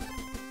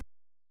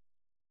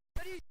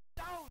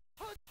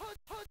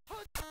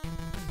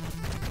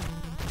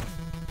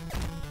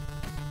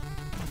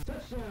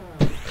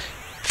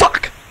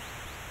 Fuck!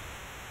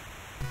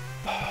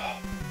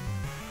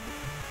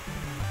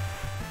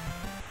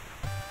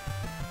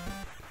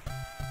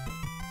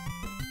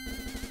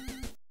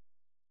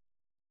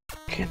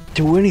 Can't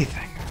do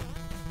anything.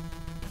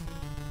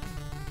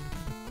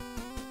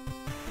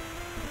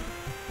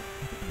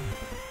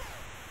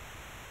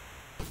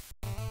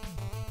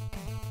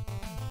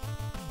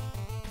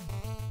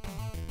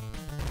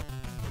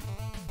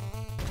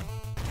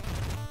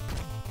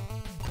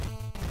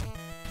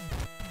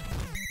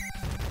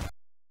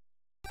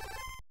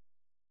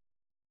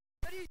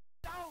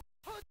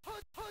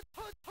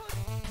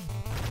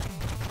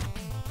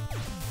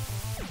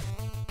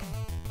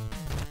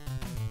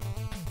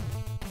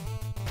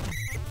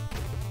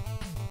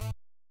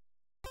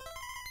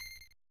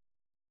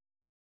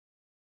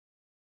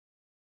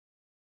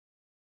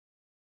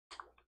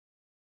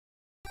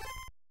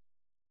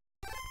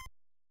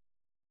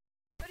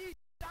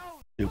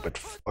 Stupid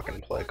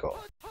fucking play call.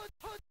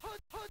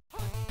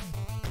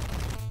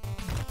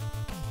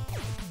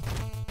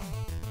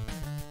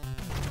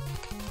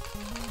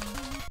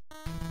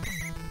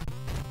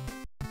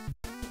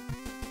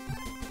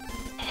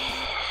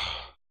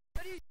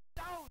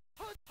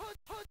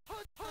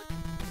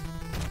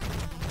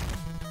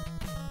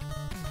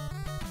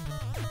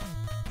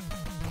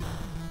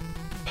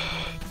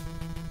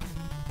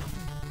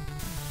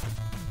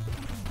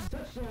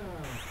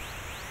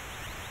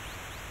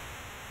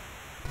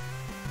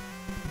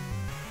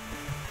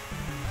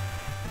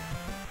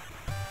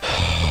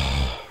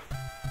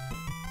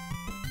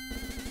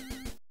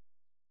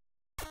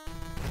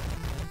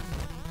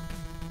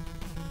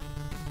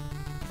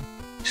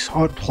 He's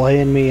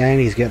outplaying me and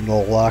he's getting the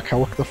luck.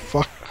 What the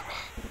fuck?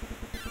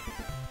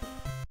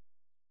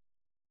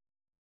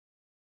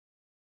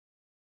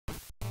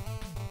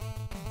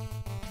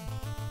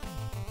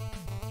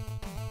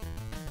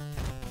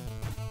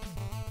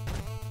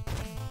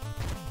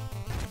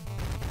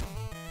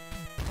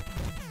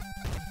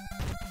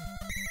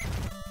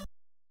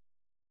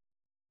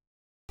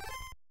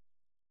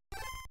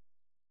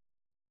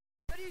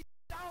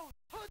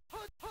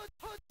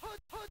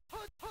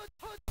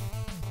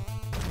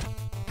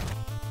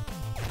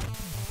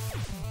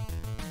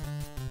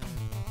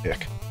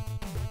 Dick.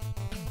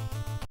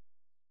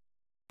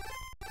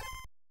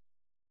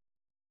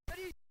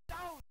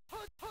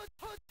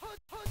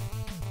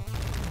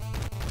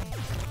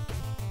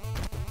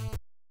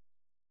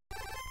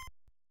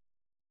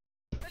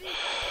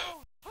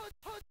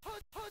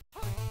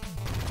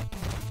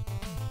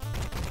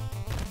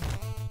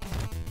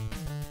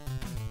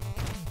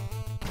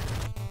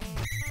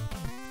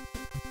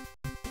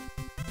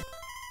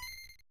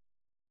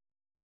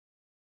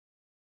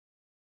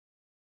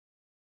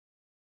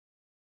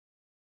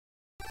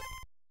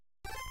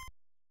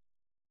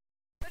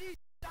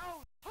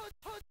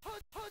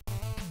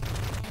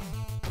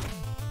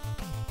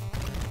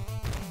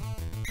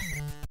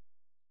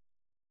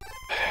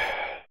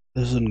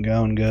 This isn't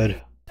going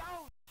good.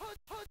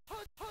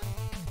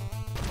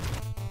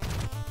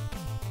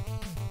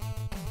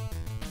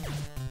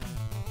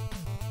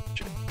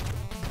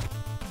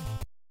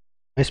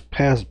 Nice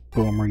pass,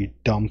 Boomer, you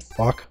dumb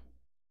fuck.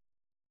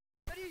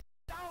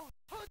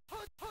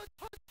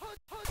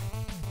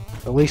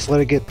 At least let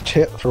it get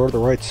tipped, throw it at the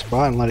right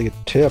spot and let it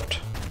get tipped.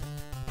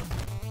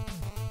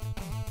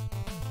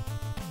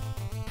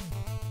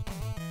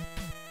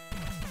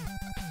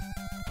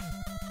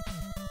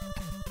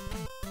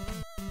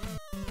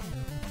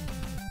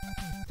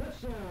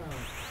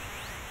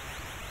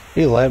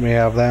 He let me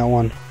have that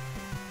one.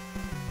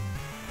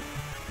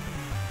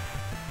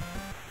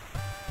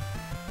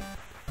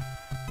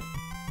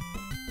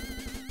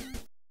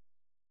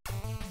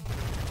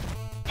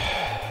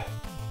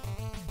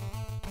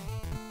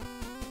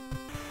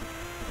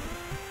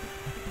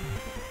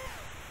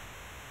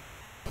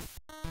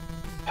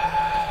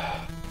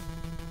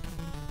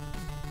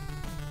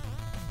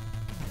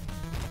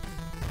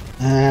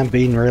 I'm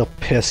being real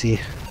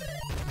pissy.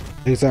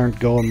 Things aren't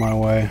going my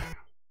way.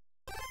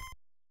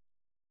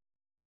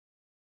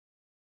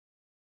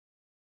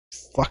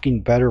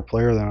 Fucking better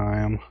player than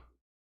I am.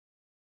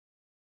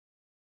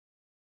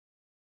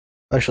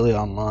 Especially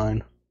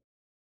online.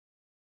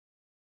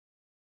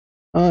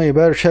 Oh, you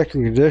better check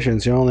the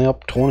conditions. You're only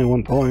up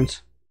 21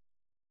 points.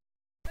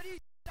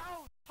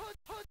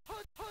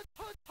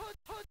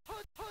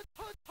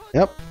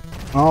 Yep.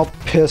 All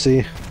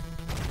pissy.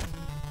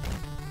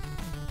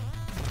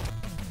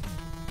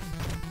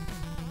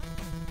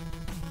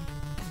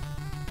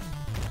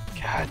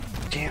 God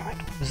damn it.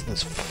 Does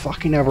this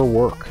fucking ever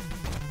work?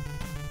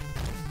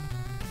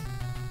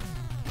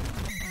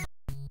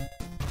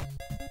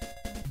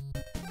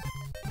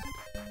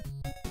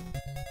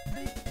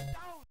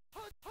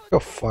 Go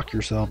fuck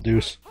yourself,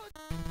 Deuce.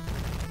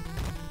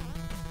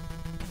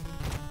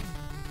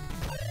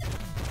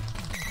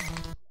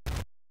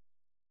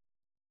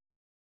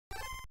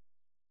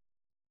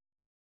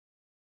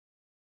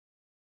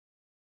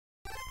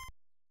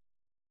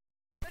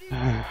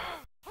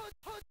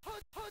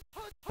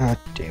 God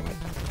damn it.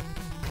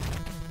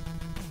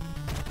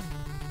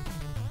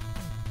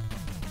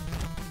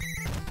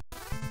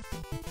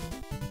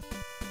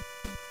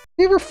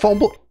 He ever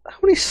fumbled? How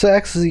many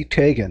sacks has he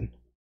taken?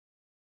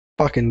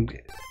 Fucking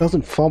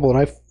doesn't fumble, and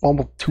I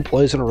fumbled 2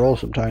 plays in a row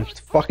sometimes.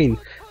 It's fucking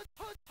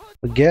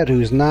Leggett,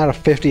 who's not a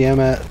 50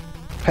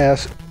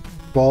 pass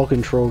ball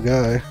control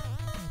guy.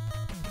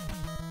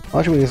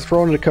 Watch me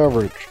throw into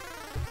coverage.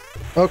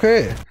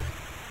 Okay.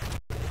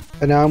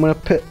 And now I'm gonna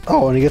pit.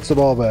 Oh, and he gets the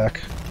ball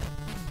back.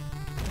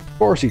 Of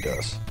course he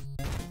does.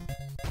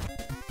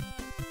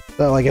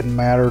 Not like it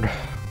mattered.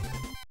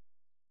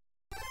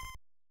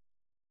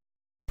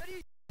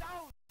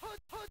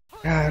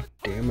 God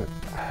damn it.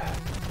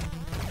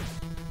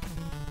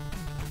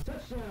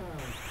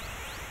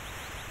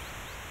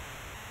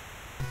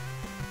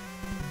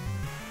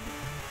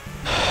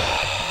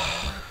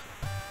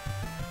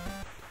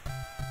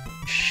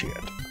 Shit.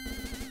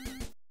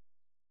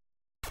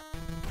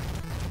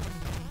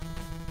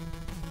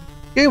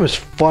 game is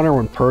funner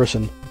in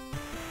person.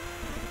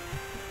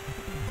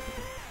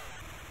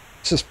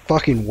 It's just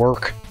fucking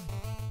work.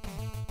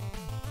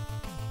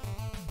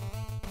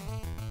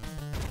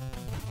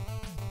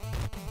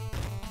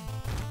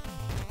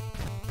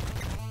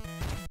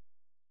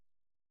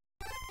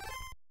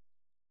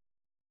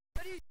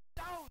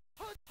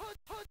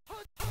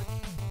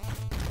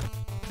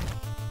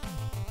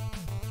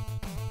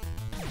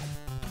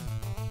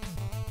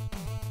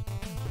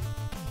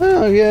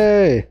 Oh,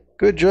 yay!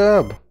 Good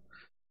job.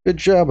 Good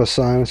job,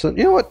 Simonson.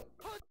 You know what?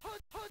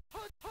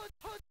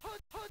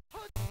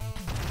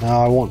 No,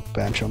 I won't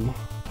bench him.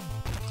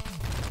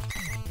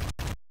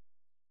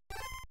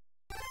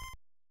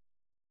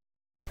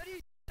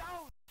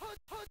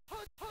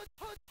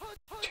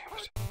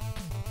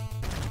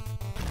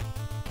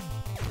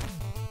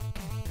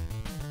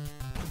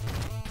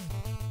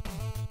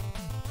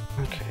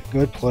 Okay,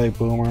 good play,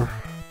 Boomer.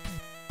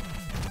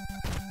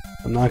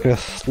 I'm not gonna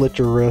slit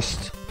your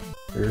wrist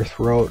or your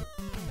throat.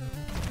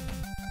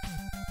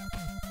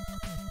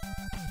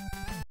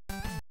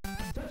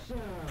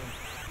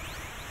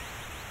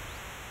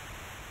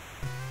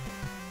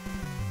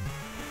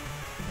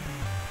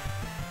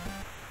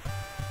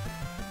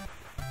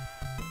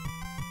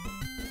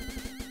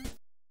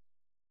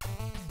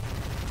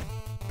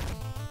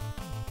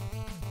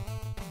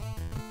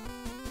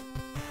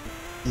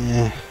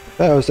 Yeah,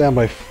 I was down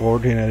by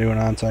 14. I do an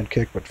onside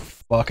kick, but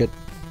fuck it.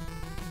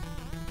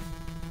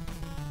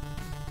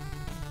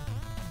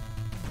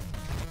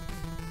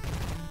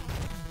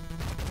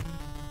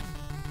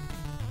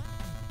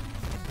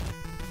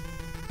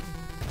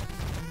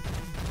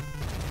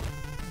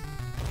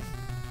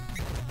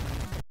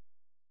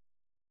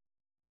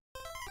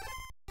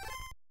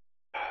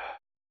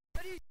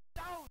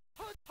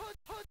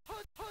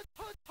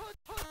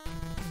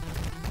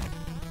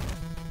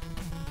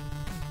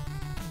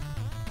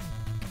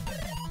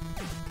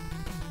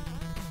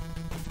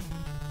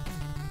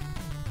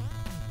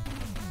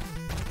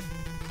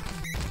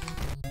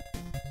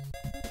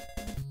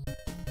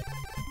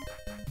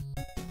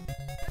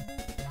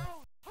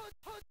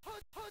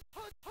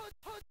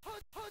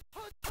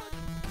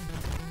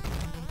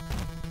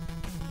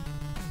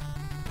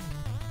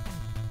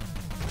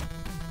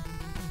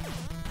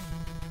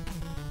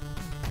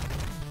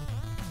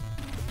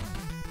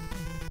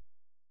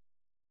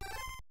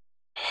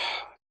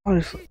 How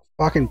is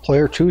fucking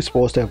player 2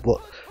 supposed to have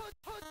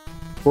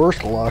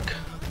burst luck?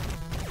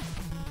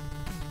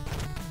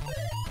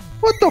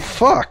 What the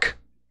fuck?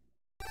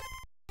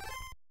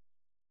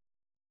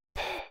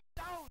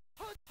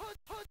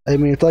 I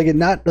mean, it's like it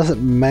not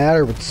doesn't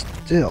matter, but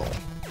still.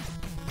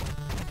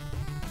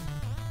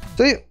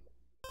 See?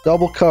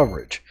 Double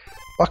coverage.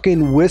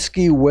 Fucking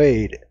Whiskey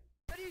Wade.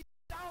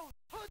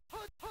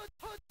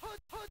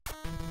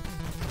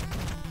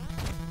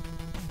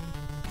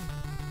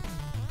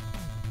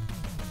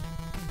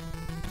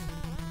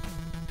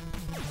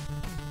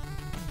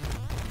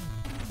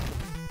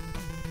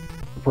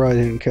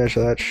 Probably didn't catch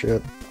that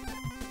shit.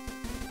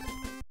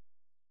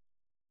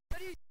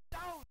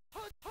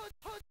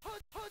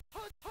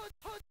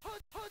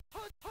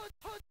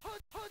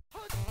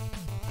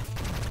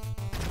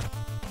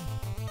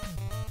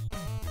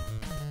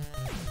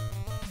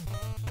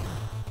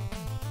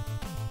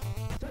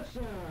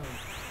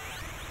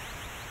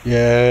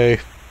 Yay.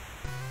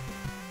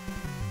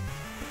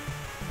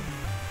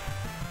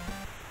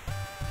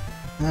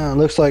 It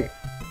looks like, at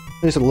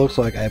least it looks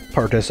like I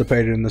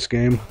participated in this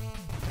game.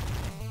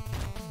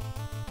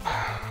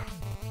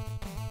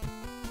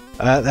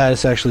 That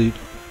is actually.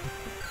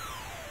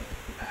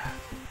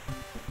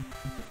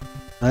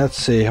 Let's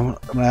see. I'm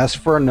gonna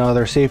ask for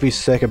another. See if he's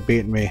sick of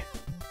beating me.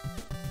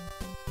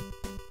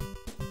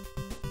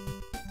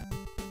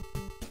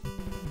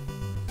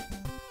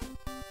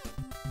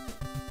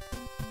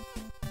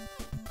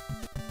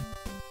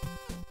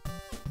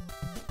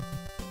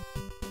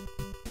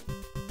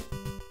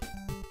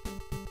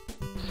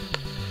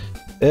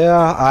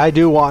 Yeah, I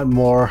do want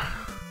more.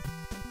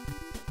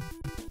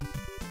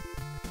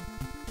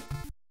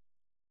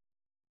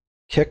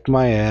 Kicked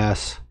my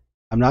ass.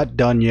 I'm not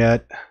done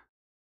yet.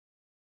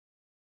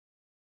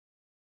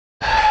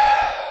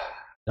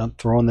 Don't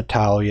throw in the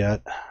towel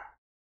yet.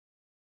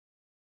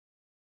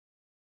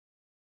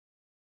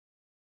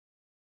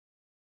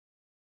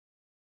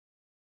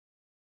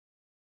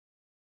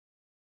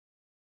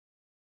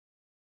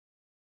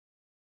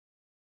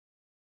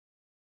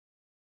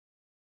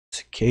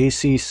 It's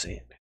KC.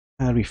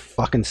 That'd be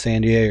fucking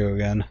San Diego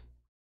again.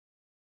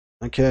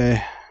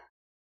 Okay.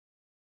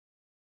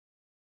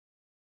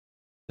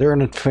 Is there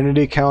an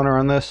infinity counter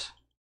on this?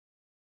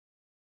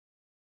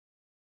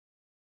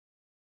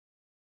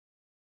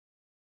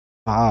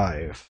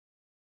 5.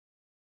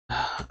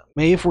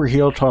 Maybe if we're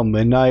healed till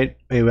midnight,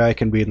 maybe I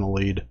can be in the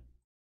lead.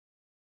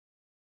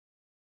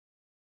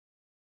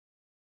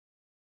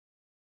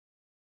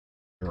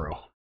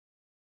 Zero.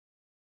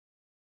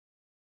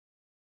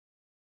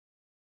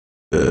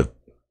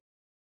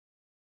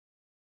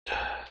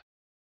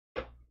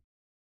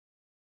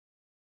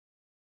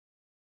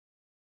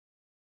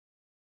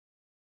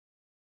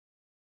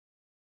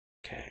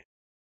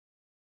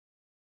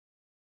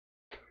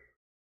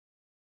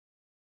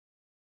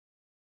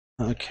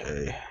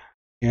 Okay.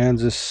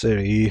 Kansas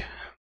City.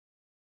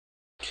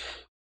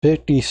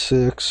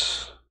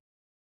 56,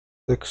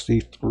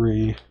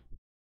 63.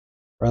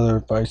 Rather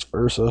vice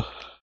versa.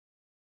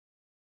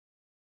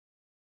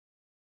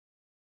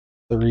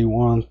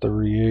 31,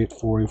 38,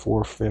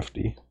 44,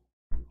 50.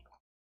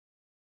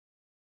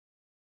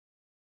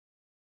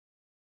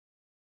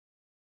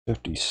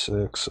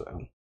 56.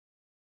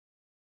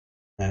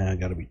 And I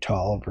gotta be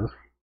Tolliver.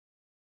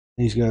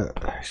 He's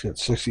got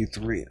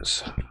 63.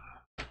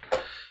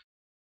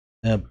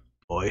 Oh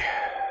boy.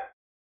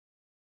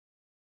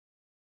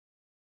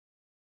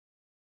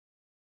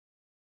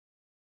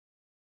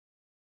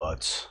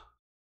 Butts.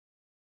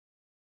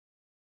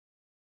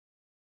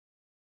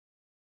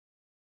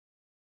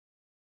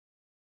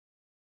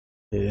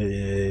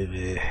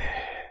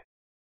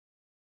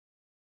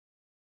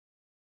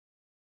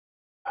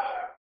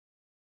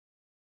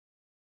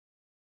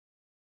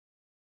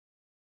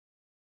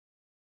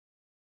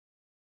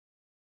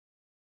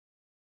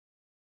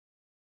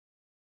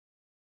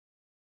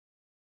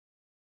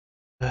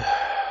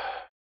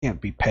 Can't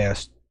be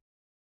past,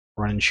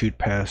 run and shoot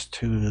past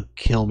to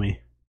kill me.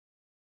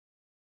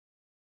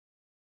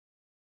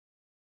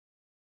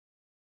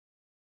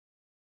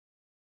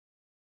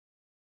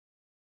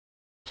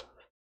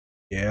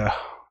 Yeah,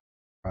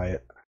 right.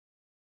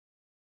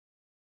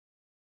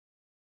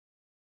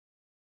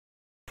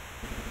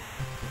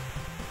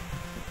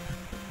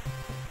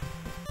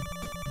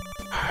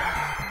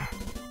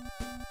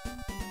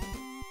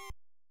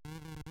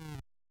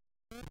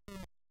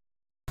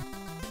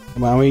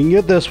 Come on, we can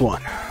get this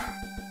one.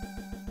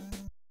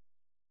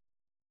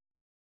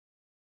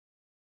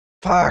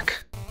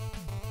 Fuck.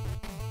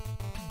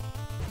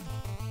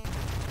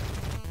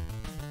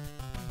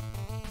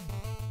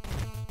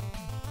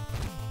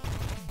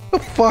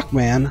 What the fuck,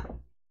 man?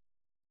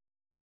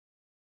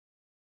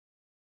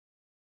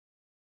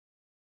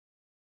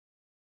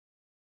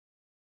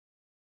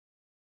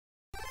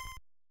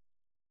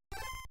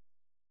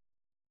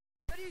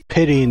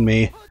 Pitying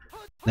me.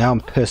 Now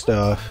I'm pissed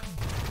off.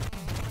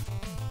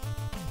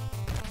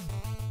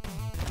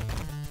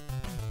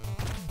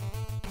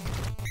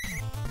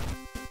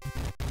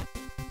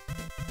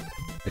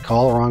 They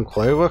call the wrong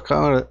play? What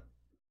kind of...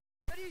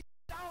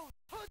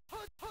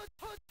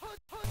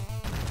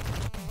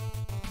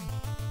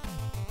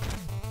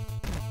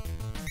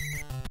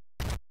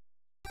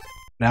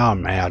 Now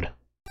I'm mad.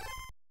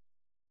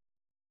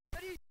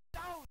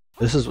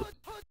 This is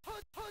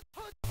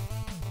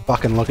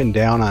fucking looking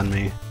down on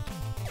me.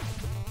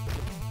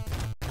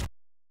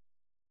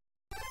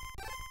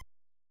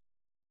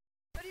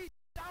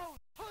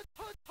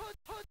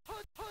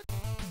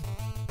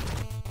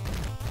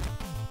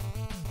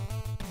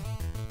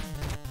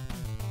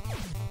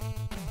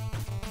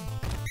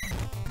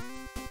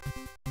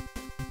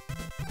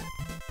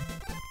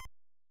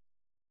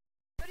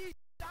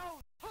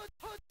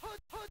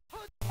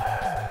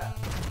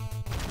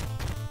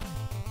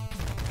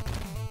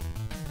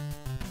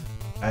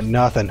 Got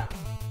nothing.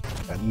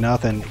 Got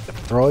nothing.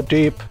 Throw it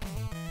deep.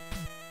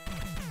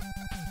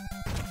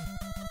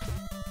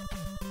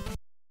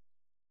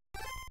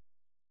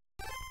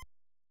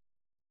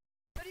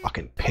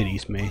 Fucking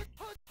pities me.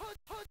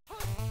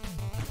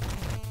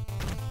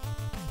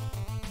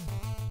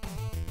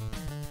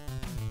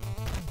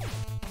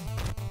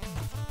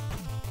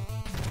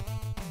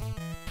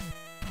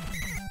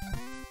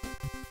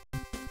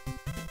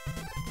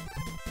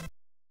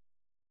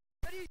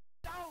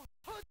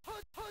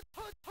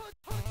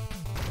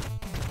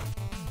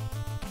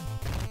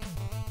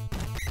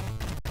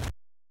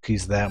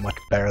 He's that much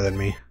better than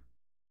me.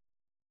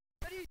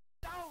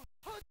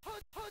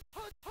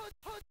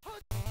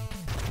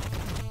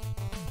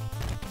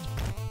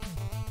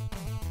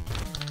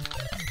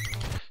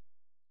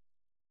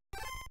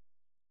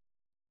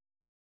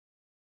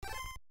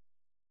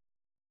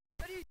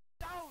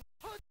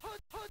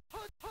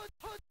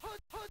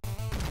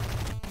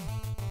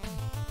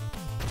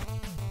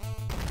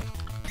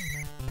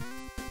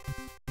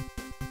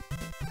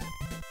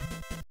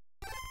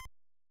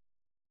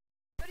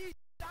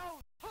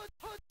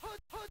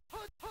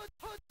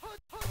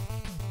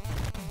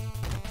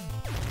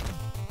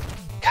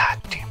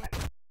 God damn it.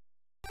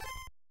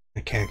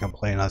 I can't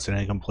complain, that's an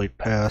incomplete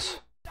pass.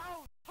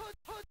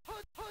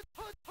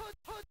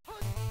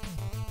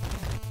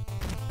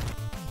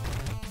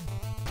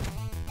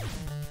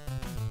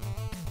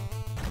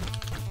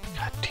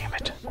 God damn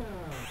it.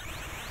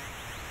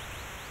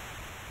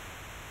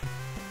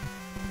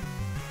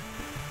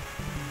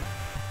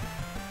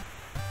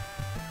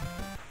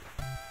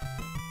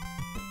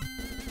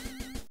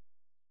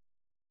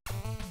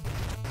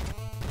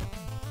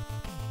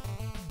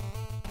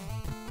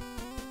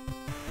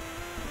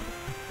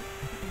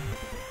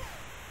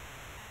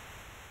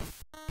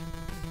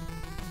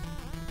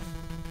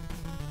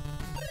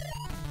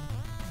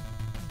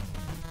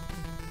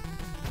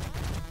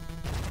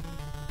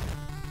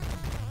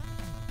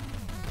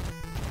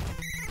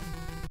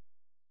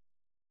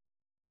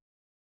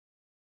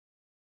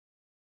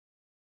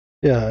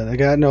 Yeah, I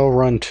got no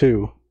run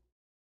too.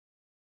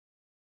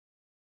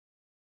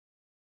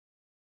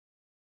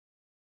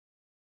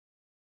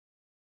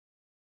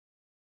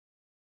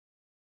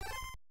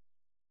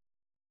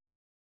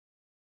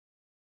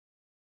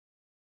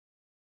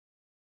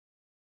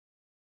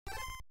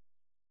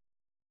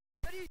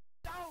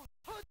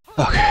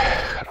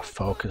 Okay, gotta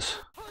focus.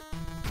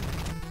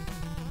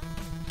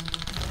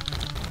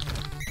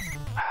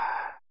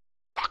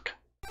 Fuck.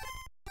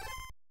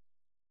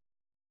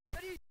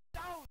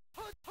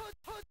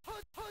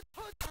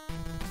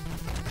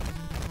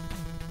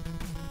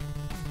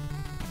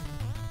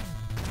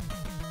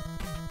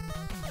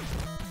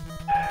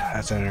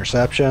 That's an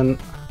interception.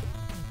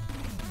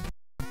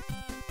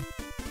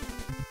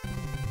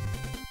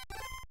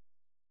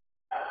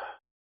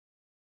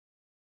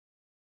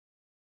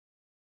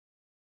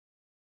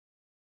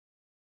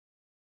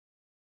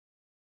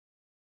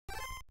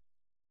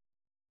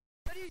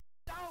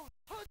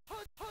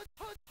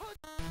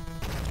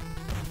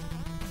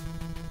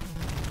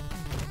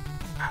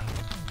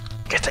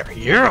 Get there,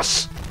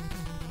 yes!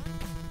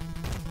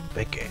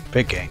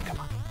 Big game, come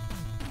on.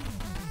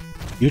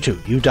 You too,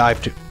 you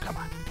dive too. Come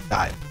on,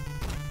 dive.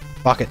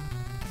 Fuck it.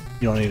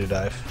 You don't need to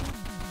dive.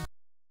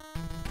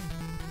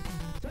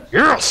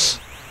 Yes!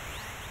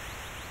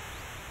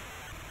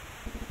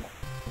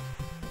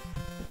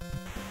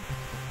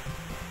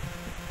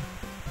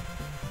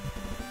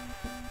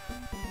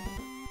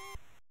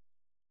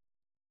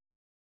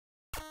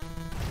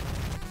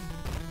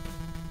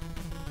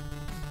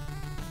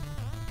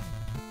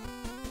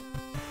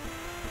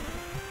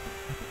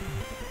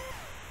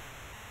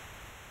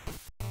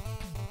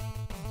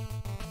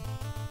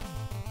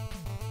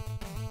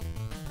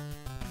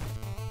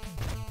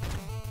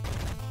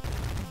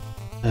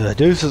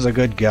 Deuce is a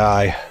good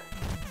guy.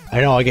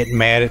 I know I get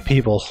mad at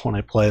people when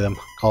I play them.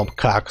 Call them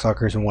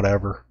cocksuckers and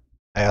whatever.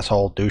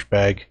 Asshole,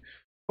 douchebag.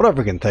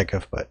 Whatever I can think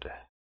of, but...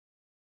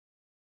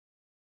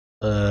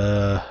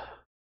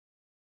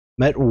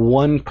 met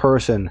one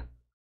person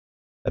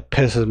that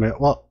pisses me...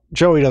 Well,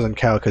 Joey doesn't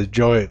count because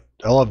Joey...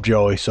 I love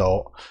Joey,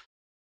 so...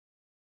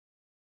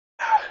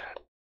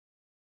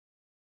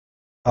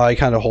 I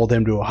kind of hold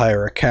him to a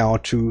higher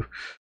account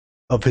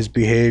of his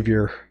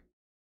behavior.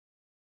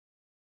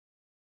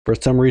 For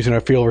some reason, I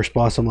feel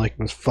responsible like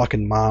his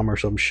fucking mom or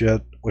some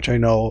shit, which I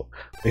know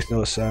makes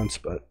no sense,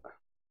 but...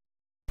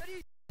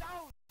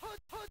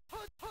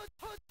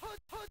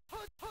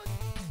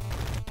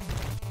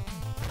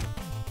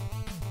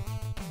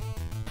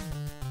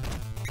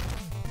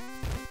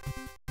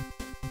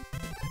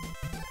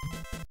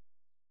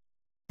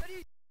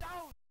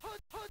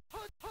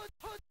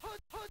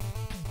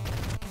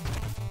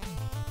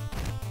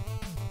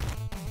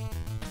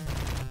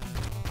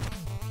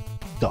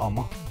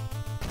 Dumb.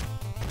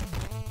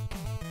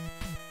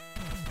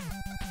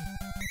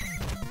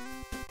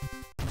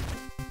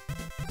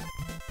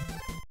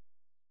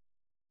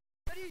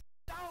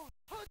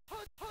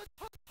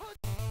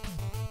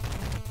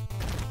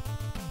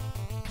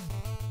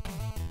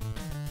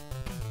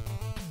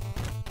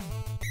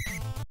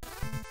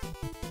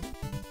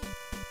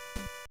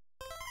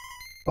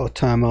 Oh,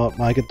 timeout.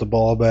 Might get the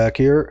ball back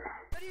here.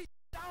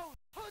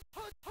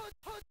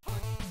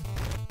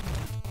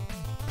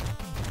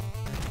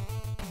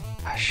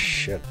 Ah,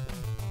 shit.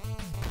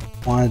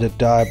 Wanted to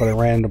die, but I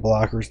ran into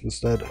blockers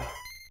instead.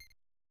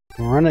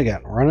 Run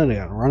again, run it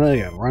again, run it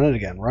again, run it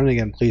again, run it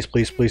again. Please,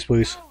 please, please,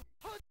 please.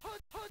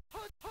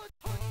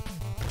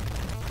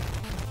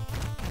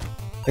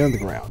 Get on the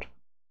ground.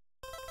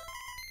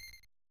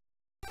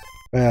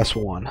 Fast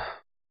one.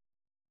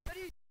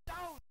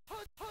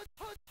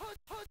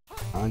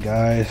 Come on,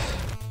 guys.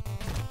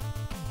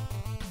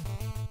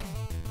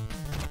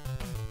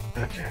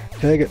 Okay,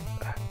 take it.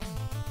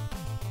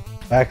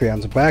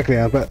 Backgrounds,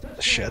 but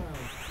shit.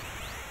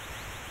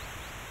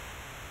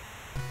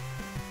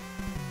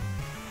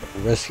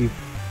 Risky.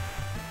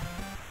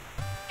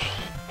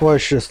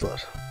 Push just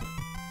let.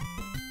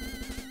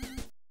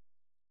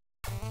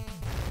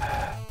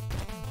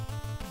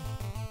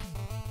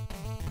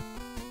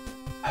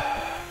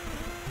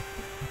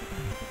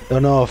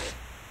 Don't know if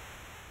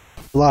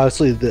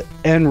obviously the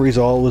end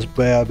result was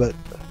bad, but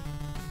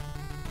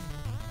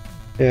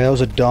yeah, that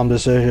was a dumb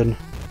decision.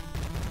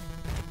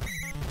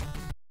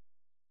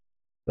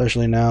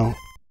 Especially now.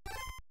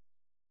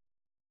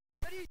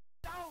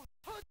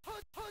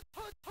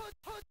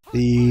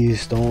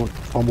 Please don't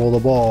fumble the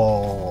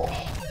ball.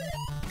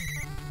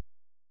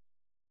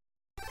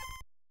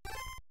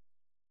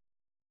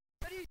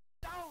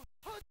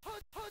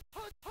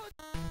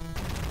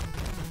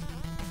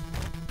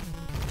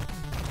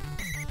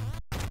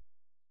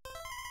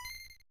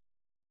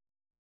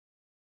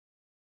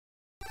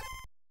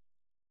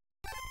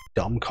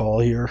 Dumb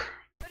call here.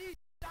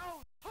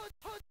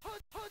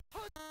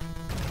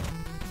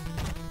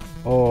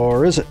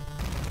 Or is it?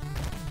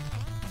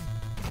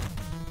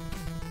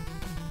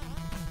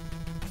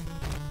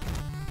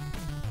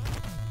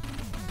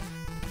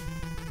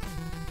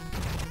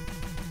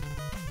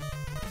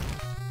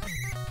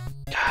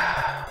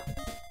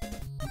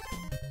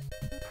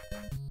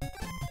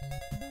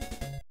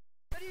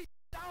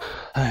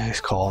 Nice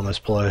call on this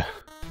play.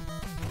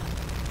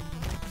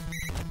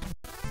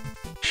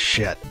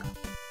 Shit.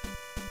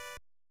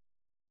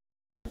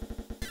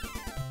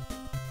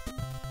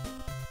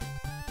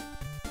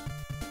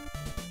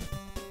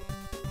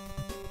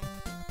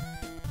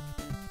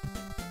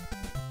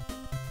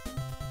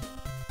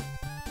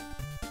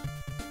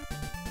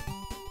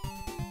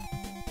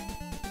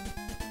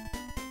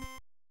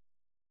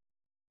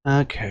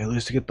 Okay, at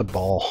least to get the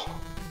ball.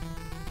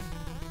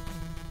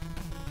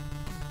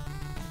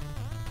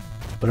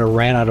 But it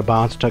ran out of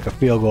bounds, took a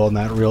field goal in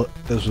that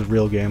this was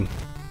real game.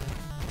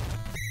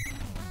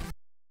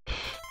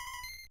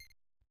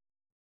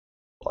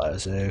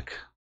 Classic.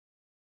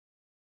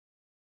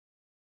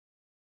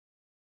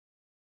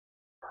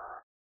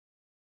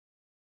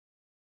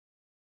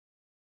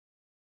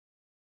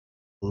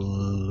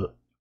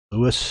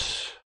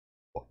 Lewis,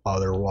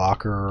 other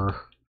Walker,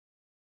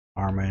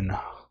 Armin,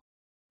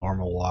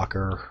 normal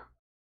Walker.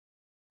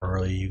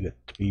 Early, you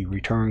get to be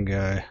return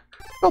guy.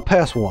 I'll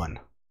pass one.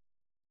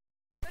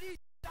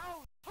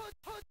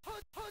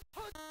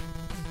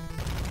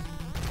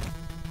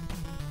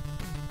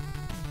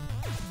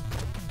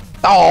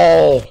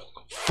 Oh,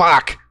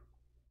 fuck.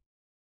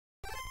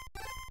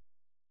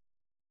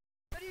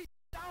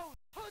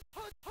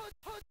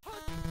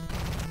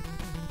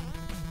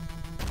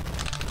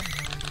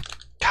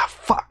 God,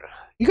 fuck.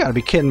 You gotta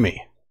be kidding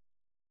me.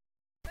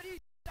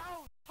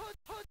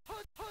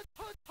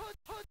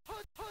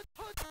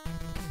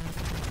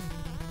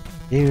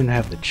 You didn't even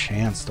have the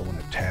chance to win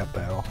a tap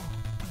battle.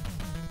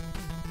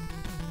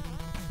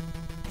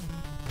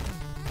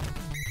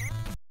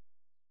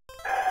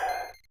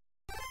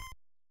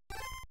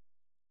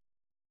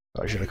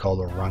 I should have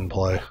called a run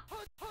play.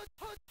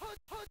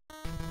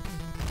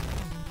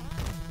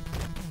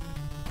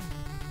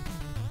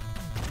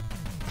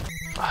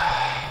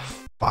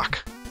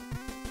 Fuck.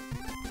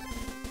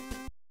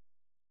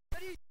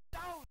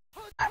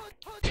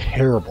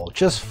 Terrible.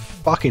 Just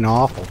fucking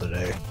awful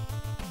today.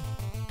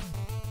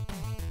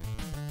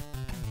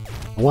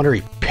 I wonder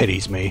he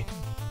pities me.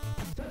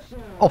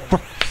 Oh, for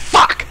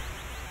fuck!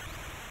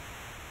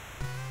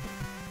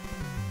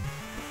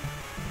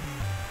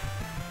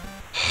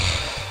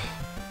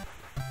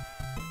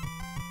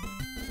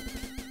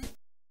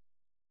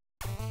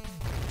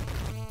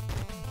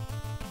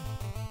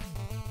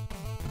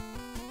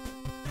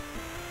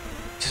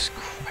 Jesus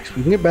Christ,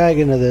 we can get back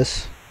into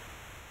this.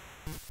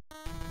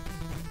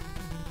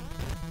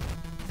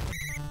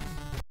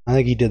 I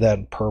think he did that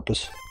on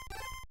purpose.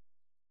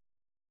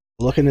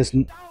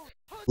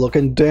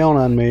 Looking down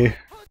on me.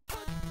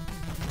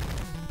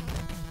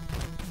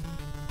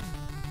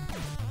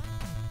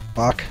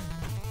 Fuck.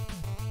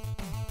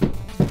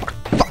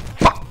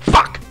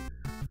 Fuck!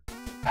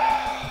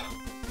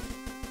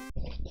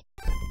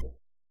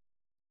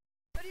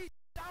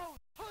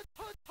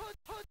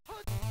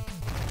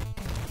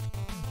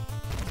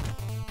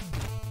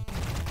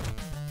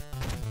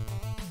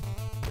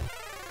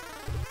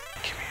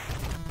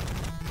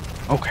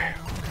 Okay.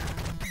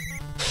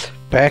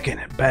 Back in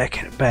it, back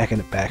in it, back in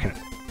it, back in it.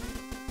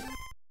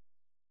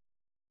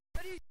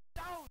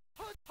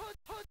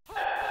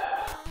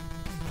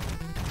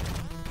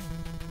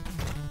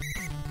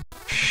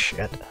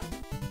 Shit.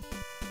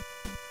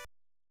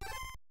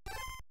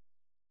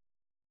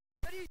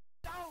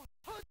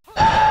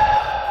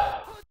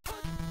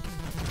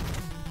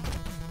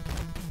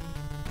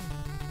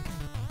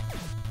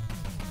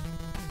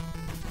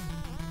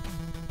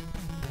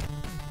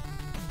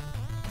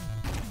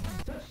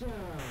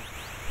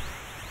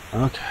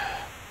 Okay.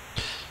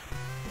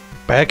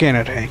 Back in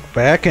it, Hank.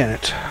 Back in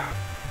it.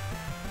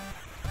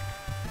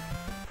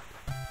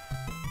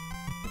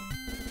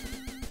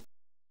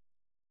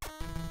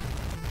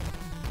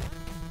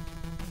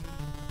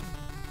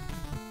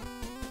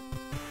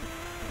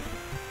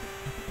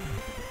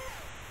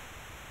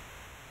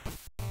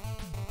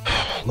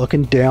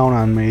 Looking down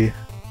on me.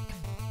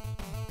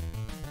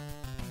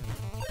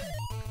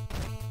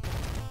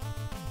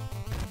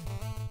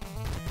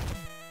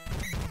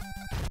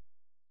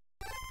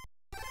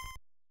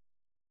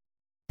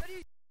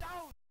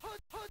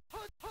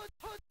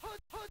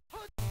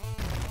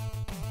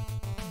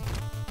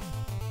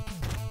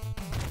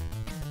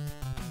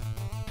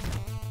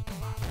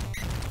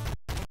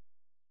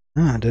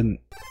 I didn't.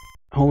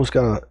 Almost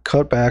got a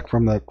cutback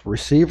from the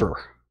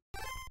receiver.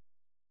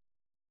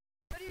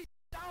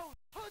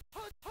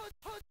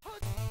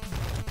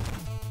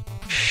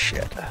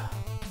 Shit.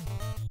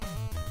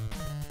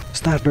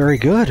 It's not very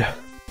good.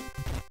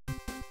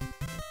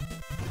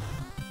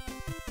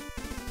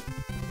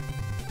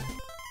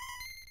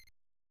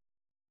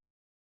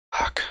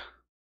 Fuck.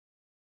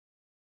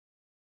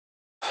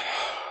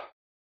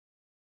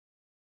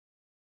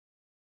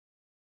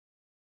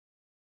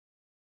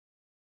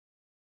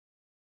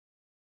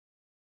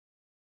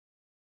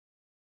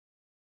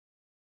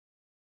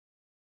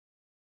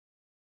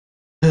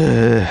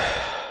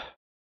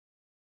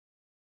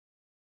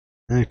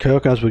 And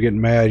Coconuts would get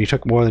mad. He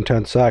took more than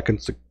 10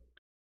 seconds.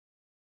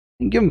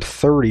 Give him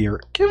 30 or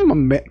give him a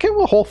minute. Give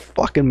him a whole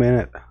fucking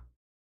minute.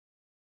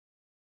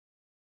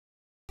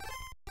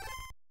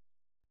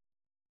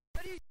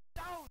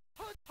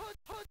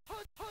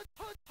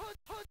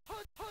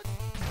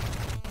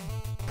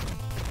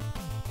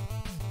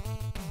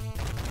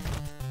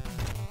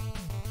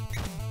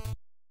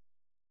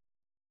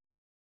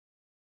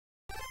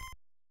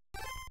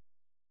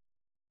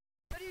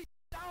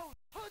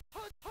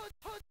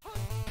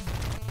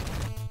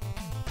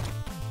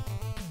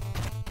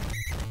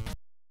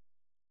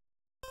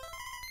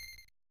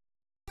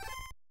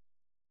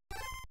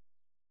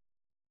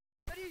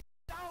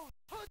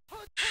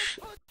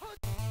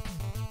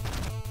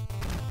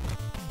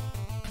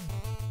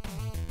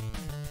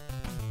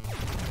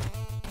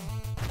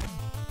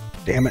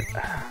 Damn it.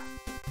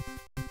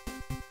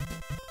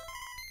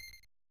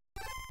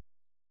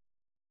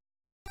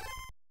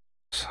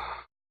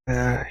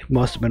 He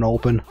must have been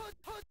open.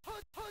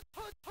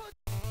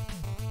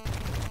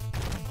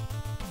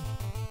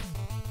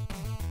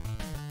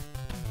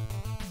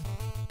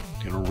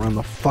 Gonna run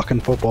the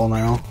fucking football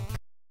now.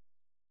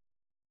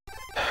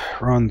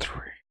 Run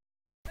 3.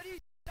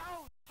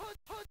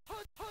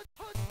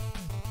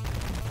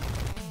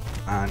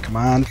 Come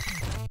on.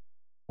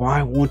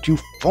 Why won't you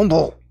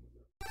fumble?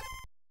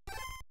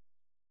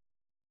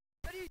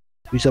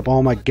 Use up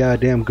all my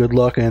goddamn good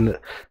luck in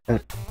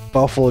that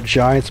Buffalo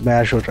Giants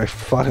match, which I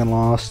fucking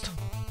lost.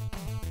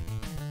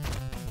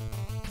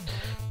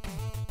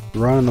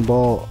 Running the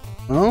ball.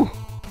 Oh?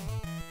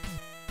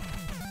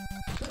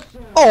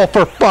 Oh,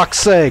 for fuck's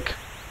sake!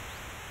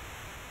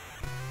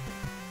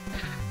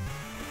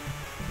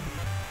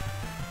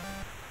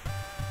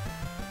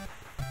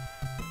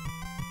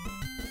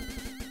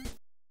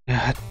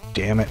 God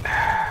damn it.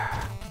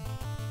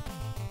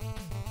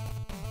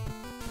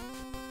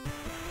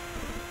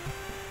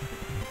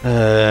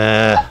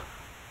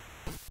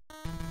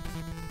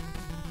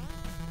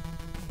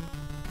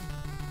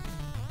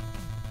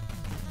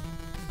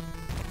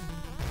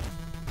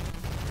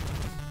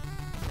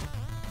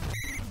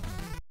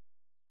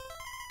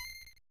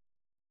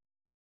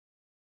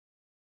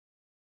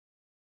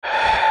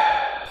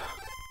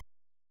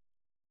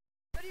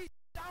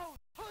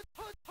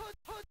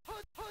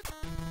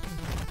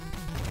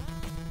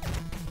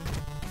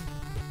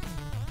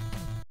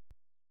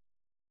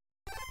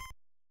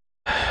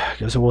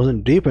 Guess it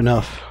wasn't deep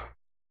enough.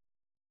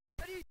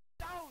 It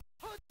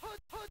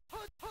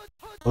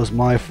was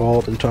my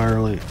fault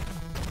entirely.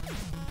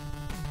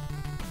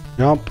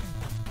 Jump.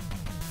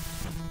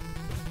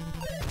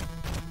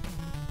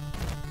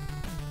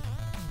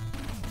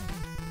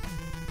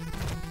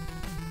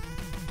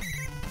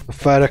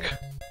 Pathetic.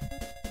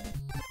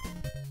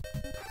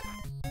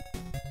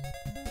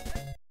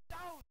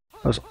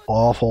 That was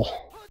awful.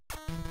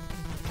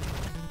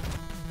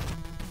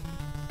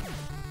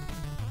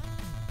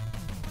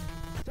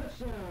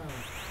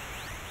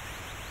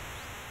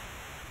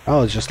 I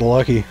was just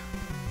lucky.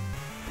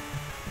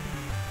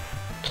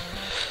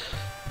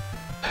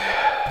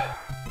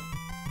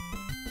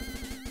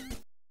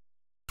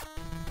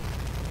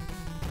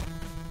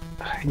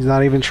 He's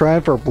not even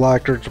trying for a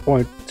block to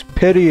point. It's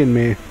pitying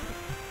me.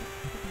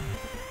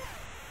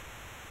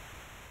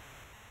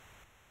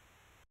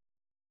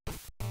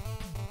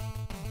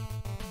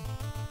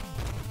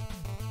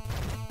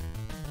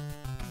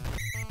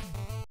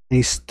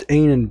 He's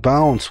staying in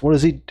bounds. What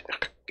is he?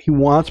 He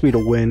wants me to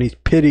win. He's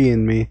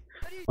pitying me.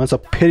 Wants a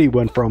pity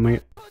win from me.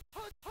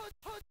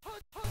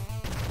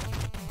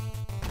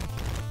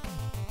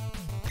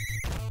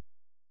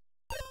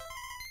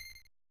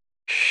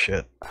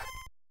 Shit.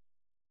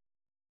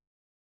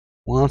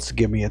 Wants to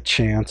give me a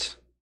chance.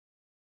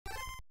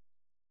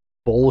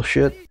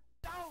 Bullshit.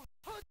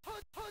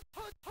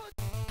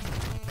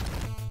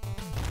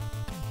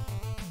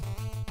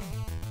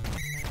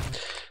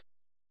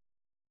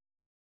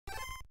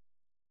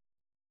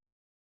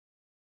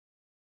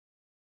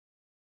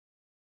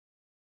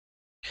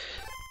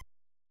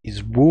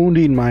 He's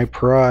wounding my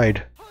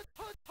pride.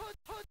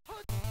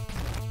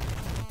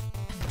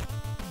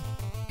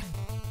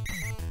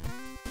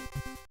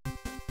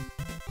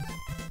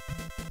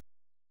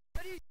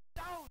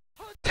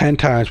 Ten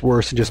times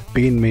worse than just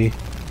beating me.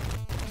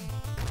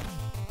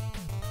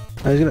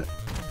 I was gonna...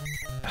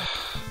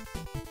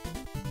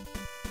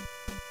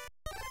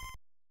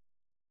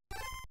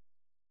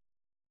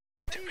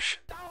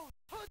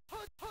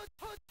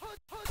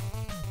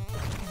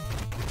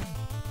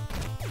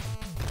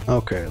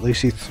 Okay, at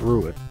least he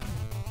threw it.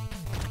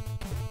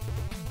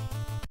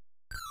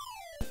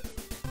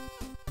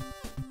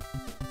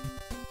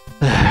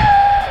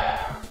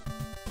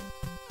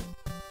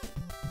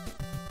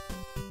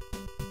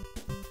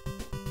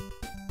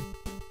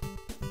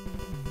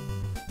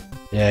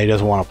 Yeah, he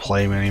doesn't want to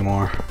play me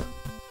anymore.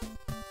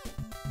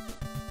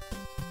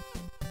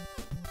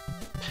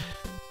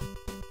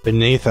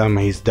 Beneath him,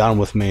 he's done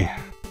with me.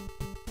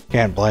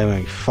 Can't blame him,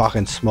 he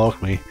fucking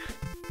smoked me.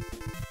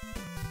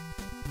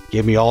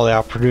 Gave me all the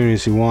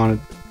opportunities I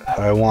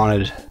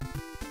wanted.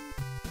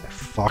 I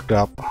fucked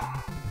up.